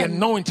and the führen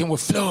anointing will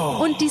flow.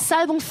 und die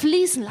Salbung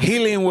fließen lassen.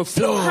 Healing will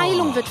flow.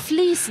 Heilung wird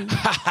fließen.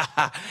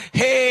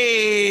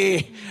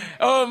 Hey,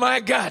 oh my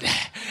God.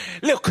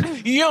 Look,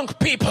 young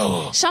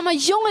people, Schau mal,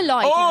 junge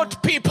Leute,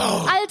 old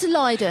people, alte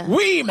Leute,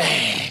 women,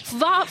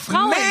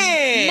 Frauen,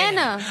 men,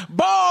 Männer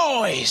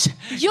boys,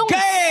 Jungs,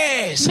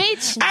 girls,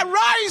 Mädchen.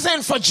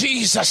 arising for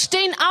Jesus,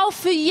 stehen auf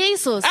für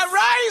Jesus.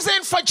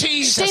 arising for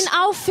Jesus, Stehen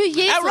auf für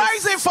Jesus.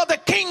 arising for the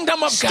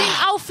kingdom of Stehen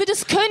God, auf für das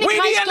with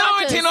Königreich the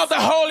anointing of Gottes.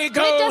 the Holy Mit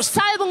der Ghost,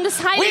 Salbung des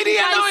with Heiligen the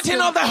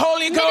anointing of the Geistes.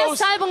 Holy Mit der Ghost.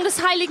 Salbung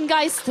des Heiligen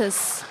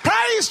Geistes.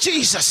 Praise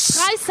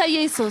Jesus. Preis sei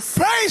Jesus.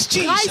 Praise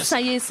Preis Jesus.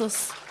 sei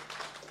Jesus.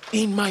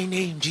 In my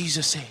name,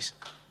 Jesus says.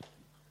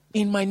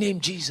 In my name,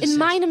 Jesus In says.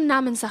 meinem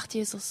Namen, sagt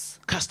Jesus,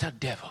 Cast out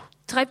devil.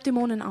 treibt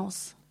Dämonen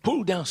aus.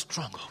 Pull down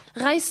stronghold.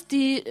 Reißt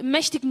die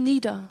Mächtigen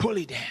nieder. Pull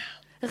it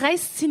down.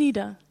 Reißt sie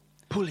nieder.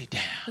 Pull it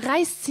down.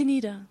 Reißt sie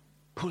nieder.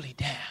 Pull it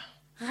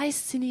down.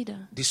 Reißt sie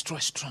nieder. Destroy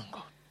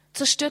stronghold.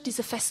 Zerstört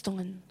diese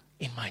Festungen.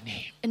 In my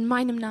name. In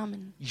meinem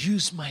Namen.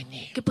 Use my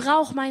name.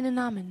 Gebrauch meinen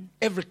Namen.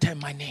 Every time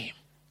my name.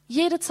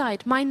 Jede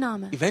Zeit, mein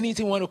Name. If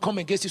anything want to come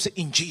against you, say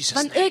in Jesus'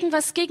 Wann name.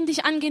 irgendwas gegen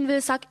dich angehen will,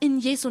 sag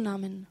in Jesu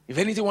Namen. If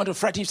anything want to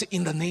frighten you, say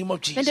in the name of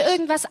Wenn Jesus. dir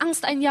irgendwas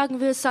Angst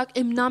einjagen will, sag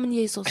im Namen I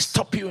Jesus.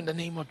 stop you in the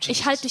name of Ich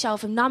Jesus. halte dich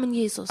auf im Namen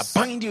I Jesus.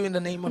 bind you in the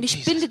name of Und ich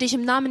Jesus. binde dich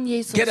im Namen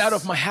Jesus. Get out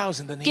of my house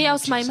in the name Geh of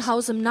aus meinem Jesus.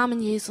 Haus im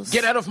Namen Jesus.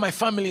 Get out of my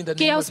family in the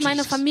Geh name aus of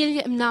meiner Jesus.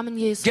 Familie im Namen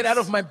Jesus. Get out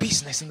of my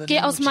business in the Geh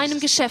name aus of meinem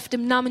Jesus. Geschäft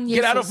im Namen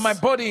Get out of Jesus. my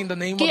body in the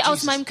name Geh of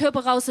aus Jesus. meinem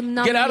Körper raus im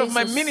Namen Get out of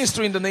my Jesus.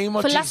 ministry in the name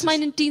of Verlass Jesus.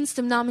 meinen Dienst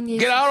im Namen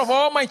Jesus. Get out of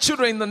all my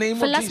children in the name of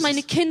Verlass Jesus.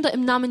 meine Kinder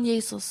im Namen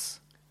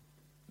Jesus.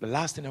 The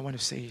last thing I want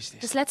to say is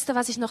this. Das Letzte,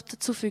 was ich noch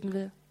dazufügen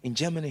will. In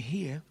Germany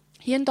here,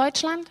 Hier in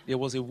Deutschland, there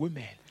was a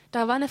woman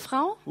da war eine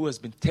Frau, who has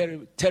been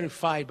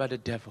terrified by the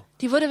devil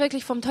die wurde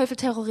wirklich vom Teufel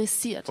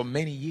terrorisiert. for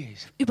many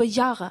years. Über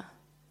Jahre.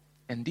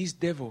 And this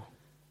devil,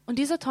 Und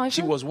dieser she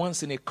Teufel, was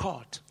once in a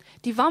cult.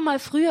 die war mal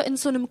früher in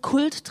so einem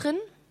Kult drin.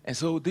 And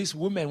so this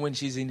woman, when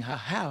she's in her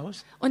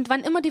house, Und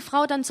wann immer die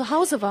Frau dann zu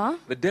Hause war,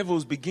 the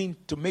devils begin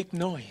to make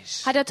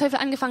noise hat der Teufel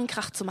angefangen,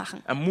 Krach zu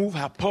machen. and move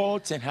her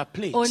pots and her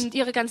plates. Und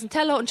ihre ganzen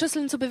Teller und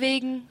Schüsseln zu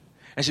bewegen.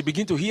 And she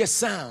begin to hear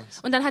sounds.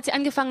 Und dann hat sie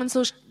angefangen,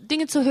 so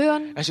Dinge zu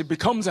hören. And she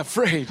becomes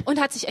afraid Und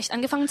hat sich echt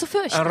angefangen zu and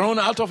fürchten. run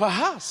out of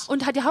her house.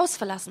 Und hat ihr Haus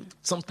verlassen.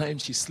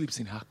 Sometimes she sleeps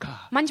in her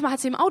car. Manchmal hat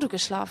sie im Auto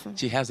geschlafen.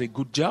 She has a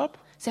good job.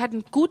 Sie hat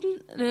eine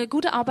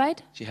gute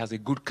Arbeit. She has a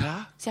good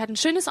car, Sie hat ein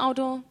schönes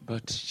Auto.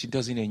 but she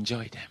doesn't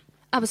enjoy them.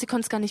 Aber sie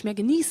konnte es gar nicht mehr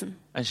genießen.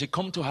 And she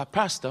come to her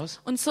pastors.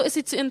 Und so ist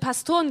sie zu ihren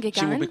Pastoren She will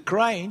be gegangen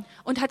crying,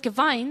 und hat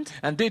geweint.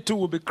 and they too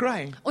will be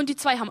crying. Und die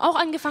zwei haben auch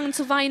angefangen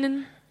zu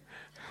weinen.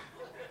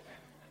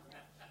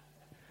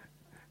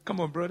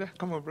 Come on, brother.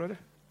 Come on, brother.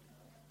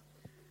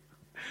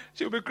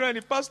 She will be crying.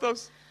 The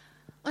pastors.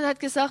 Und hat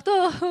gesagt,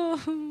 oh.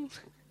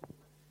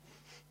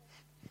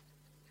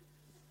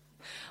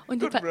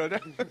 Und die, Good brother.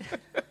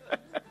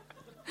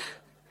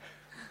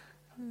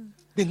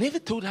 They never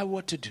told her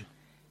what to do.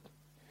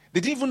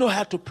 They didn't even know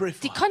how to pray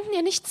for die her. konnten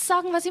ihr nichts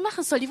sagen, was sie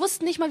machen soll. Die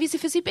wussten nicht mal, wie sie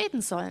für sie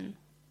beten sollen.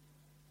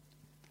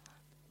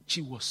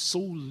 She was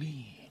so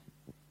lean.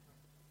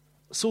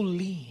 So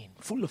lean,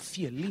 full of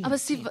fear. Lean, Aber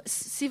thin.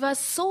 sie war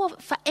so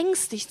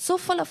verängstigt, so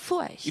voller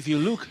Furcht. If you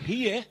look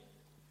here,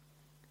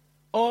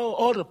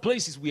 all the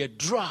places were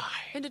dry.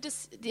 Wenn du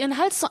ihren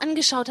Hals so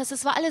angeschaut hast,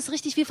 es war alles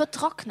richtig wie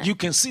vertrocknet. You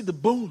can see the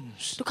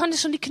bones. Du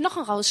konntest schon die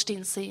Knochen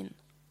rausstehen sehen.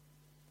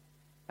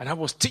 And I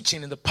was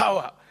teaching in the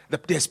power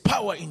that there's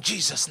power in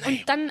Jesus' name.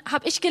 Und dann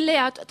habe ich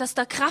gelehrt, dass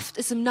da Kraft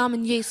ist im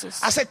Namen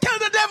Jesus. I said, tell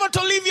the devil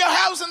to leave your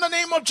house in the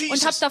name of Und habe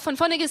Jesus. da von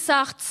vorne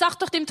gesagt, sag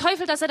doch dem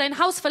Teufel, dass er dein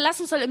Haus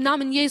verlassen soll im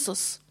Namen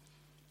Jesus.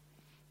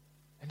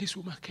 And this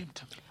woman came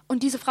to me.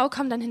 Und diese Frau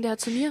kam dann hinterher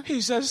zu mir.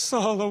 He said, Und er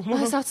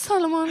Solomon, sagt,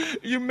 Solomon,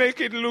 you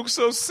make it look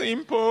so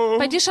simple,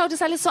 bei dir schaut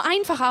es alles so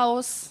einfach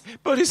aus.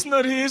 but it's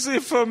not easy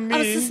for Aber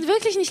es me. ist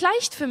wirklich nicht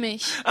leicht für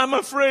mich. I'm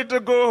afraid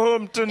to go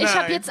home Ich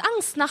habe tonight. jetzt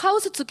Angst, nach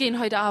Hause zu gehen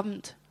heute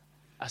Abend.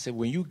 I said,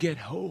 when you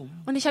get home,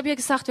 Und ich habe ihr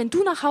gesagt, wenn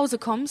du nach Hause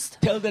kommst,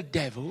 tell the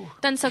devil,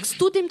 dann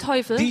sagst du dem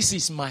Teufel, this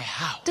is my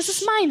house. das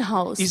ist mein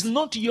Haus. It's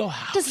not your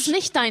Das ist house.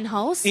 nicht dein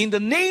Haus. In the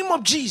name of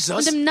Und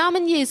Jesus, im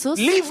Namen Jesus,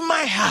 leave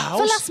my house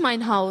verlass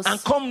mein Haus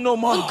and come no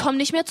und more. komm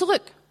nicht mehr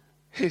zurück.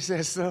 He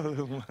said,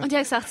 Solomon, Und er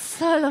hat gesagt,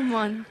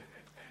 Solomon,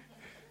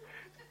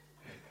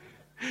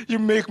 you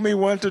make me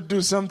want to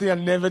do something I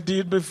never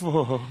did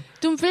before,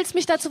 du willst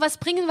mich dazu was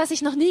bringen, was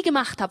ich noch nie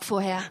gemacht habe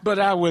vorher. but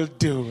I will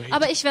do it.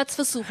 Aber ich werde es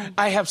versuchen.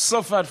 I have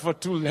suffered for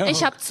too long.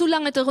 Ich habe zu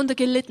lange darunter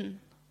gelitten.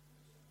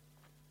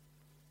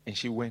 And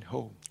she went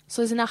home.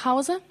 So ist sie nach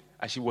Hause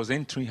As she was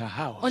entering her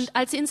house, und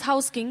als sie ins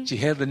Haus ging, she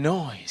heard the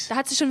noise. da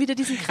hat sie schon wieder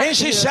diesen Krach And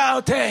she gehört.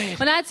 shouted,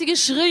 Und dann hat sie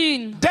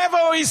geschrien,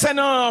 devil is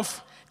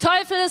enough.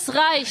 Teufel, es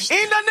reicht. In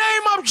the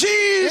name of Im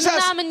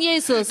Jesus, Namen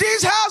Jesus.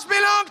 this house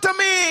belongs to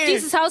me.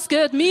 Dieses Haus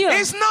gehört mir.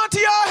 It's not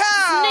your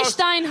house. Nicht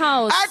dein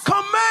Haus. I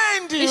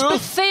command Ich you,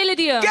 befehle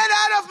dir, get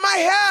out of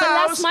my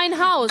verlass house. mein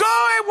Haus. Go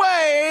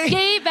away.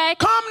 Geh weg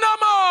Come no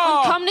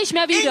und more. komm nicht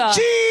mehr wieder. In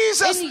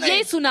Jesus' In name.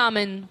 Jesu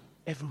Namen.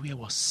 Everywhere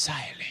was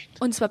silent.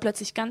 Und es war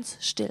plötzlich ganz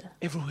still.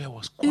 Everywhere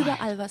was quiet.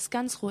 Überall war es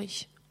ganz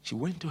ruhig. She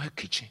went to her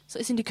kitchen. So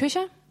ist in die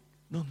Küche,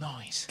 No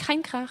noise.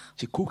 kein Krach.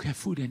 She cooked her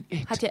food and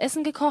ate. Hat ihr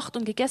Essen gekocht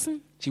und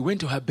gegessen, She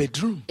went to her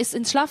bedroom ist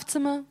ins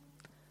Schlafzimmer.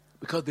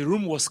 because the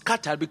room was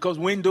scattered, because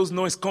when those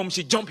noise come,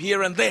 she jump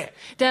here and there.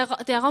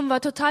 Der Raum war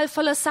total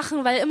voller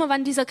Sachen, weil immer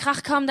wann dieser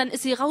Krach kam, dann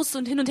ist sie raus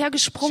und hin und her She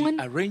gesprungen.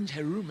 arranged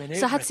her room and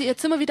So hat sie everything, ihr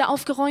Zimmer wieder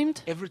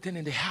aufgeräumt, everything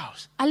in the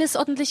house. alles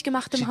ordentlich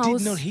gemacht She im did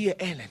Haus. not hear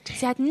anything.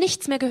 Sie hat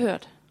nichts mehr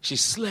gehört. She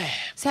slept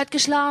Sie hat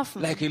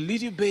geschlafen, like a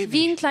little wie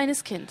baby ein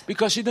kleines Kind.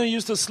 because she don't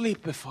used to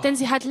sleep before. Denn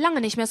sie hat lange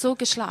nicht mehr so She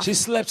geschlafen.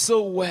 slept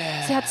so Sie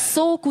well. hat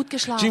so gut She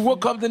geschlafen.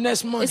 woke up the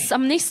next morning. Ist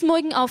am nächsten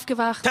Morgen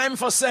aufgewacht, Time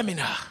for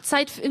seminar.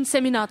 Zeit ins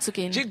Seminar zu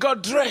She gehen.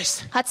 got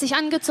dressed Hat sich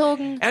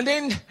angezogen and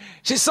then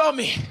she saw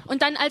me.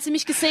 und dann, als sie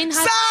mich gesehen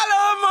hat,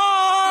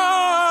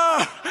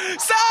 Solomon!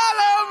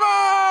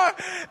 Solomon!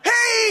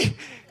 Hey!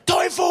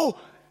 Teufel!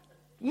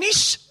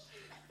 Nicht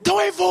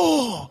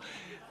Teufel!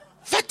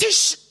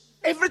 Fetish!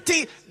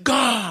 Everything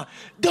gone!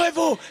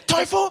 Teufel!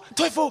 Teufel!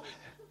 Teufel!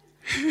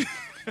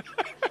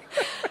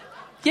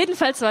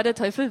 jedenfalls war der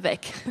Teufel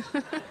weg.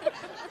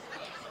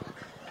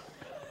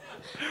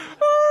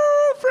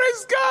 Oh,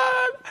 praise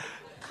God!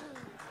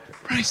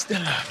 Praise the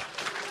Lord.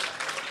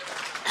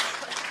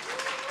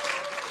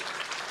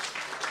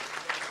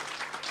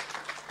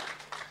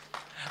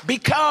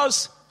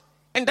 Because,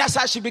 and that's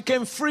how she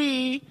became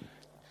free.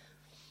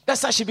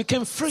 That's how she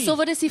became free. So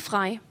wurde sie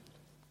frei.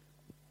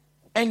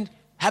 And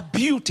her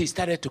beauty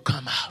started to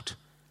come out.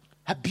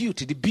 Her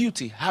beauty, the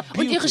beauty, her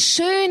Und ihre beauty.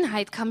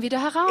 Schönheit kam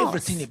wieder heraus.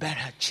 Everything about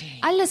her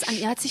changed. Alles an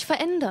ihr hat sich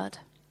verändert.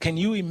 Can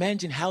you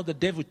imagine how the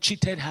devil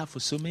cheated her for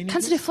so many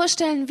Kannst du dir years?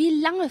 vorstellen,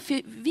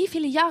 wie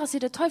viele Jahre sie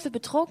der Teufel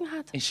betrogen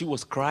hat? And she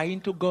was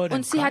crying to God Und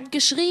and sie crying. hat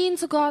geschrien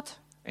zu Gott.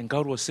 And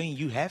God was saying,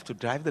 you have to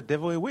drive the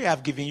devil away.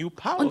 I've given you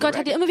power. Und Gott hat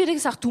right? ihr immer wieder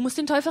gesagt, du musst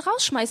den Teufel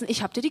rausschmeißen.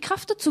 Ich habe dir die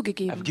Kraft dazu I've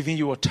gegeben. given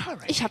you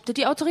authority. Ich habe dir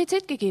die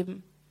Autorität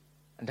gegeben.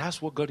 And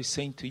that's what God is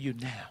saying to you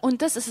now.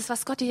 Und das ist es,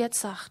 was Gott dir jetzt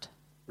sagt.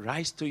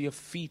 Rise to your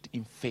feet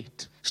in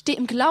faith. Steh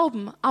im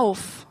Glauben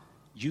auf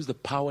Use the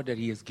power that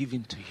He has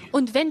given to you.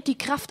 und wend die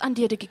Kraft an,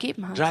 die er dir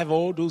gegeben hat. Drive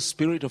all those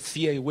spirit of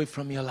fear away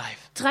from your life.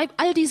 Treib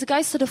all diese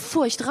Geister der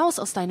Furcht raus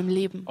aus deinem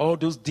Leben. All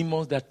those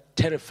demons that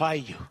terrify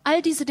you.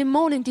 All diese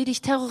Dämonen, die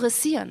dich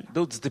terrorisieren.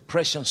 Those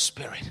depression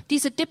spirit.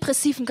 Diese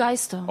depressiven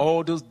Geister.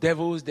 All those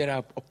devils that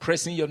are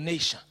oppressing your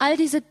nation. All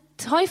diese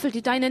Teufel,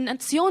 die deine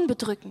Nation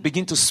bedrücken.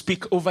 Begin to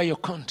speak over your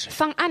country.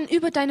 Fang an,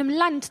 über deinem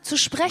Land zu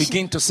sprechen.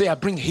 Begin to say, I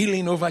bring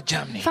healing over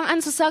Germany. Fang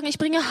an zu sagen, ich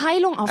bringe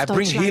Heilung auf I bring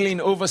Deutschland.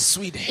 healing over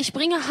Sweden. Ich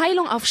bringe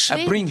Heilung auf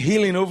I bring Schweden.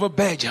 healing over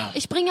Belgium.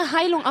 Ich bringe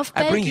Heilung auf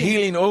I bring Belgien.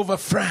 healing over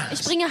Ich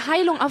France. bringe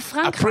Heilung auf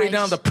I pray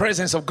down the Frankreich.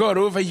 presence of God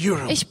over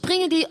Europe. Ich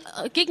bringe die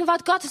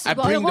Gegenwart Gottes I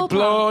über bring the Europa.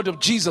 blood of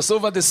Jesus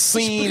over the Ich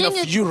sin of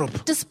bringe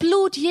Europe. das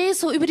Blut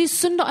Jesu über die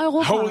Sünde Holy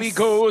Europas.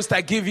 Ghost,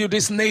 I give you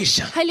this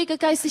nation. Heiliger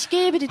Geist, ich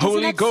gebe dir diese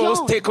Holy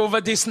Ghost, Nation. take over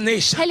this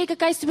nation. Heiliger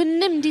Geist,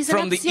 übernimm diese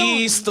From the Nation.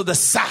 east to the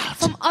south.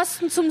 Vom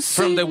Osten zum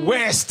From the Süden.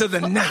 west to the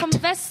Vom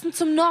north. Westen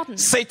zum Norden.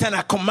 Satan,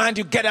 I command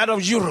you, get out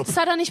of Europe.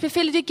 Satan, ich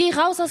befehle dir, geh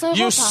raus aus You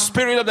Europa.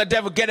 spirit of the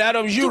devil, get out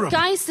of Du Europe.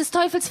 Geist des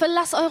Teufels,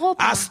 verlass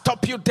Europa. I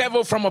stop you,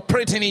 devil, from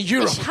operating in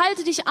Europe. Ich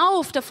halte dich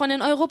auf, davon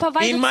in Europa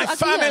weiter In my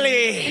zu agieren.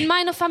 family. In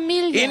meiner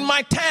Familie. In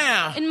my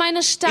town. in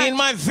meiner Stadt. In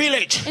my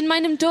village. in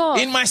meinem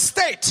Dorf. In my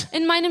state.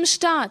 in meinem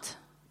Staat.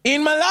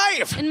 in my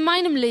life, in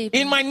meinem Leben,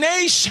 in my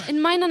nation,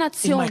 in meiner in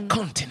my Nation,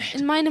 continent.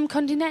 in meinem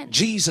Kontinent.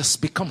 Jesus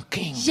become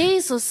King.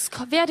 Jesus,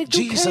 werde du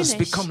Jesus König.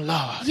 become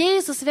Lord.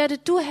 Jesus, werde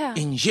du Herr.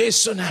 In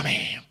Jesu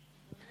Name.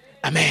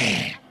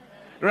 Amen.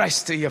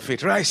 Rise to your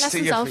feet. Rise Lass to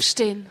uns your feet.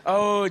 aufstehen.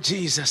 Oh,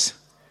 Jesus.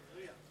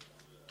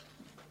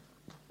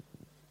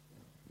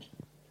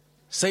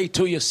 Say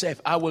to yourself,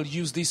 I will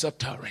use this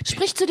authority.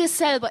 Sprich zu dir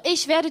selber,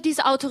 ich werde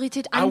diese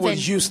Autorität I will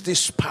anwenden. use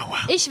this power.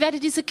 Ich werde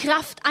diese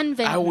Kraft I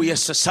anwenden. will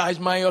exercise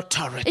my Ich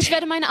authority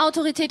werde meine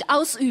Autorität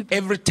ausüben.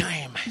 every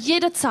time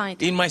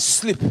Jederzeit. in my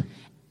sleep,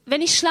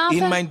 Wenn ich in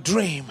my schlafe,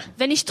 dream,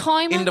 wenn ich in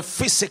träume, the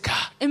physical,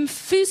 im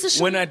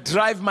physischen, when I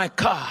drive my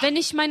car, wenn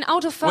ich mein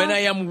Auto when I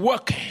fahre, am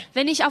working.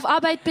 wenn ich auf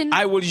Arbeit bin.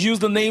 I will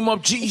use the name of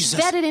Ich Jesus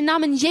werde den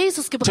Namen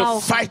Jesus to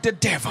gebrauchen, fight the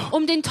devil,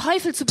 um den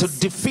Teufel zu to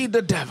besiegen, defeat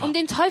the devil, um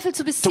den Teufel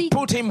zu to besiegen,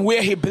 put him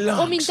where he um ihn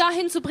belongs.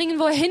 dahin zu bringen,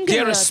 wo er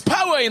There is hingehört.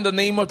 power in the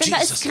name of Denn da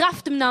ist Jesus.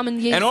 Kraft im Namen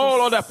Jesus. And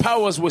all other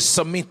powers will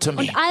submit to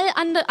me. Und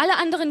alle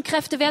anderen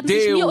Kräfte werden sich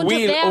They mir will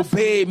unterwerfen.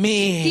 obey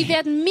Die me.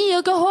 werden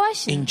mir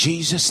gehorchen. In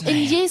Jesus' In name.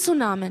 Jesu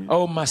Namen.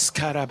 Oh,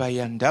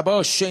 maskarabayanda,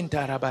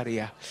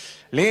 boshentarabaria.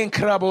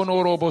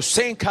 Lenkrabonorobo,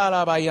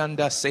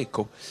 senkarabayanda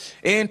seko.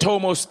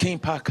 Entomos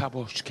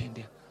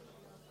kimpakaboshkende.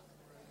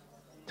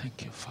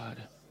 Thank you,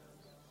 Father.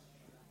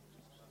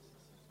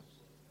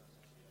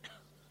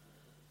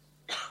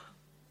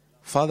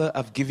 Father,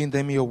 I've given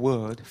them your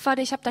word.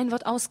 Vater, ich habe dein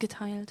Wort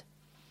ausgeteilt.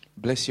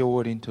 Bless your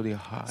word into their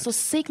heart So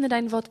segne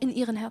dein Wort in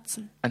ihren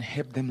Herzen. and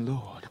help them,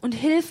 Lord, Und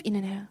hilf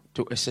ihnen, Herr,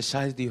 to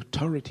exercise the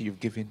authority you've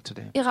given to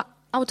them. ihre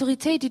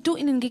Autorität, die du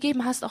ihnen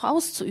gegeben hast, auch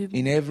auszuüben.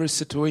 In every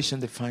situation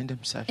they find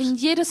themselves. In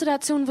jeder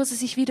Situation, wo sie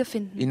sich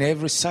wiederfinden. In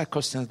every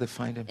circumstance they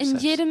find In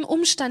themselves. jedem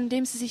Umstand, in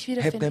dem sie sich Help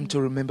them wiederfinden. to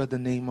remember the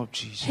name of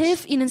Jesus.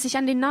 Hilf ihnen, sich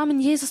an den Namen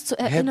Jesus zu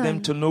Help them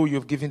erinnern. to know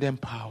you've given them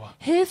power.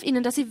 Hilf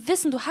ihnen, dass sie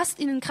wissen, du hast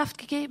ihnen Kraft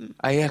gegeben.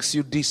 I ask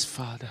you this,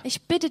 Father.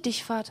 Ich bitte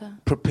dich, Vater,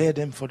 Prepare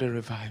them for the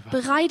revival.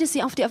 bereite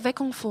sie auf die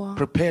Erweckung vor.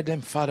 Prepare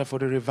them, Father, for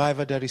the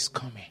revival that is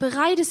coming.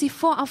 Bereite sie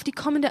vor auf die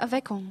kommende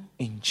Erweckung.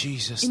 In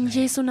Jesus' In name.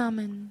 Jesu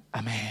Namen.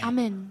 Amen.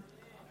 Amen.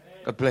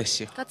 God bless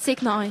you. Gott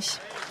segne euch.